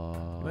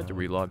relog. You have to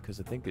relog because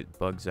I think it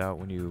bugs out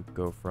when you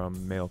go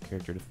from male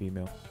character to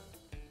female.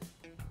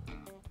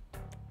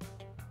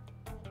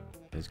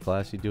 Is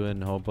Classy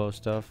doing hobo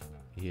stuff?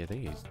 Yeah,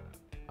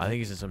 I think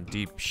he's in some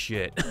deep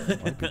shit.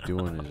 Might be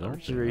doing his own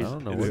shit. I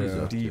don't know in what some he's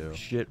up deep to.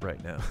 shit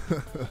right now.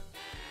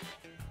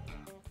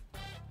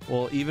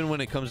 Well, even when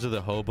it comes to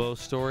the hobo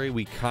story,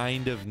 we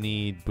kind of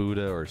need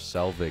Buddha or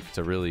Selvik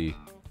to really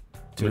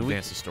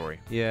advance the story.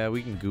 Yeah,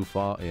 we can goof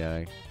off.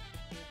 Yeah,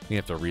 we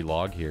have to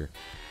relog here.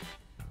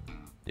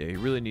 Yeah, you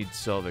really need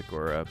Selvik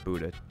or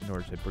Buddha in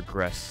order to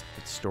progress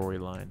the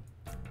storyline.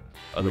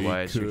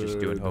 Otherwise, you're just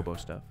doing hobo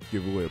stuff.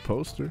 Give away a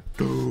poster.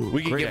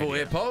 We can give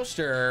away a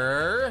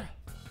poster.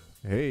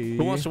 Hey.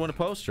 Who wants to win a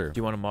poster? Do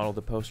you want to model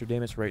the poster,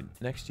 Damon? It's right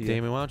next to you.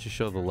 Damon, why don't you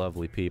show the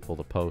lovely people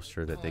the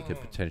poster that they could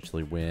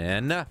potentially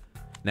win?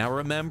 Now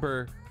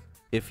remember,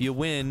 if you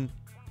win,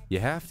 you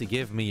have to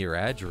give me your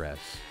address.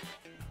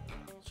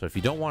 So if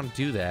you don't want to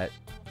do that,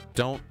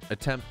 don't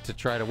attempt to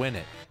try to win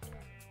it.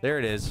 There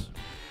it is.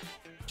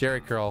 Jerry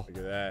Curl. Look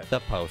at that.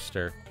 The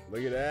poster.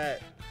 Look at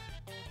that.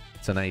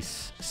 It's a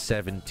nice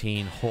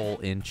 17 whole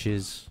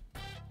inches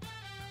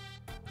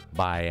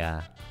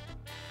by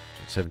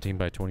 17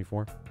 by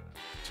 24.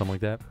 Something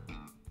like that.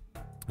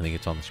 I think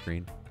it's on the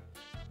screen.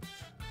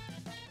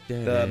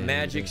 The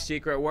magic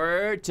secret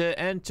word to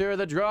enter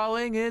the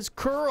drawing is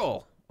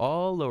curl.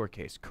 All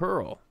lowercase.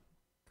 Curl.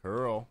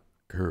 Curl.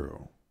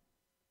 Curl.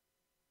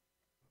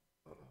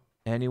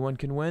 Anyone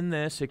can win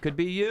this. It could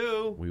be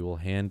you. We will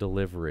hand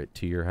deliver it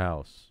to your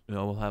house.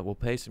 No, we'll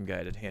pay some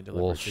guy to hand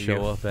deliver We'll it to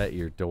show you. up at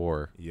your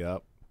door.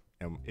 Yep.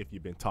 And if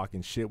you've been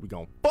talking shit, we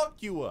gonna fuck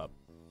you up.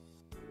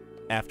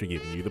 After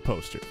giving you the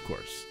poster, of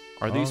course.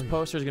 Are these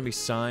posters going to be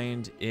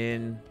signed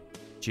in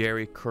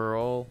Jerry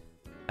Curl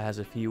as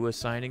if he was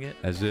signing it?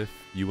 As if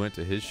you went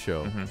to his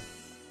show.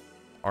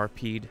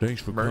 RP'd Thanks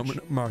for merch? coming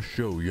to my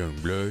show, young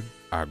blood.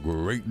 I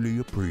greatly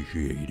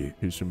appreciate it.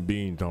 Here's some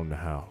beans on the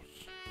house.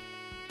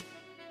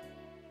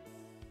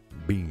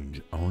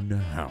 Beans on the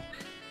house.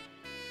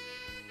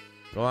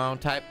 Go on,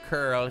 type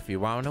curl if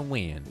you want to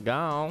win. Go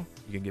on.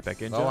 You can get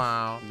back in, Go Jeff?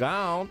 on. Go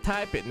on.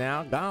 Type it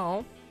now. Go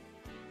on.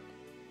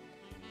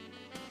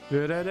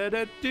 It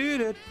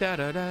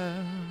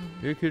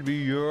could be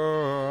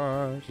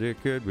yours. It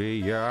could be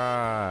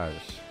yours.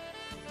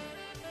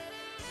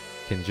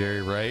 Can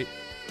Jerry write?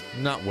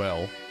 Not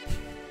well.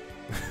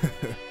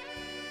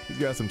 He's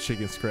got some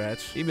chicken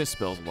scratch. He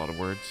misspells a lot of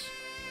words.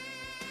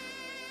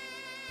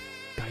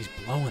 Guy's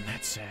blowing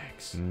that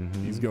sax.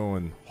 He's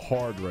going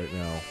hard right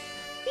now.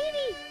 Dee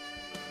Dee!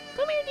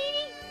 Come here, Dee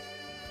Dee!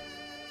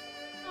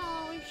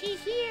 Oh,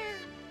 she's here.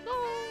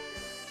 Oh.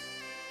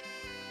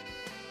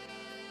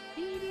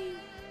 Dee Dee.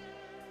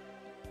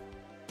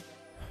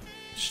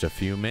 Just a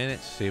few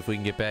minutes. See if we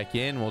can get back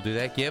in. We'll do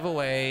that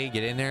giveaway.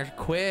 Get in there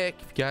quick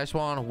if you guys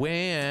want to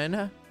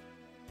win.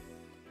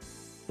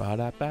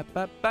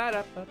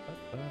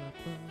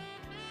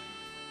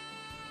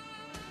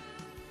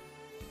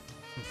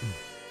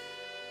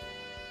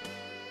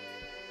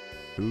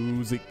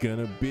 Who's it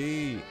gonna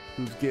be?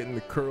 Who's getting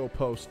the curl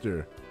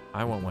poster?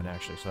 I want one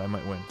actually, so I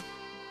might win.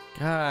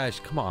 Gosh,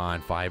 come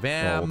on,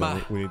 5M. Oh, well,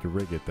 then we need to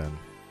rig it then.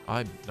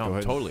 I'm Go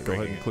ahead, totally Go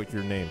ahead rigging and it. click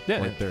your name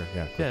Yeah, right there.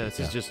 Yeah. Yeah, this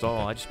is just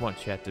all. I just want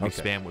chat to be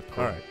Okay. spammed with All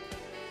curl. right.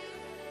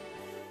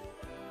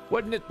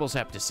 What Nitbles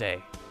have to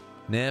say?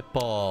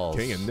 Nipples.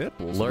 King of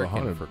nipples.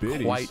 Lurking for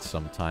biddies. quite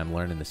some time,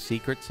 learning the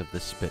secrets of the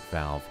spit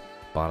valve.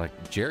 Bought a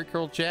Jerry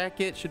Curl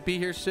jacket. Should be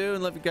here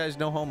soon. Love you guys.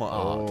 No homo.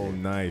 Oh,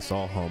 nice.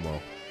 All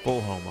homo.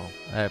 Full homo.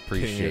 I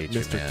appreciate you,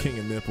 Mr. man. King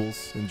of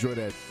nipples. Enjoy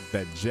that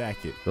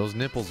jacket. Those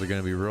nipples are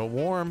going to be real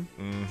warm.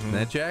 Mm-hmm.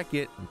 That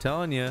jacket, I'm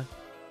telling you,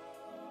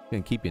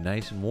 going to keep you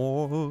nice and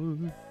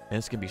warm. And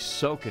it's going to be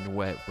soaking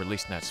wet,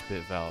 releasing that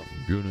spit valve.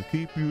 Gonna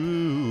keep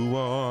you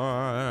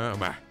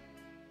warm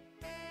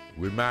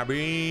with my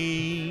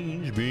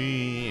beans.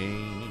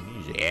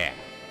 Yeah.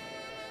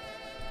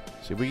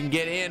 See if we can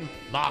get in,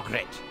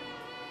 Margret.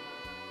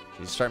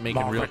 She start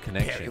making real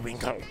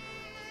connections.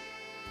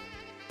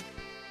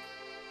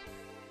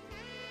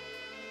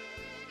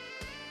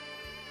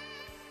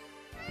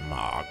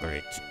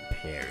 Margret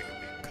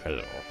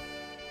Periwinkle.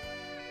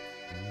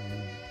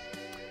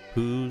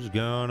 Who's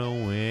gonna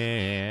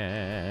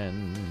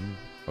win?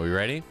 Are we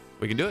ready?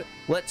 We can do it.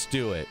 Let's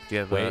do it. Do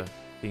you have Wait.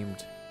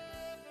 themed?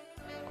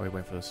 Are we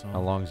waiting for the song?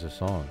 How long's the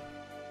song?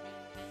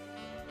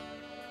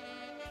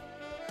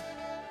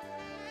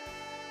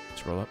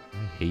 Scroll up.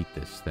 I hate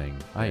this thing.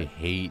 I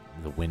hate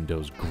the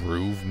Windows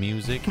Groove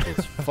music.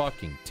 It's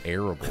fucking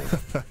terrible.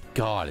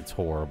 God, it's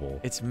horrible.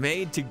 It's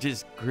made to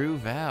just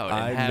groove out. And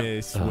I have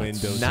miss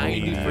Windows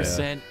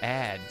 90%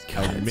 ads. I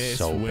God, it's miss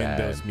so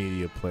Windows bad.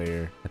 Media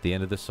Player. At the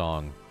end of the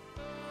song.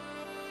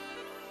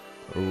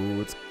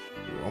 Oh, it's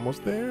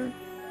almost there.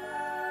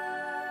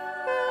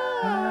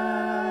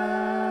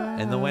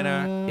 And the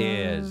winner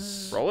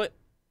is... Roll it.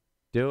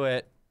 Do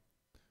it.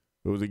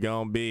 Who's it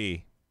gonna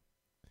be?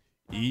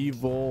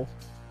 Evil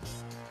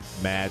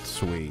Mad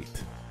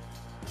Sweet.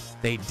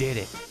 They did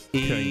it.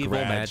 Evil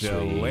Mad Sweet.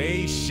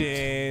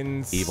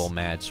 Congratulations. Evil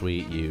Mad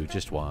Sweet, you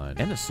just won.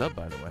 And a sub,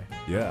 by the way.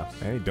 Yeah,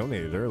 and he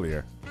donated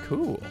earlier.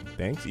 Cool.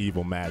 Thanks,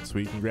 Evil Mad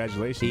Sweet.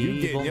 Congratulations. Evil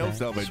You getting Mad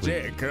yourself a Sweet.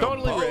 Jerry Curl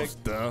Totally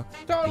rigged. poster.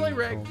 Totally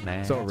Evil rigged.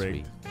 Mad So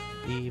rigged.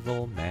 Sweet.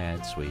 Evil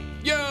Mad Sweet.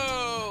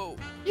 Yo!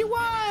 You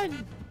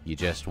won! You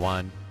just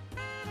won.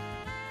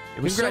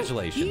 It was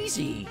Congratulations.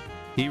 so easy.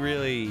 He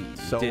really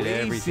So did easy.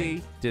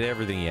 everything. Did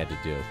everything he had to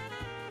do.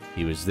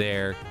 He was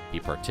there. He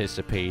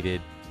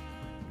participated.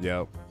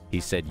 Yep. He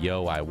said,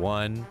 "Yo, I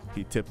won."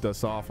 He tipped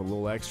us off a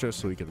little extra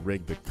so he could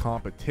rig the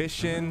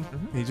competition.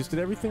 He just did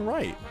everything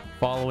right.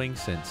 Following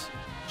since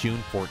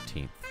June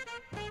 14th.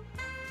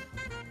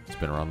 It's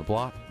been around the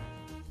block.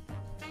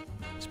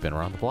 It's been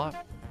around the block.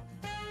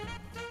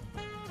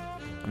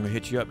 I'm going to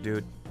hit you up,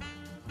 dude.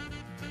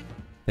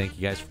 Thank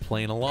you guys for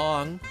playing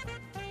along.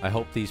 I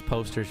hope these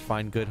posters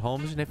find good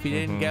homes, and if you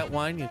didn't get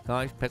one, you can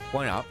always pick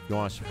one up. If you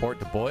want to support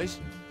the boys,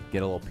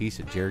 get a little piece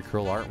of Jerry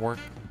Curl artwork.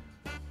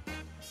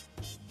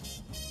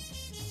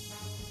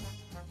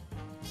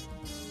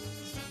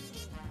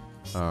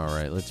 All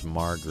right, let's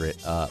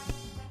Margret up.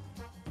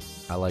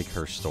 I like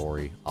her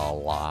story a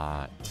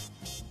lot.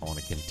 I want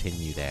to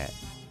continue that.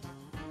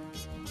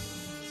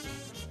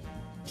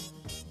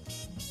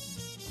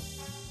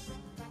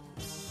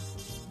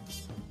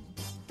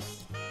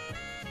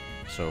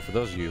 So for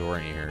those of you who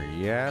weren't here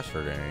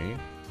yesterday,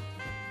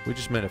 we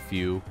just met a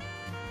few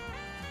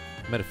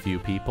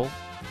people.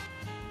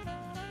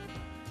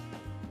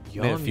 Met a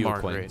Young few Margret.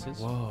 acquaintances.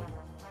 Whoa.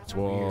 It's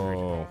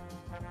Whoa. weird.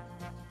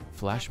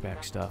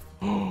 Flashback stuff.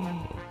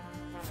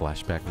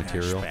 Flashback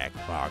material.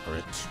 Flashback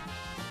Margret.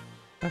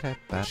 Okay.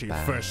 She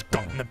first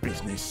got in the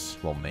business.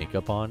 Little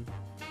makeup on.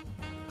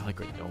 I like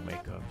her no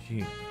makeup. She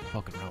ain't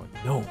fucking around with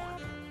no one.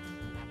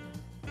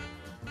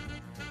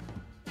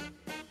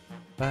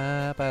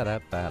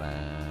 Ba-ba-da-ba-da.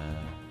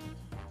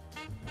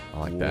 I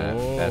like that.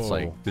 That's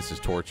like, Whoa. this is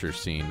torture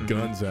scene.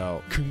 Guns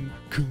out.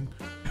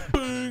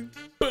 Bang,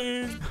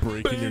 bang,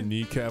 Breaking your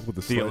kneecap with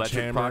a the electric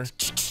sledgehammer.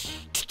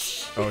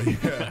 box. Oh,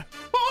 yeah.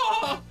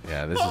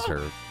 Yeah, this is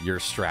her. You're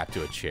strapped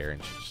to a chair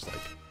and she's just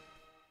like,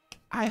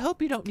 I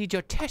hope you don't need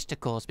your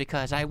testicles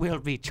because I will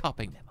be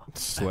chopping them off.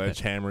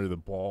 Sledgehammer to the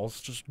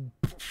balls. Just.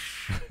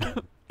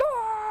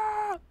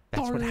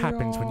 That's what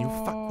happens when you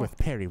fuck with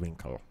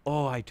Periwinkle.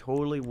 Oh, I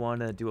totally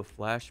want to do a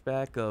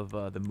flashback of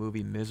the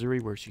movie Misery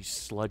where she's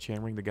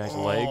sledgehammering the guy's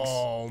legs.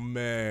 Oh,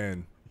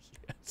 man.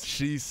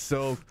 She's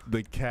so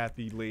the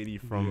Kathy lady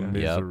from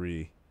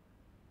Misery.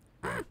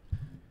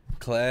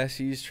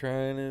 Classy's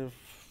trying to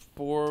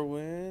 4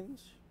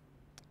 wins.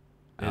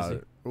 Is he?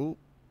 Ooh.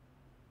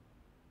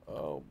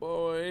 Oh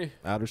boy.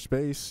 Outer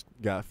Space.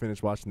 Got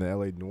finished watching the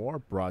LA Noir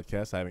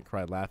broadcast. I haven't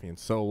cried laughing in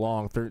so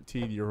long.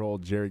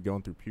 13-year-old Jerry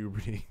going through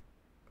puberty.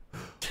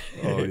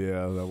 Oh,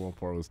 yeah. That one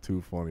part was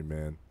too funny,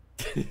 man.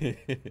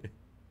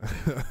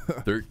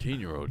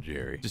 13-year-old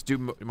Jerry. Just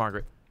do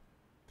Margret.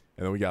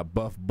 And then we got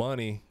Buff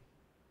Bunny.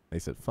 They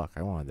said, fuck,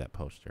 I wanted that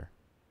poster.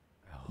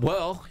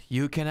 Well,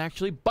 you can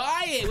actually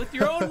buy it with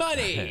your own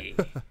money.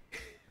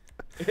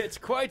 It's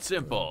quite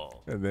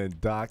simple. And then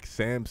Doc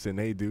Samson.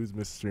 Hey, dudes,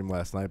 missed the stream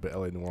last night, but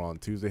LA Noir on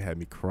Tuesday had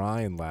me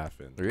crying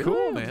laughing. Really?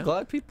 Cool, man. I'm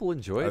glad people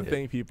enjoyed I it.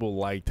 think people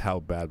liked how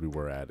bad we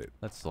were at it.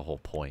 That's the whole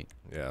point.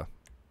 Yeah.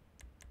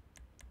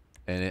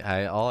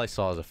 And all I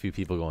saw was a few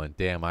people going,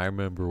 damn, I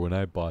remember when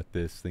I bought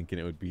this thinking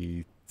it would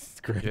be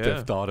Grand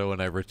Theft Auto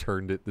and I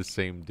returned it the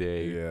same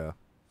day. Yeah.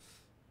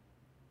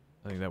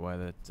 I think that's why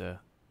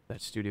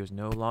that studio is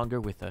no longer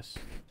with us.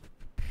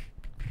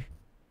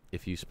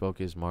 If you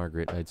spoke as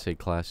Margaret, I'd say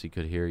Classy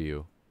could hear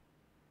you.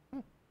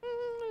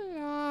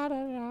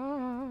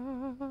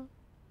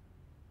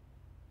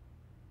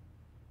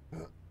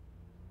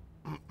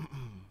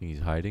 He's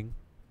hiding.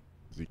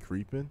 Is he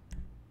creeping?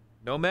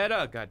 No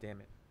meta,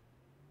 goddammit.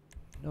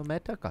 No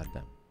meta,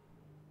 goddamn.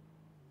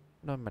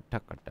 No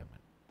meta, goddamn.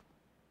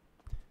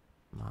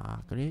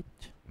 Margaret.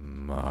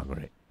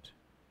 Margaret.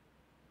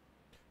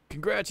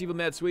 Congrats, Evil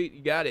Mad Sweet.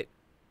 You got it.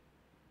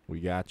 We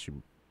got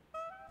you.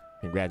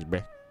 Congrats,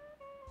 bruh.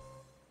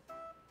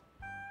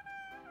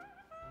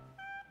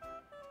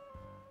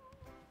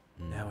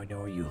 Now I know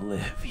where you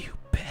live, you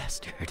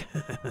bastard.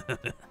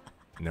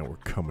 Now we're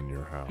coming to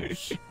your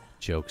house.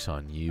 Joke's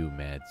on you,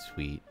 Mad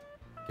Sweet.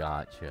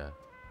 Gotcha.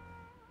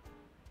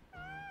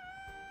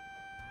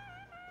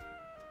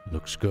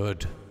 Looks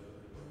good.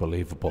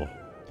 Believable.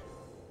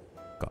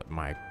 Got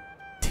my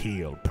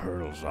teal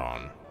pearls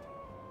on.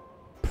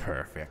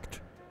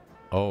 Perfect.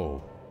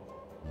 Oh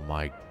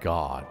my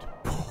god.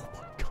 Oh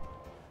my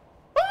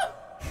god.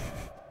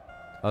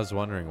 I was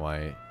wondering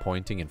why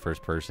pointing in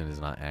first person is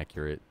not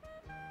accurate.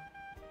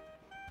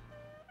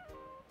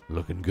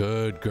 Looking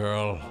good,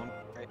 girl.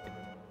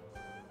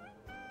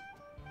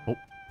 Oh.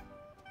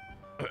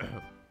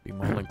 Be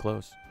modeling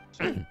close.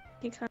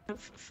 He kind of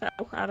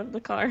fell out of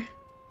the car.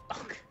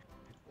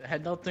 It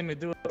had nothing to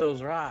do with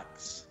those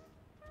rocks.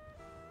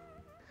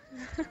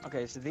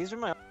 Okay, so these are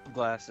my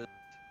glasses.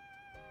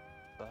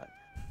 But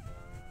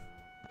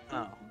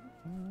no.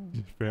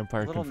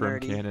 Vampire Little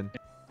confirmed nerdy. canon.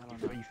 I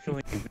don't know. Are you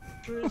feeling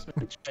adventurous?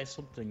 Maybe try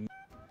something.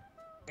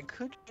 I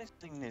could try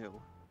something new.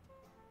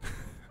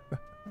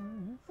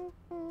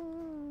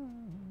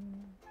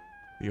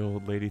 The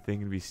old lady thing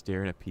to be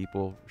staring at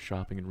people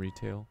shopping in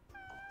retail.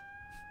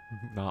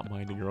 Not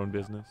minding your own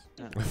business.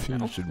 I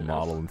think you should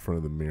model in front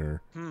of the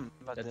mirror.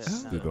 About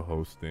this. Do the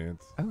hoe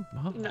stance. Oh,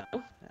 mom. No.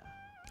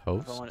 If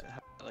Host? I want it,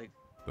 like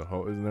The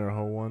hoe, isn't there a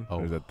hoe one? Oh,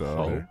 or is that the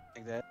hoe? other?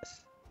 like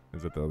this.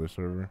 Is that the other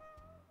server?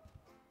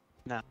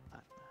 No.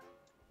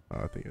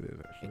 Oh, I think it is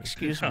actually.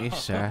 Excuse me,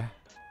 sir.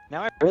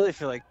 Now I really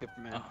feel like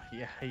Superman. Oh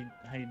yeah, how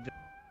you doing?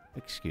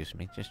 Excuse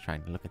me, just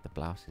trying to look at the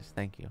blouses.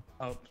 Thank you.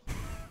 Oh,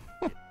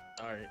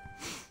 sorry.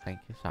 Thank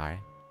you, sorry.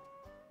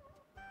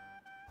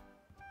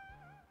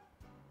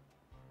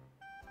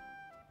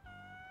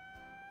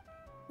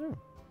 Oh,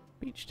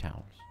 beach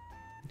towels.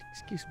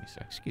 Excuse me,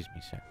 sir. Excuse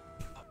me, sir.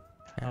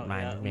 Don't Oh,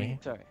 mind yeah, me.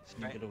 Sorry.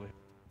 Let me get away.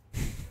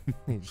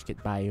 You just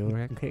get by you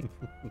real quick.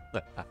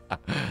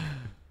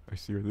 I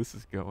see where this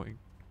is going.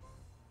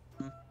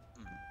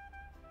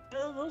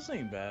 Well, those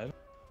ain't bad.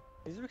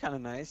 These are kind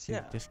of nice,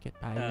 yeah. Just get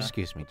by you.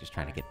 Excuse me, just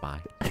trying to get by.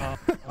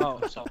 Oh,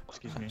 So,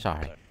 excuse me.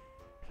 Sorry. Sorry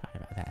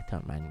about that.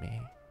 Don't mind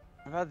me.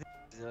 How about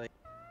these? Like,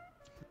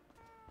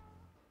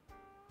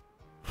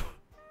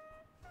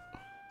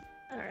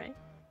 Alright.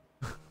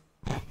 how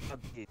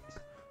about these?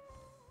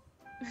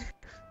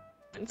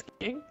 I'm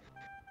kidding.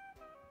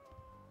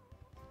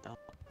 No.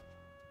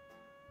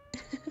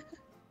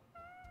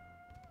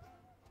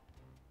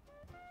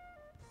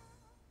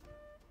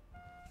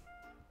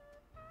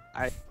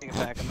 I take it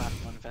back. I'm not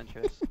fun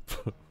adventurous.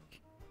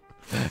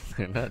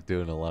 They're not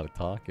doing a lot of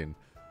talking.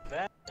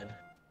 Bad. What are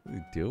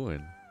they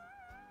doing?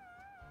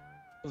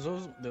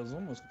 Those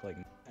almost look like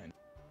mine.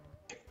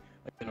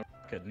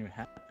 Like a new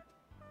hat.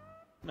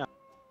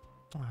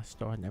 Oh, the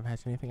store never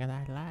has anything that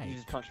I like. You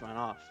just punched mine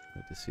off.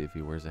 Good to see if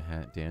he wears a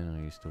hat Daniel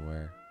used to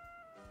wear.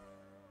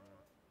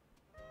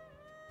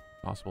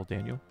 Possible,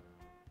 Daniel.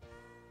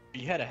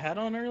 You had a hat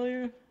on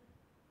earlier?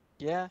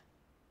 Yeah.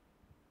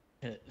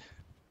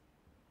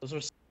 Those were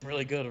some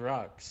really good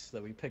rocks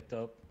that we picked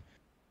up.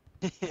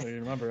 So you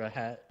remember a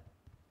hat?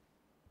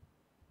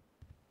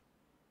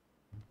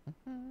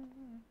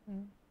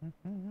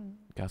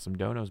 Got some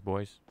donos,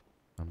 boys.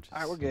 I'm just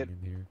Alright, we're good.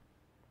 here.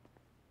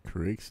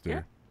 Crickster.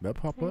 Yeah. That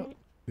pop up?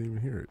 Didn't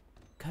even hear it.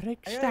 I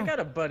got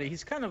a buddy.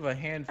 He's kind of a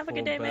handful,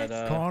 good day, but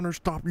miss. Connor,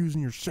 stop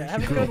using your sexy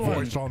have a girl good one.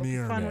 voice on the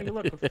Hope you find what internet. you're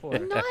looking for.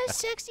 I'm not a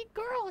sexy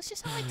girl. It's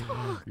just how I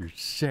talk. Your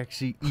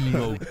sexy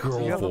emo So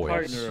girl you have a voice.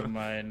 partner of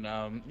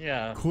mine.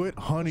 Yeah. Quit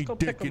honey Let's go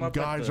pick 'em dicking up at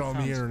guys the on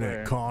the town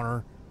internet, square.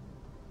 Connor.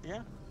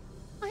 Yeah.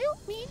 I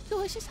don't mean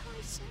to. It's just how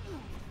I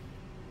sound.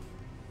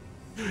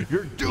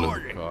 You're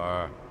doing it.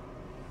 Car.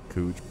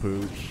 Cooch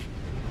pooch.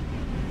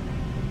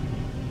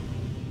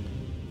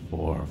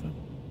 4 of them.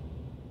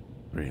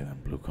 3 of them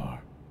blue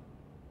car.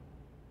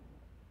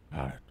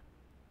 Got it.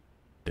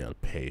 They'll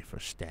pay for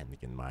standing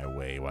in my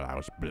way while I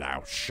was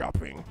blouse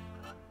shopping.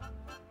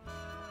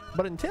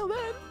 But until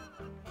then,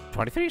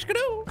 23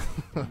 skidoo.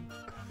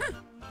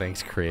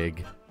 Thanks,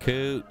 Craig.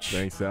 Coach.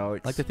 Thanks,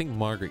 Alex. I like to think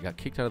Margaret got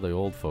kicked out of the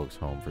old folks'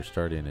 home for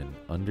starting an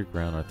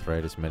underground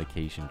arthritis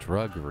medication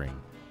drug ring.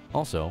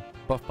 Also,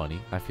 Buff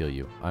Bunny, I feel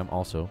you. I'm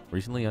also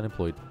recently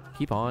unemployed.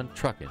 Keep on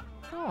trucking.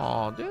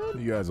 Aw,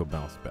 dude. You guys will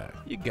bounce back.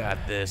 You got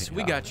this.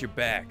 We got your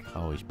back.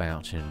 Always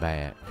bouncing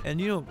back. And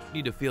you don't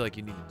need to feel like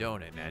you need to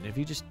donate, man. If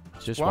you just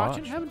Just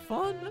watching, watch. having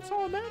fun, that's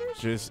all that matters.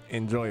 Just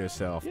enjoy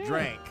yourself. Yeah.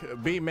 Drink.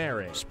 Be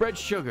merry. Spread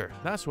sugar.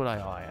 That's what all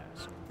I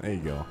ask. There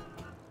you go.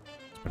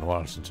 Been a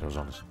while since I was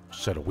on a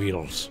set of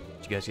wheels.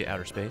 Did you guys get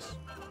outer space?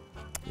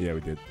 Yeah,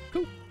 we did.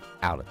 Cool.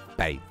 Out of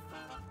space.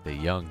 The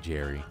young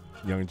Jerry.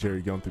 Young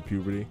Jerry going through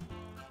puberty.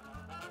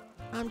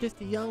 I'm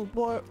just a young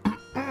boy.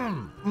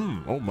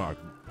 Oh my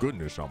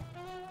goodness, I'm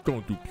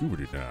going through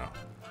puberty now.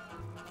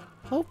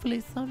 Hopefully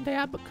someday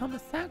I become a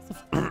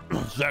saxophone.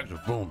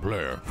 Saxophone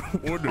player.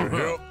 What the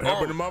hell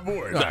happened to my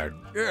voice?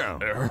 Yeah.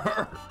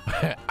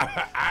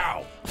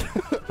 Ow.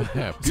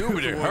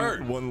 Puberty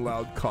hurt. One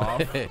loud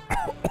cough.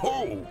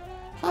 Oh.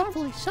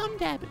 Hopefully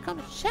someday I become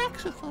a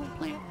saxophone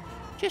player.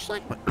 Just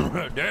like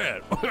my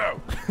Dad.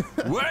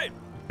 What?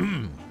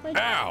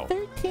 Ow.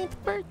 13th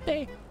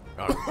birthday.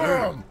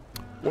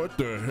 What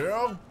the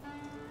hell?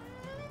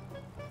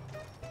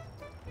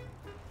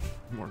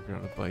 Margret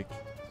on a bike.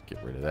 Let's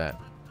get rid of that.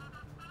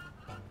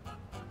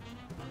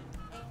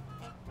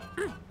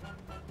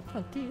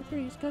 1, 2,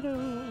 3,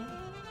 skidoo.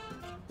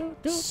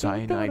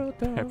 Cyanide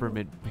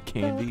peppermint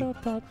candy.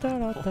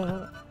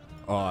 Oh,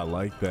 I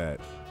like that.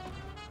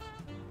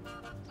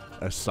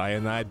 A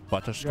cyanide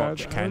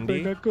butterscotch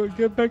candy. I could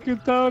get back in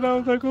town. I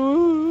was like,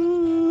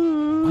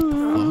 ooh. What the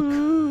fuck?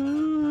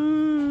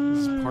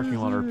 This is parking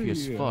lot RP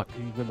as fuck. Are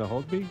you gonna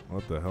hold me?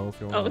 What the hell's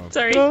going Oh, on?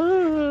 sorry.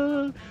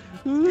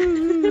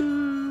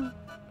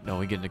 No,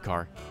 we get in the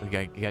car. We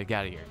gotta get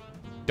out of here.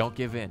 Don't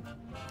give in.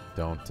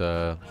 Don't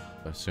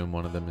assume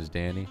one of them is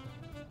Danny.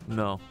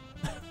 No.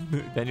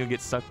 Then you'll get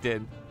sucked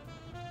in.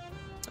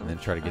 And then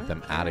try to get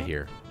them out of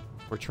here.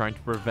 We're trying to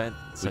prevent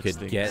We such could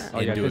things. get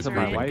into a group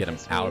and get them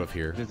out of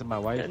here. This is my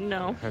wife.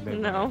 No,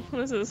 no.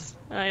 This is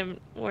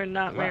we're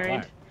not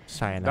married.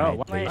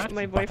 Cyanide.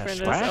 My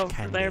boyfriend is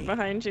over there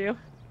behind you.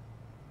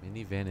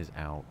 Minivan is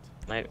out.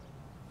 My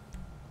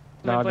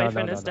No,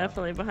 boyfriend is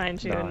definitely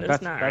behind you and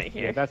is not right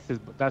here. Yeah,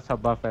 that's her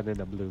buff and in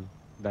the blue.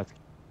 That's.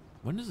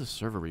 When does the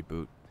server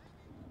reboot?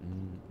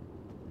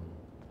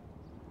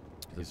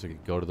 So we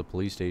could go to the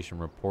police station,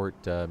 report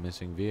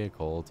missing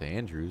vehicle to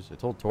Andrews. I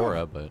told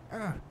Tora, but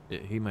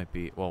He might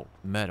be, well,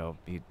 Meadow,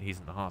 he's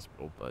in the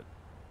hospital, but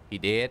he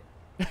did.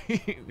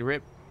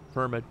 Rip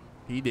Hermit.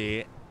 He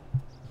did.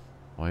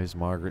 Why is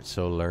Margaret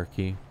so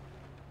lurky?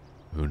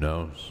 Who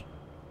knows?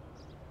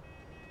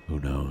 Who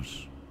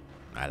knows?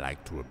 I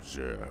like to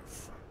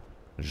observe.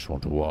 I just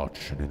want to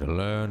watch and either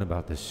learn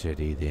about the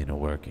city, the inner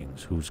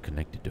workings, who's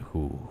connected to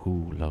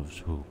who loves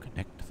who,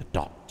 connect the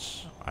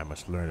dots. I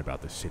must learn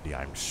about the city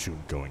I'm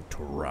soon going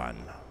to run.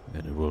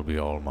 And it will be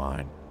all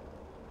mine.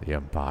 The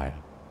Empire.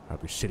 I'll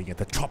be sitting at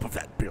the top of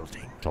that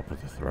building. Top of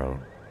the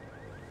throne.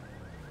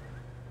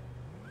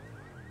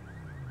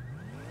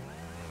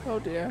 Oh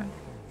dear.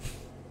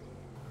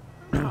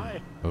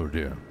 Oh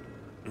dear.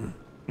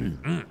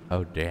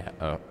 Oh dear.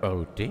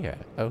 Oh dear.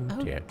 Oh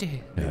dear.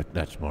 dear. Yeah,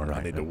 that's more right.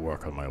 I need to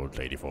work on my old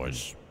lady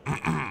voice.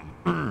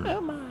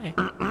 Oh my.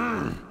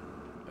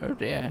 Oh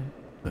dear.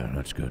 Yeah,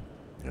 that's good.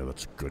 Yeah,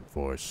 that's a good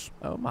voice.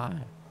 Oh my.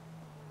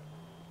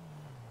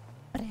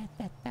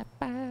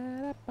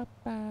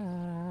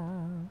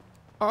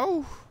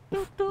 Oh.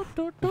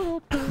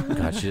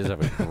 God, she does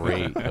have a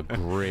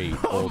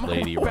great old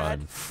lady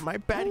run. My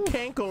bad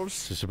cankles.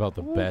 It's just about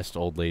the best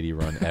old lady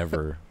run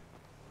ever.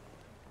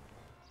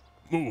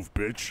 Move,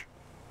 bitch.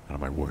 Out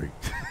of my way.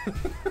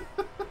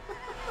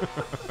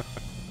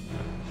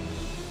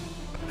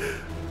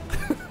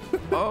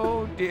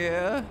 Oh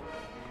dear.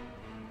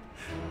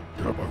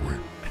 Get out of my way.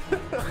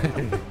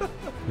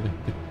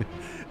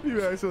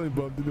 You accidentally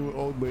bumped into an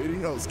old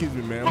lady? Oh, excuse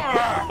me, ma'am.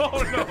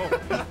 Oh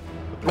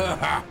no!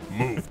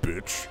 Move,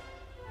 bitch.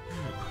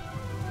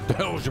 The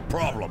hell is your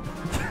problem?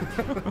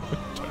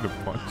 Trying to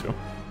punch him.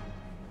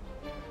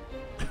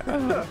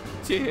 Oh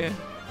dear.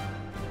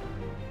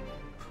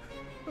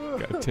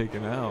 Got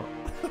taken out.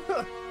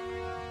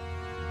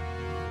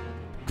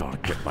 Gotta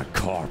get my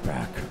car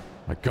back.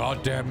 My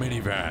goddamn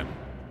minivan.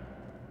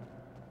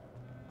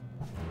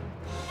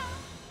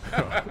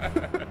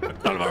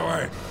 Out of my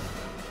way.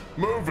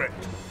 Move it.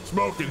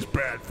 Smoking's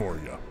bad for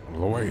you. Out of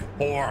the way,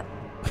 whore.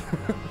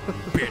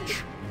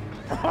 Bitch.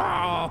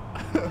 I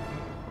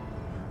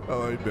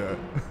like that.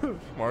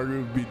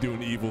 Margaret would be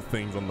doing evil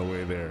things on the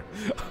way there.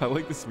 I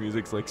like this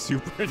music's like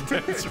super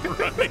intense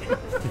running.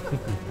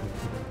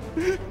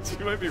 She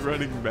might be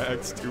running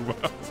max 2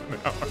 miles an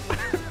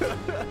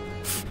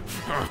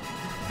hour.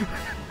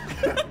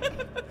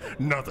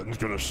 Nothing's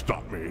gonna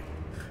stop me.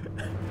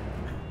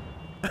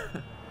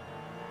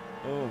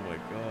 Oh my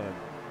god.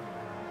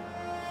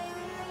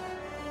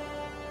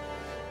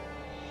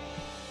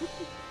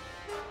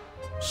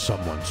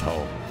 Someone's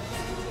home.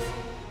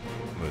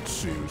 Let's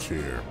see who's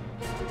here.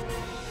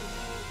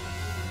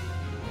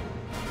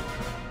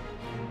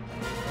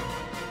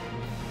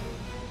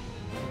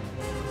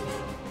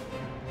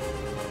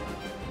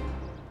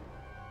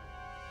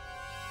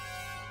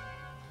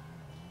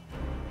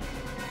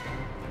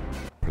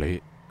 Play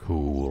it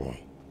cool.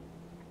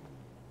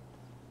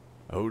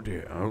 Oh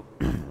dear, oh,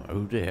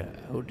 oh dear,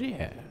 oh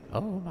dear,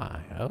 oh my,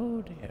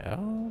 oh dear,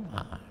 oh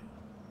my.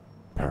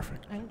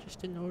 Perfect. I'm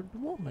just an old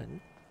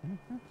woman.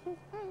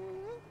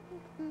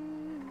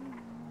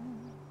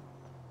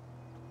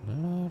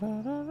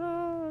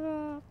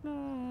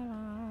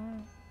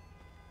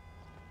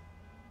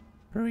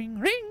 Ring,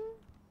 ring.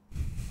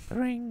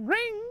 Ring,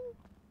 ring.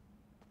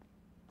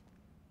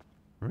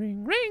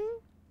 Ring, ring.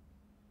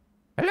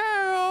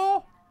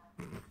 Hello.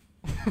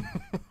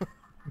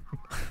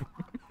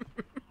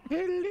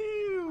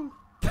 Hello.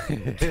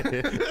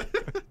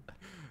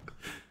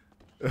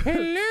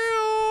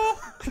 Hello.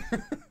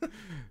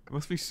 It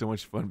must be so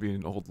much fun being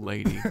an old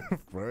lady.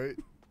 Right?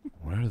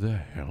 Where the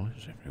hell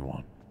is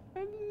everyone?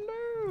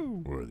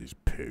 Hello. Where are these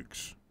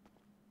pigs?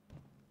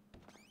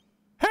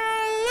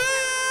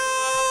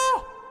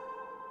 Hello.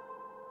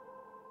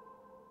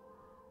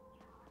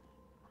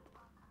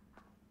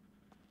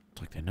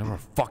 It's like they never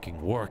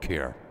fucking work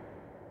here.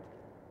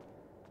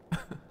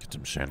 Get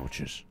some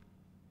sandwiches.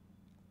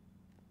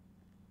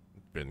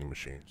 Vending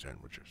machine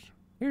sandwiches.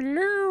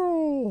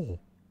 Hello.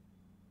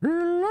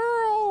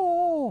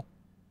 Hello.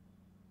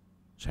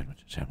 Sandwich,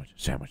 sandwich,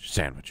 sandwich,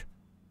 sandwich.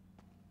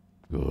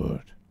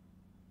 Good.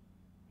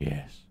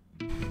 Yes.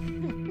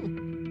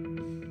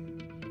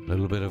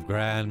 Little bit of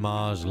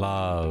grandma's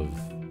love.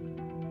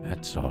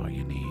 That's all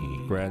you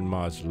need.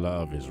 Grandma's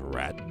love is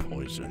rat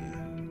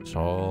poison. That's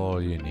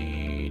all you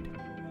need.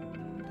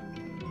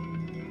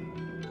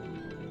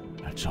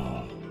 That's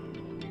all.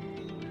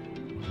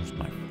 Where's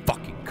my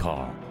fucking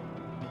car?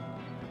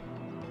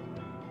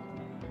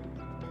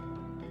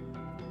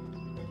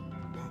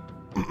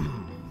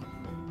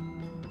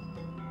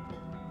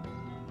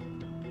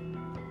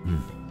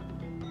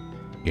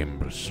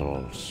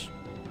 Imbeciles.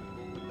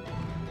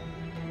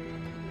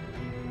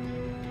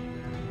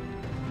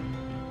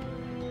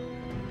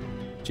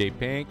 J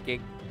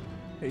Pancake.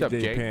 Hey, What's up,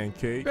 J Jay?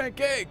 Pancake.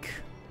 Pancake.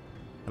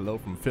 Hello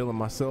from Phil and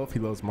myself. He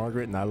loves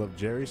Margaret and I love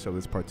Jerry, so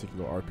this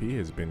particular RP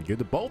has been good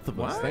to both of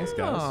us. Thanks,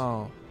 guys.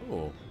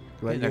 Cool.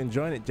 Glad Yeah, you're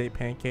enjoying it, J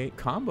Pancake.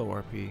 Combo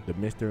RP. The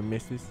Mr. and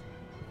Mrs.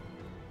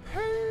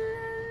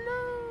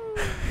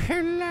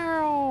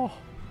 Hello.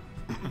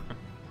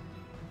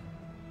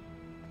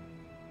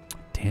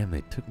 Damn,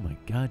 they took my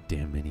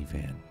goddamn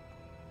minivan.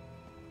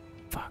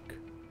 Fuck.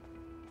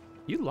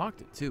 You locked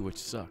it too, which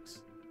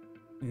sucks.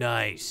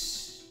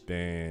 Nice.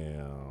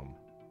 Damn.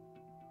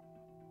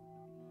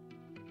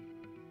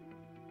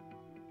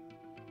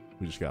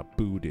 We just got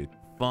booted.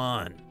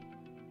 Fun.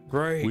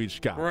 Great. We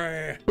just got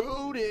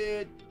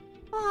booted.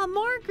 Aw,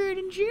 Margaret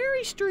and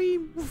Jerry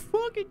stream.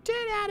 Fucking 10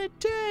 out of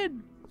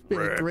 10. It's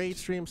been a great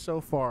stream so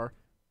far.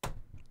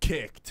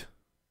 Kicked.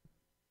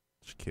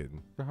 Just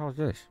kidding. The hell's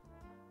this?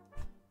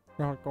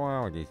 What's going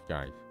on with these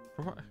guys?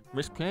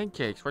 Miss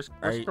Pancakes, what's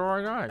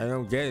going on? I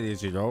don't get it.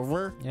 Is it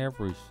over?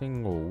 Every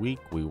single week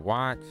we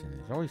watch, and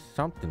there's always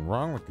something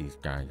wrong with these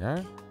guys,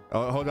 huh?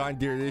 Oh, hold on,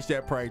 dear. This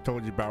that probably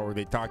told you about where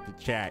they talk to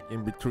chat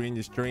in between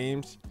the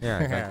streams. Yeah,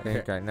 it's like they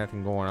ain't got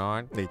nothing going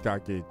on. They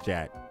talk to the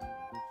chat.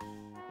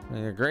 I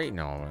mean, they're great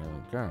and all,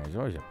 but God, there's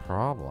always a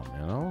problem,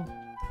 you know?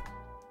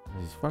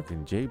 These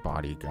fucking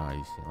Jaboody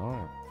guys, you know,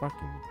 are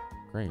fucking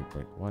great,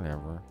 but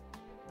whatever.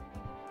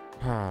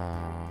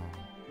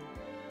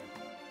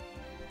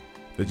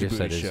 The Guess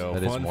that Jaboody is- show.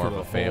 that is Fun more for of the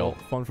a fail.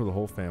 Fun for the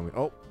whole family.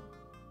 Oh,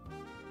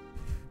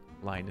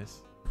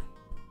 Linus.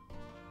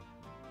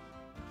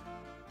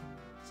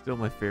 Still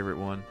my favorite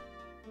one.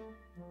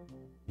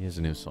 He has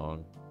a new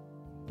song.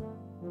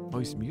 Oh,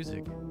 he's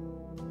music.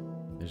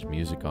 There's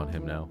music on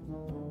him now.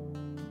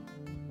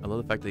 I love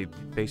the fact that he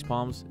face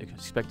palms,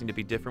 expecting to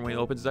be different when he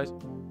opens his eyes.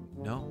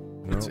 No.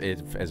 It's,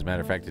 as a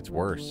matter of fact, it's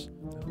worse.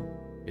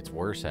 It's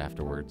worse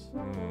afterwards.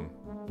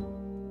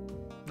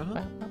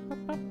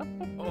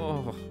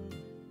 Oh.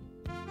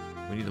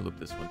 We need to loop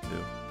this one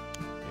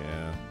too.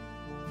 yeah.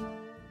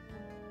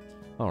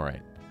 All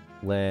right.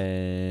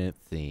 Let's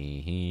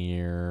see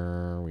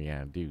here. We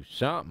gotta do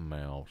something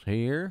else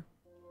here.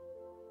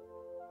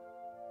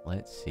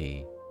 Let's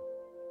see.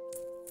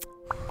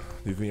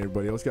 Do you think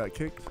everybody else got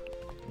kicked?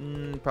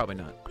 Probably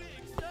not.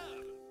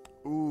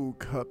 Ooh,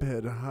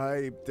 Cuphead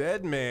hype.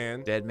 Dead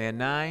Man. Dead Man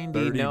 90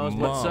 30 knows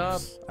what's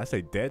months. up. I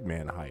say Dead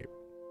Man hype.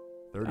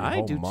 30 I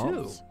whole do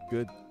months? too.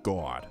 Good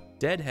God.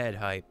 Deadhead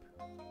hype.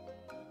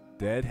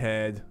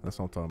 Deadhead. That's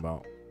what I'm talking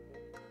about.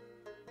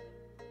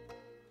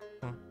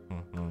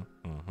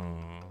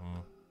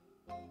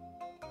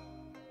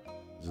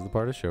 This is the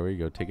part of the show where you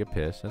go take a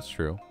piss. That's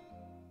true.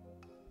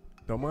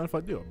 Don't mind if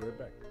I do. I'll be right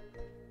back.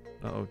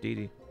 Uh-oh, Dee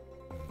Dee.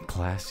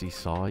 Classy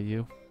saw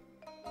you.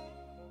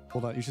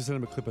 Hold on, you should send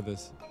him a clip of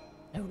this.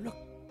 Oh, look.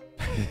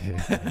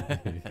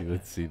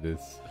 Let's see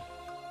this.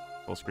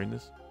 Full screen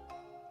this?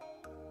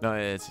 No,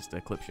 it's just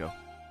a clip show.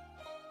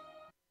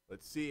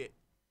 Let's see it.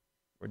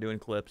 We're doing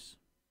clips.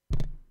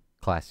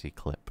 Classy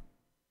clip.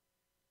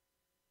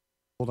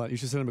 Hold on, you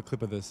should send him a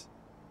clip of this.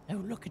 Oh,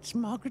 look, it's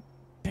Margaret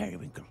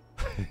Periwinkle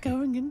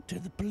going into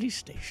the police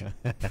station.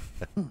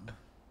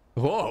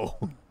 Whoa.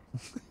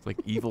 It's like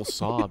evil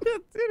sob.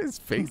 Dude, his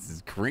face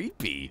is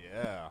creepy.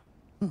 Yeah.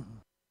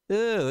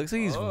 Ew, looks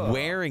like he's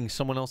wearing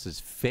someone else's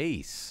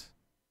face.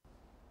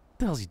 What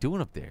the hell's he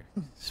doing up there?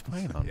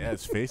 Spying on me. Yeah,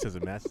 his face has a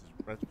massive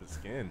breadth of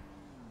skin.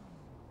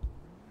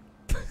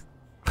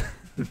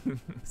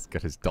 He's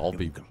got his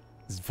Dolby.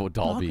 His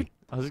Dolby.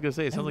 I was just gonna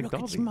say, it sounds like look,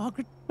 Dolby. it's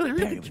Margaret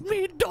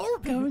Periwinkle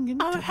going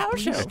into the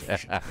police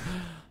station.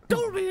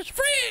 Toby's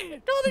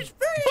free! Toby's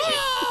free!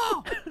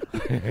 Oh!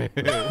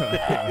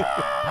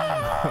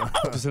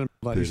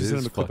 This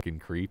is fucking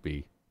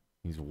creepy.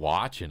 He's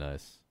watching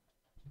us.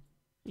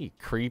 He's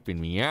creeping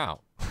me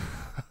out.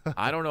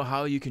 I don't know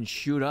how you can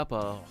shoot up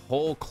a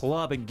whole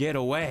club and get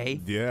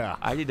away. Yeah.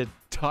 I need to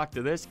talk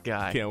to this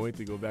guy. Can't wait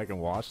to go back and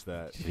watch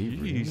that.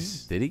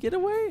 Jeez. Did he get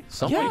away?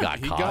 Someone got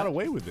he caught. got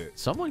away with it.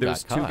 Someone There got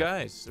was caught. two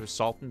guys. There was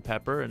Salt and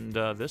Pepper, and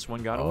this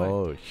one got away.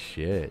 Oh,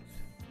 shit.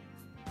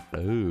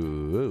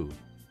 Ooh.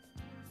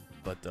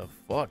 But the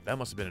fuck, that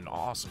must have been an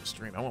awesome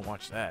stream. I want to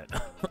watch that.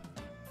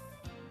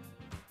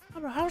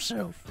 I'm a house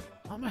elf.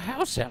 I'm a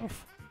house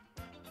elf.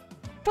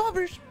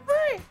 Toby's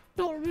free!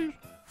 Toby's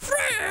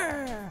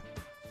free!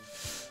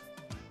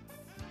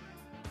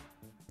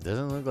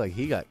 Doesn't look like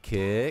he got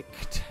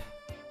kicked.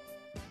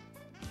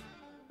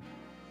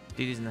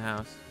 Dee Dee's in the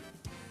house.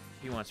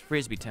 She wants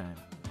frisbee time.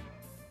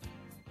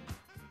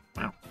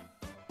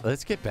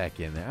 Let's get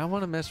back in there. I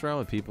want to mess around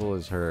with people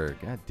as her.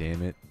 God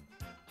damn it.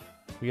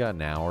 We got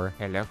an hour.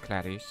 Hello,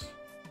 Clarice.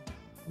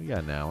 We got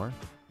an hour.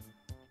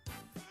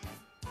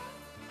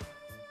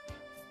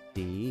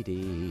 Dee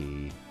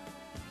Dee.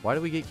 Why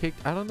did we get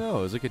kicked? I don't know.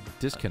 It was like a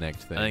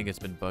disconnect thing. I think it's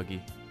been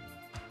buggy.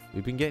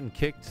 We've been getting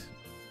kicked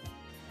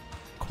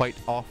quite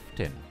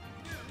often.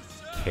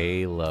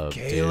 Caleb,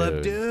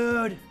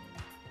 dude.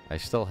 I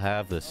still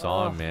have the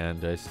song, man.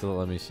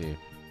 Let me see.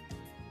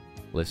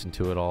 Listen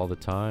to it all the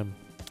time.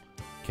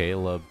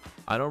 Caleb.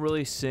 I don't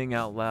really sing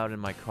out loud in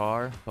my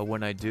car, but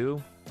when I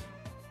do,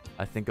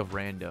 I think of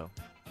Rando.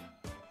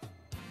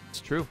 It's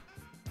true.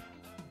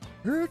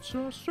 It's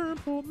a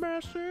simple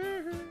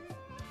message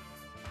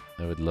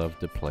I would love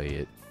to play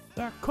it.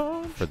 that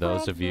comes For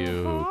those from of you the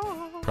who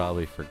heart.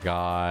 probably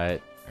forgot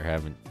or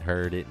haven't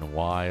heard it in a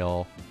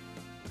while,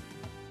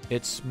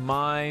 It's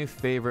my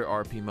favorite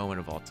RP moment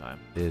of all time.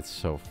 it's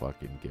so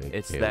fucking good.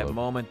 It's Caleb. that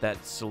moment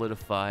that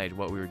solidified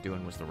what we were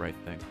doing was the right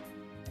thing.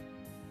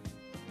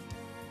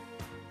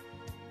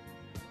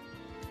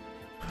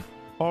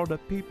 All the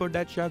people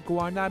that shall go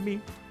on at me.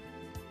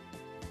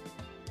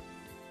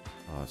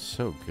 Oh, it's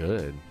so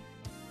good.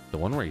 The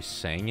one where he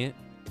sang it.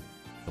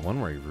 The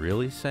one where he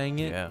really sang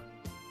it. Yeah.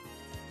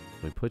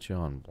 We put you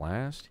on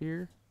blast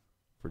here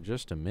for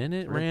just a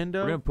minute, We're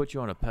Rando. gonna put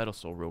you on a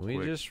pedestal real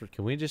quick.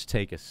 Can we just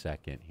take a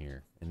second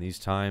here in these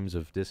times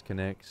of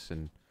disconnects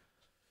and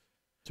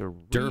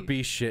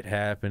derpy shit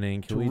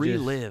happening? Can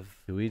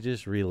we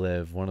just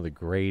relive one of the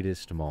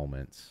greatest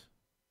moments?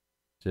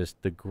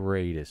 Just the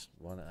greatest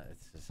one.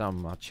 It's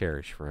something I'll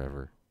cherish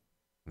forever,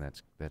 and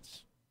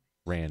that's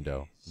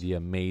Rando, the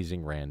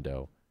amazing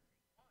Rando,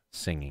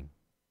 singing.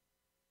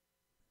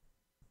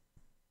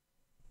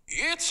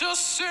 It's a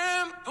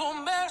simple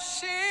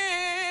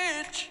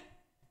message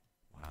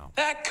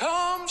that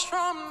comes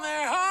from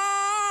their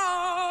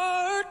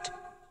heart.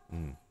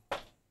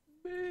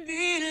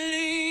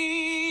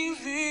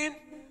 Believe in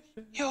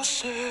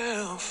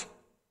yourself,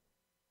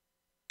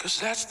 'cause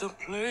that's the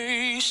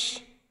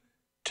place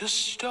to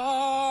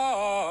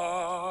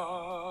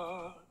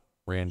start.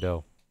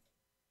 Rando,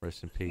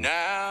 rest in peace.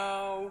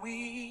 Now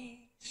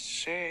we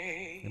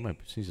say,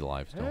 He's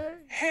alive still.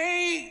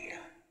 hey,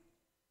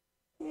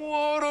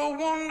 what a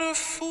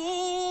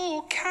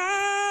wonderful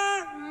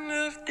kind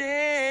of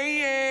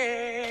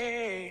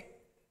day.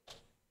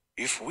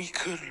 If we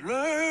could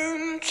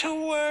learn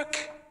to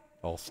work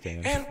All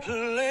stand. and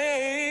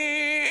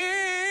play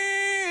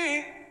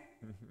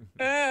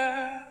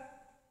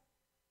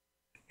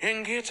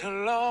and get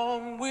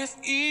along with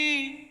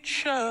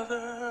each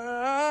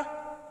other.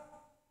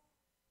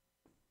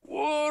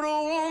 What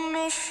a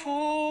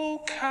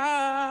wonderful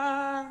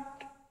kind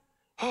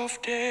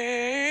of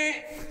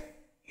day.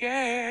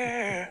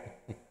 Yeah.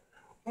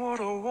 What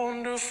a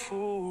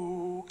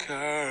wonderful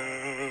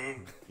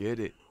kind Get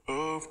it.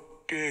 of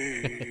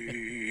day.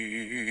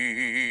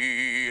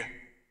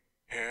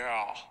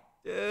 Yeah.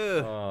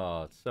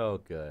 Oh, it's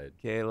so good.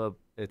 Caleb.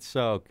 It's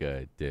so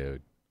good,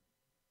 dude.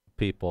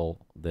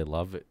 People, they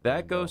love it.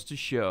 That goes to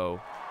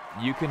show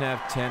you can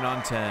have 10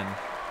 on 10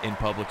 in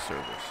public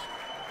service.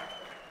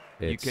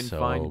 It's you can so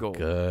find gold.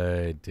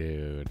 good,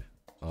 dude.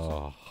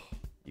 Oh.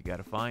 You got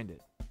to find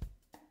it.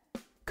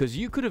 Because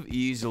you could have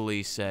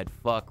easily said,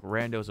 fuck,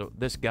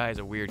 this guy's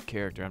a weird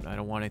character. I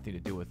don't want anything to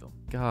do with him.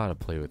 Gotta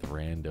play with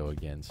Rando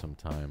again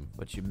sometime.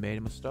 But you made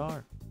him a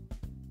star.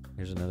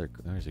 There's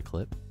a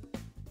clip.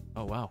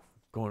 Oh, wow.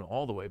 Going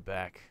all the way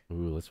back.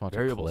 Ooh, let's watch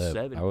Variable a clip.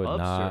 7 I would pub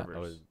not.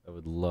 servers. I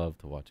would love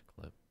to watch a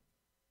clip.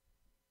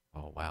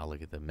 Oh wow,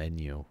 look at the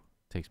menu.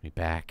 Takes me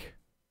back.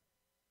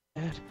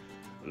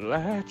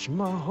 Latch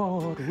my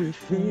heart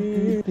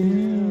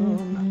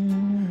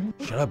within.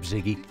 Shut up,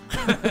 Ziggy.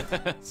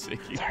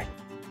 Ziggy. Sorry.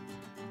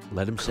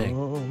 Let him sing.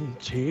 Come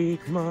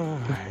take my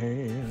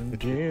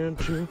hand and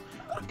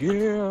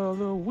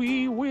together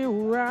we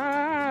will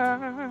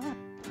ride.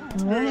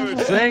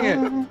 Sing it.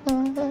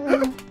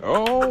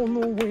 On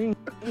the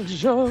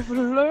wings of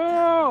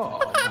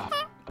love,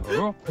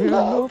 up and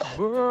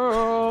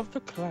above the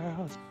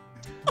clouds.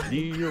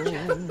 The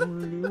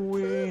only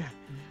way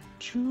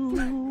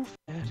Too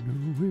fat.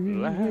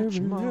 Latch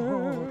my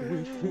heart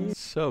within.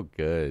 So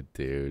good,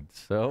 dude.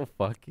 So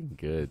fucking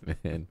good,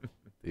 man.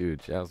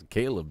 Dude, shout out to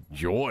Caleb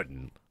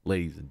Jordan,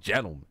 ladies and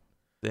gentlemen.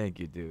 Thank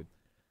you, dude.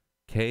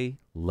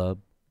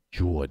 Caleb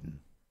Jordan.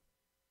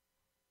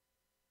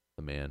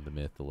 The man, the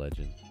myth, the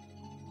legend.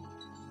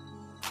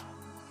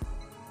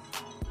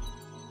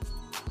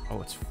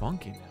 Oh, it's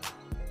funky now.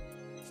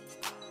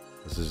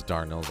 This is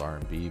Darnell's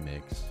R&B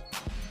mix.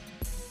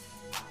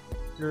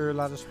 Girl,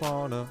 I just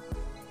wanna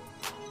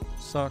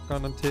suck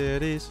on them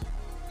titties,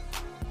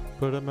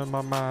 put them in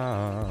my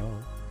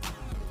mouth,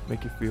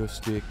 make you feel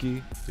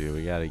sticky. Dude,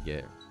 we gotta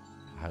get.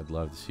 I'd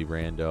love to see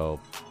Rando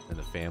and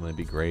the family. It'd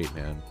be great,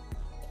 man.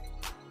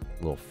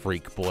 Little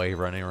freak boy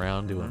running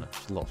around doing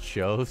little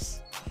shows.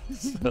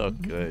 So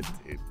good,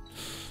 dude.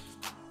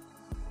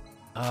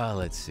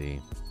 Let's see.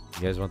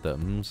 You guys want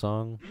the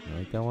song? You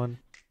like that one?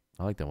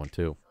 I like that one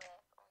too.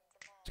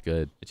 It's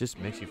good. It just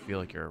makes you feel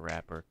like you're a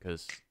rapper,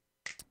 because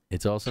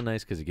it's also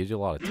nice because it gives you a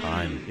lot of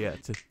time. Yeah,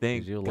 to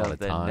think you a lot of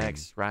the time.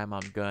 next rhyme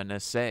I'm gonna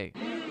say.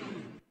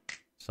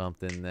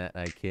 Something that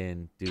I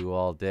can do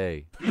all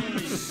day.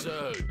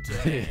 So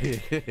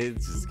day. It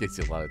just gets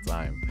you a lot of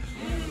time.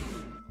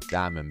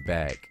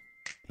 Diamondback.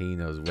 He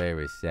knows where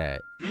it's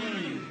at.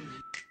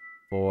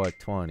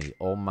 420.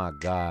 Oh my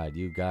God,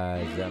 you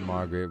guys, that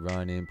Margret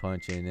running,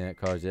 punching that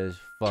car's just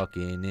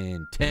fucking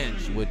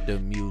intense. With the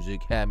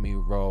music, had me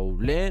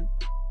rolling.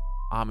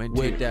 I'm in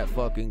with that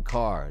fucking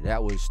car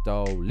that was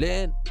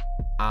stolen.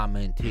 I'm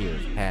in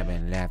tears,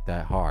 haven't laughed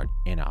that hard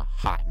in a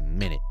hot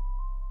minute.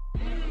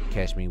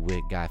 Catch me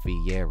with Guy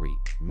Fieri,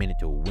 minute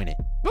to win it.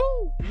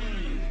 Woo!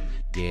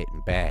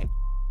 Getting back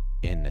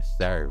in the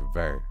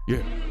server.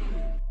 Yeah.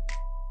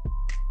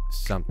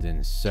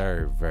 Something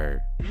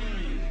server.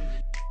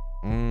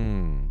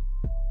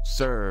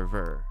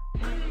 Server.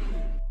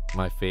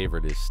 My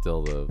favorite is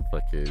still the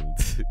fucking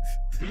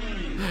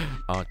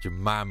Aunt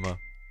Jemima,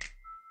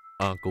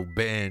 Uncle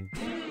Ben.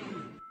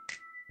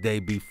 They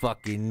be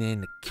fucking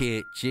in the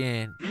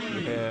kitchen.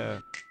 Yeah.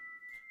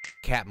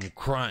 Captain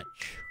Crunch.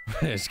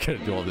 It's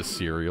gonna do all the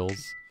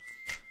cereals.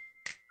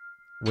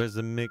 Where's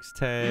the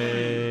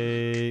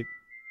mixtape?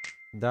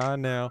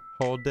 Darnell,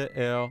 hold the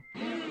L.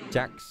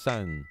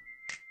 Jackson,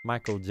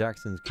 Michael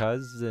Jackson's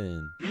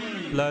cousin.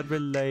 Blood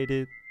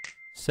related,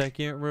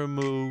 second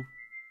remove.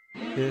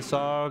 It's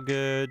all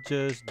good,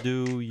 just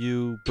do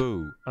you,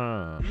 boo.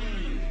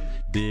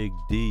 Big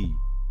D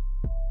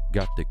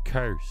got the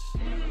curse.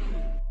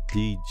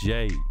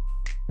 DJ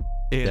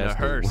in that's a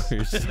hearse.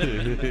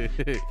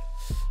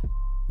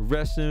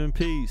 Rest in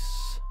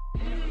peace,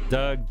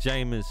 Doug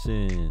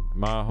Jameson,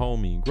 my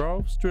homie,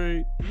 Grove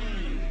Street.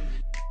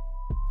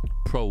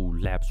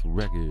 Prolapse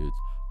Records,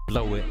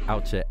 blow it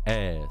out your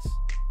ass.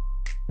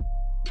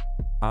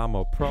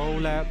 I'ma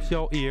prolapse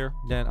your ear,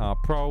 then I'll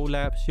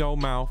prolapse your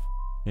mouth.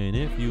 And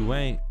if you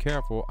ain't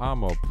careful,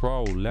 I'ma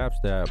prolapse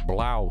that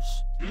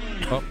blouse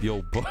up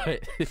your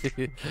butt.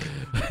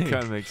 Kind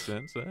of makes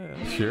sense.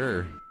 Yeah.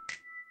 Sure.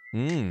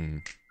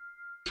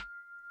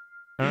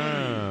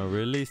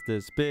 Release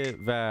the spit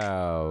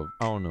valve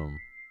on them.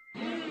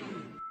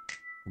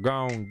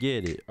 Gon'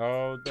 get it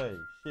all day.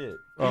 Shit.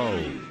 Oh,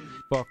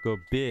 fuck a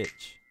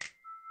bitch.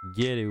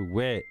 Get it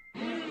wet.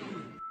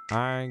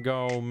 I ain't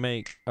gon'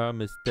 make a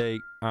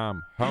mistake.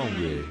 I'm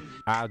hungry.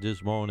 I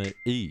just wanna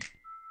eat.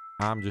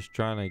 I'm just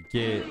trying to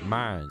get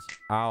mines.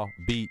 I'll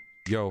beat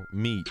your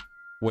meat.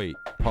 Wait,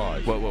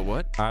 pause.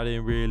 What? I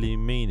didn't really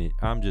mean it.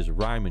 I'm just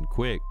rhyming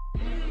quick.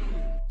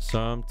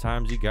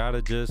 Sometimes you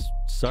gotta just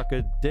suck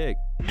a dick.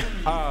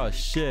 Oh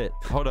shit.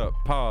 Hold up,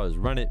 pause,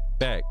 run it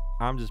back.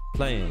 I'm just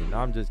playing.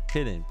 I'm just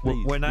kidding.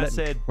 Please. When I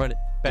said run it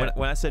back.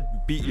 When I said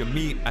beat your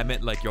meat, I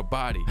meant like your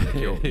body,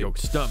 like your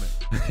stomach.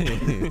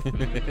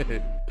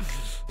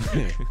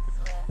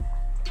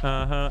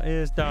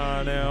 It's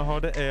Darnell,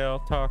 hold the L,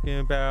 talking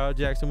about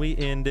Jackson. We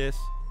in this.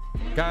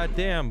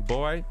 Goddamn,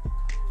 boy.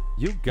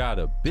 You got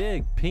a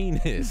big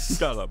penis.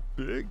 Got a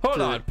big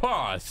Hold on,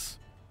 pause.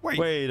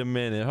 Wait a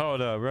minute.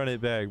 Hold up. Run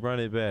it back. Run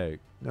it back.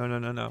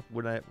 No.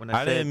 When I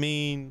I didn't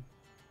mean.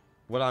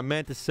 What I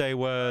meant to say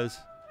was,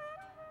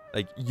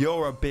 like,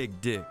 you're a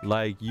big dick.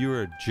 like,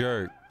 you're a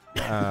jerk.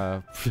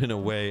 In a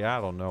way,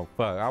 I don't know.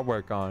 Fuck, I'll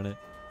work on it.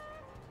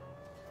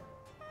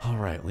 All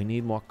right, we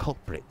need more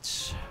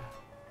culprits.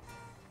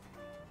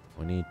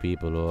 We need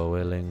people who are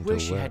willing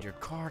Wish to you work. had your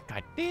car.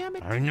 God damn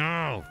it. I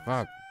know.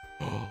 Fuck.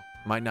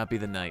 Might not be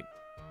the night.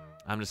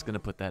 I'm just gonna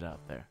put that out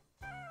there.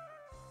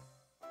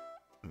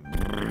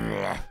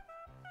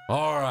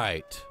 All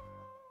right.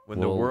 When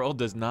the world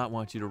does not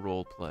want you to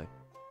role play.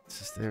 It's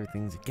just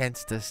everything's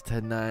against us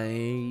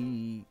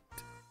tonight.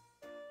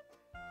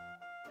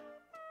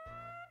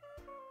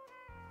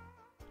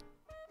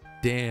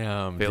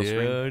 Damn, Fail dude.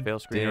 screen? Fail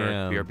screen or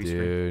Damn, BRB screen?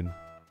 dude.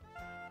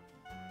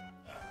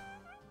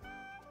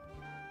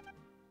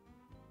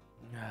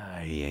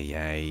 Ay, ay,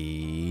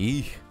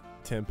 ay.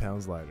 10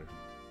 pounds lighter.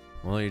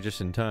 Well, you're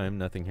just in time.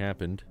 Nothing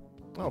happened.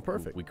 Oh,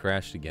 perfect. We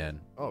crashed again.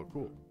 Oh,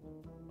 cool.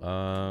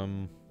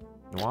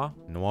 Noir.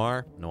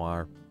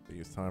 The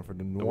it's time for the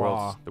The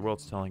noir.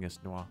 world's telling us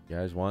noir. You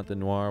guys want the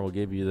noir? We'll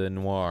give you the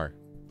noir.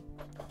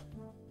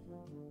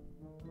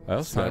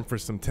 It's time for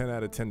some 10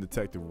 out of 10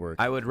 detective work.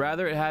 I would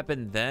rather it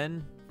happen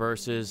then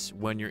versus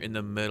when you're in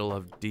the middle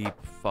of deep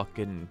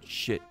fucking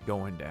shit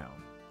going down.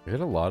 I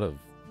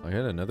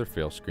had another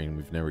fail screen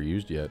we've never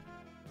used yet.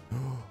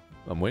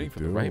 I'm waiting for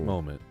the right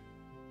moment.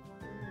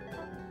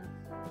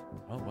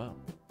 Oh, wow.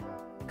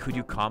 Could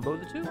you combo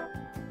the two?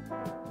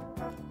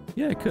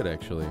 Yeah, I could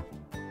actually.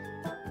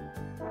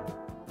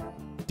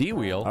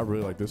 D-Wheel. I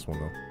really like this one,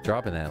 though.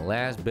 Dropping that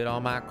last bit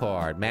on my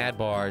card. Mad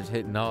bars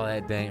hitting all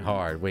that dang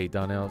hard. Wait,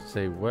 Donnell,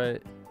 say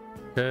what?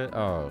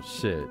 Oh,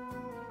 shit.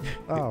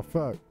 Oh,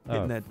 fuck.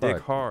 Hitting that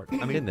dick hard. I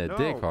mean, hitting that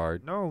dick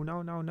hard. No.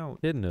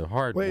 Hitting it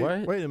hard. Wait,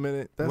 what? wait a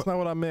minute. That's not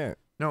what I meant.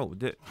 No.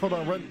 Hold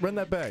on. Run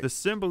that back. The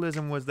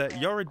symbolism was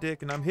that you're a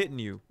dick and I'm hitting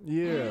you.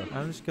 Yeah.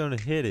 I'm just going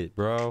to hit it,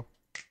 bro.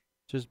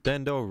 Just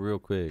bend over real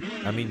quick.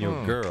 I mean,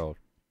 your girl.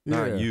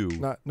 Not you.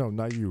 Not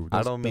you.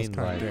 I don't mean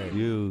like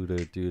you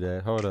to do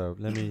that. Hold up.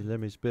 Let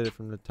me spit it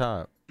from the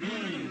top.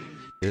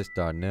 It's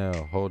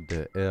Darnell. Hold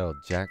the L.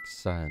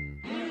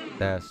 Jackson.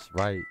 That's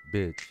right,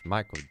 bitch.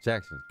 Michael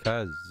Jackson's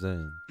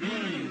cousin.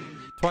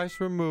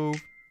 Twice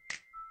removed.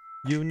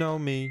 You know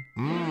me.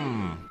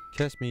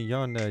 Catch me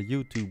on the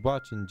YouTube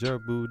watching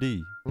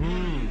Jaboody.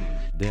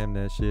 Damn,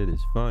 that shit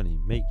is funny.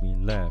 Make me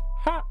laugh.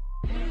 Ha!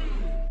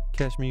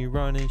 Catch me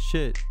running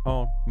shit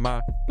on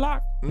my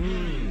block.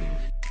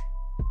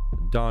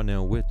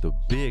 Darnell with the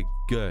big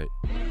gut.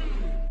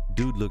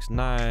 Dude looks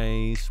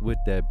nice with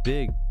that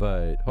big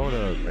butt. Hold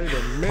up. Wait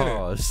a minute.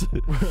 Pause.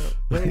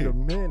 Wait a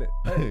minute.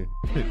 Hey.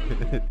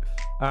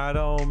 I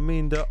don't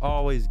mean to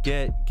always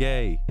get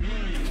gay.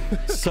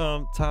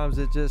 Sometimes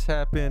it just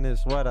happens,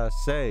 is what I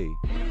say.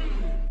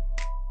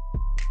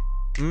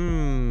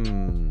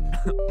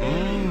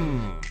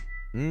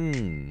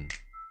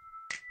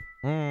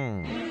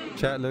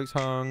 Chat looks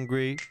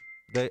hungry.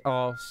 They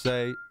all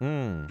say,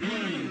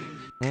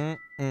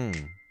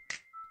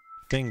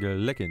 Finger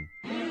licking.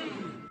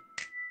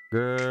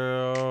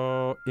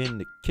 Girl in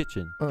the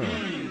kitchen.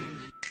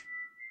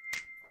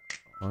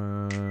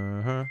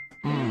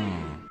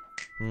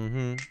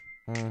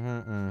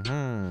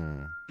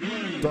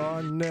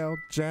 Darnell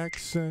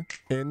Jackson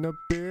in the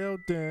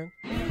building.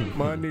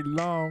 Money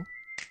long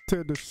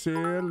to the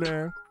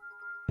ceiling.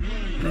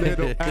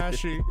 Little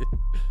Ashy,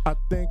 I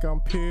think I'm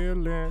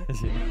peeling.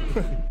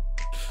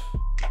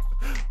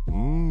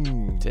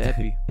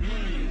 Debbie.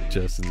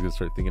 Justin's gonna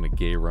start thinking of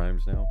gay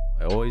rhymes now.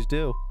 I always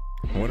do.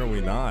 When are we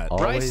not?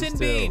 Rice and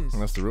beans.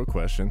 That's the real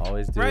question.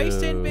 Always do.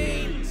 Rice and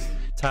beans.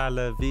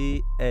 Tyler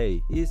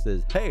V.A. He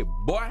says, hey,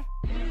 boy.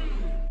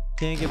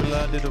 Can't give a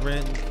lot to the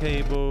rent and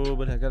cable,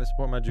 but I gotta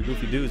support my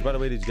Jagoofy dudes. By the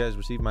way, did you guys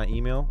receive my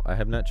email? I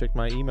have not checked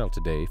my email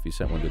today, if you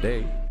sent one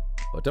today.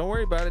 But don't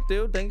worry about it,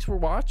 dude. Thanks for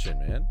watching,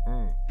 man.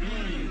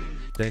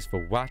 Thanks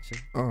for watching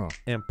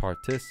and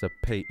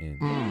participating.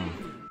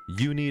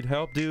 You need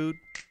help, dude?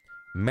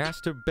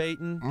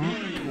 Masturbating?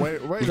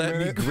 Wait a Let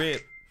minute. me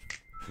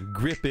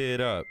grip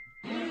it up.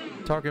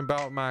 Talking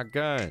about my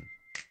gun.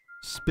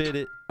 Spit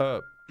it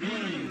up.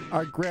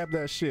 I grab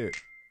that shit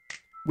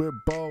with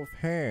both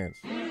hands.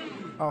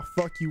 I'll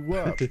fuck you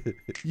up.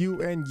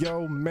 You and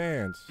yo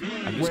mans.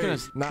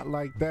 Not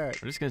like that.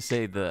 I'm just gonna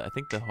say I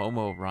think the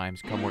homo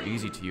rhymes come more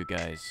easy to you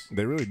guys.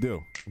 They really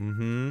do.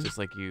 Just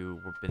like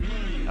you were been.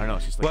 I don't know.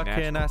 It's just like What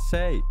natural. can I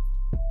say?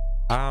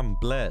 I'm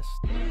blessed.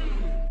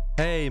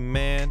 Hey,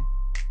 man.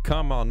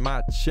 Come on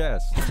my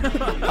chest.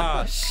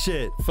 Ah,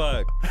 shit.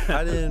 Fuck.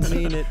 I didn't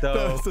mean it,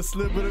 though. That's the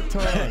slip of the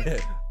tongue.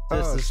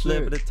 Just a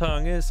slip of the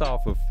tongue. It's all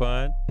for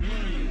fun.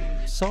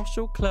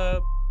 Social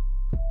club.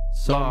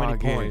 So many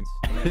points.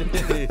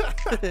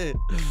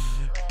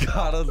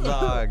 Gotta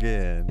log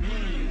in.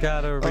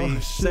 Gotta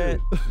reset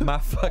my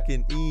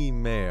fucking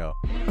email.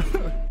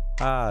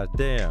 Ah,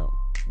 damn.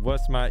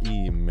 What's my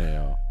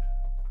email?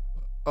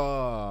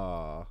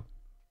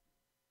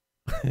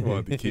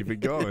 Wanted to keep it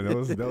going.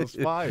 That was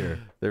fire.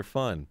 They're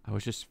fun. I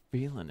was just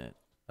feeling it.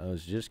 I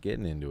was just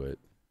getting into it.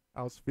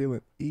 I was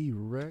feeling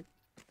erect.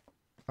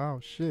 Oh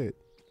shit.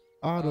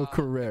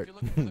 Autocorrect.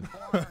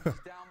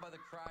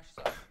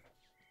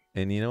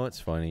 And you know what's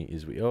funny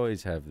is we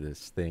always have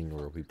this thing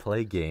where we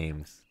play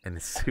games, and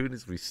as soon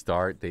as we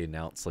start, they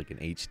announce like an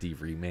HD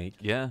remake.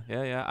 Yeah.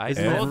 I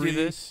told you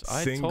this.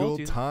 Single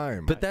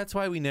time. But that's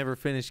why we never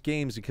finish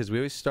games, because we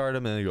always start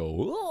them and they go,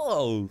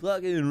 "Whoa,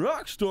 fucking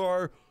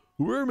Rockstar,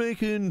 we're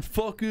making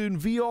fucking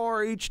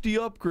VR HD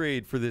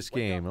upgrade for this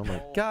game." I'm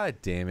like, God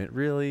damn it,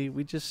 really?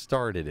 We just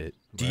started it.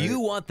 Do you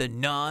want the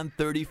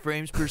non-30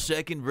 frames per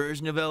second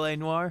version of LA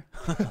Noire?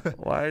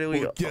 Why do we?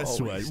 Well, guess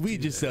what? We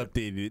just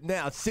updated it.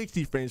 Now it's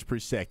 60 frames per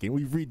second.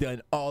 We've redone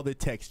all the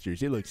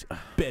textures. It looks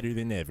better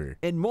than ever.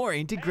 And more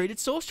integrated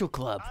social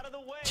club,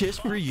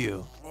 just for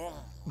you.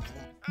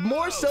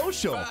 More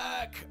social.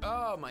 Fuck.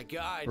 Oh my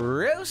God.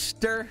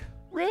 Rooster.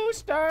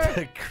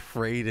 The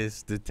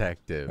greatest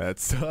detective.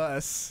 That's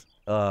us.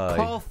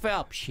 Call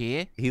Phelps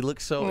here. He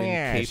looks so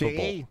incapable.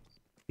 see?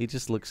 He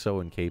just looks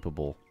so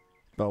incapable.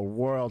 The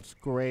world's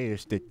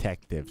greatest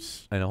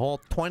detectives. And a whole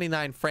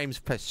 29 frames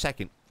per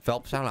second.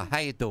 Phelps, I don't know how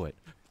you do it.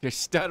 You're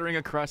stuttering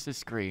across the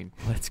screen.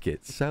 Let's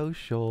get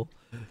social.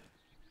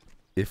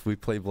 If we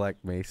play Black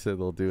Mesa,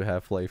 they'll do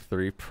Half-Life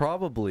 3.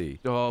 Probably.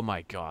 Oh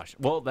my gosh.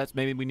 Well, that's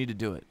maybe we need to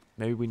do it.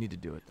 Maybe we need to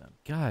do it then.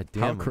 God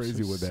damn, How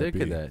crazy would that sick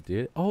be? of that,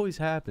 dude. It always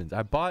happens.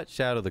 I bought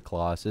Shadow of the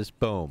Colossus.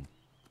 Boom.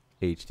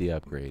 HD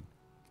upgrade.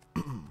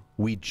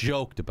 We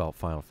joked about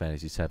Final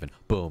Fantasy VII.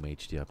 Boom,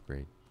 HD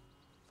upgrade.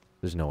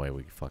 There's no way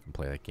we could fucking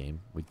play that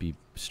game. We'd be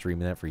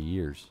streaming that for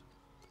years.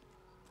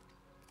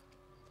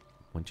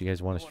 Wouldn't you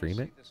guys want to stream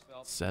it?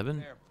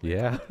 7?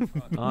 Yeah.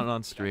 Not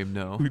on stream,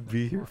 no. We'd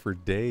be here for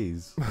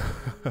days.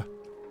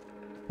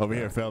 Over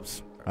here,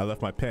 Phelps. I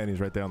left my panties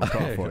right there on the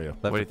car for you.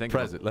 What do you think?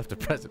 Left a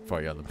present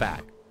for you on the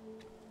back.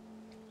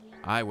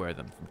 I wear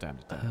them from time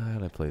to time. How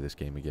did I play this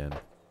game again?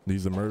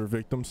 These are murder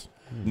victims?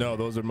 No,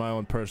 those are my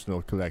own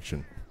personal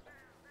collection.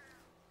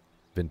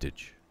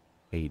 Vintage.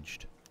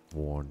 Aged.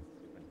 Worn.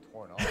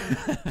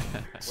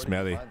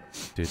 Smelly.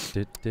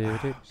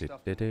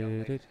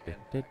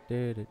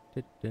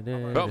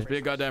 Phelps, be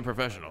a goddamn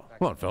professional.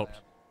 Come on, Phelps.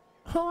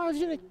 Oh, I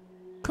was in a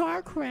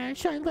car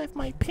crash. I left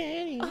my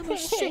panties. I'm a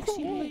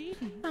sexy lady.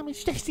 I'm a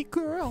sexy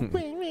girl.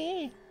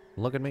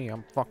 Look at me.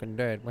 I'm fucking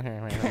dead.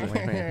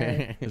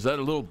 Is that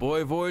a little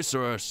boy voice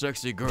or a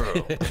sexy girl?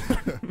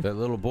 That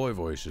little boy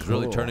voice is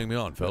really turning me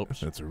on, Phelps.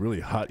 That's a really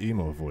hot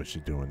emo voice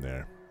you're doing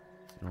there.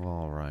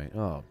 All right.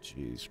 Oh,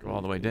 jeez. Scroll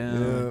all the way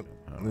down.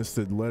 Yeah.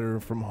 Listed letter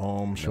from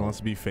home. She wants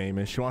to be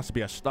famous. She wants to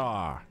be a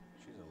star.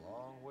 She's a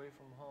long way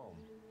from home.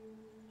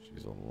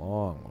 She's a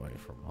long way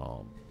from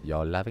home.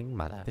 Your loving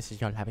mother. This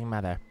is your loving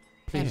mother.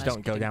 Please must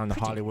don't go get down to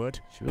pretty. Hollywood.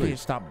 really- Please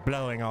stop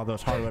blowing all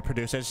those Hollywood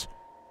producers.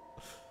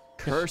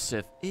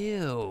 Cursive.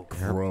 Ew.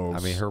 Gross.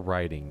 I mean, her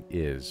writing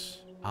is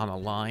On a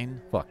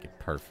line. fucking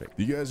perfect.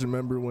 Do you guys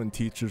remember when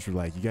teachers were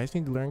like, you guys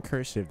need to learn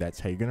cursive. That's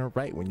how you're going to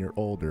write when you're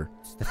older.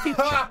 It's the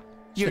future.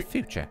 It's the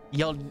future.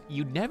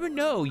 You never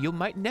know. You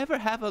might never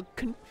have a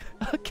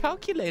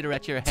calculator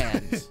at your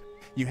hands.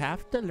 You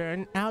have to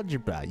learn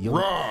algebra. You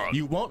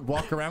won't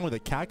walk around with a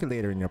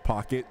calculator in your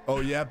pocket. Oh,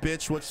 yeah,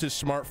 bitch. What's this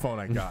smartphone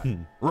I got?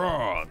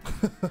 Wrong.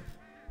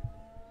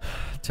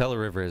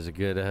 Teleriver is a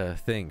good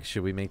thing.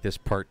 Should we make this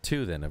part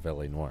 2 then of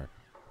LA Noire?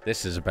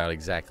 This is about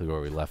exactly where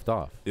we left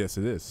off. Yes,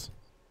 it is.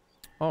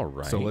 All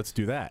right. So let's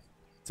do that.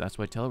 That's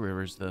why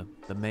Teleriver's the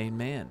main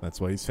man. That's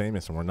why he's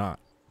famous and we're not.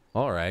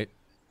 All right.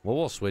 Well,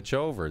 we'll switch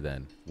over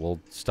then. We'll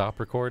stop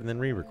recording and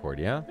then re-record,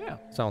 yeah? Yeah.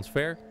 Sounds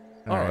fair?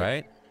 All All right.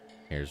 right.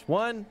 Here's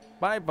one.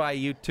 Bye-bye,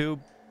 YouTube.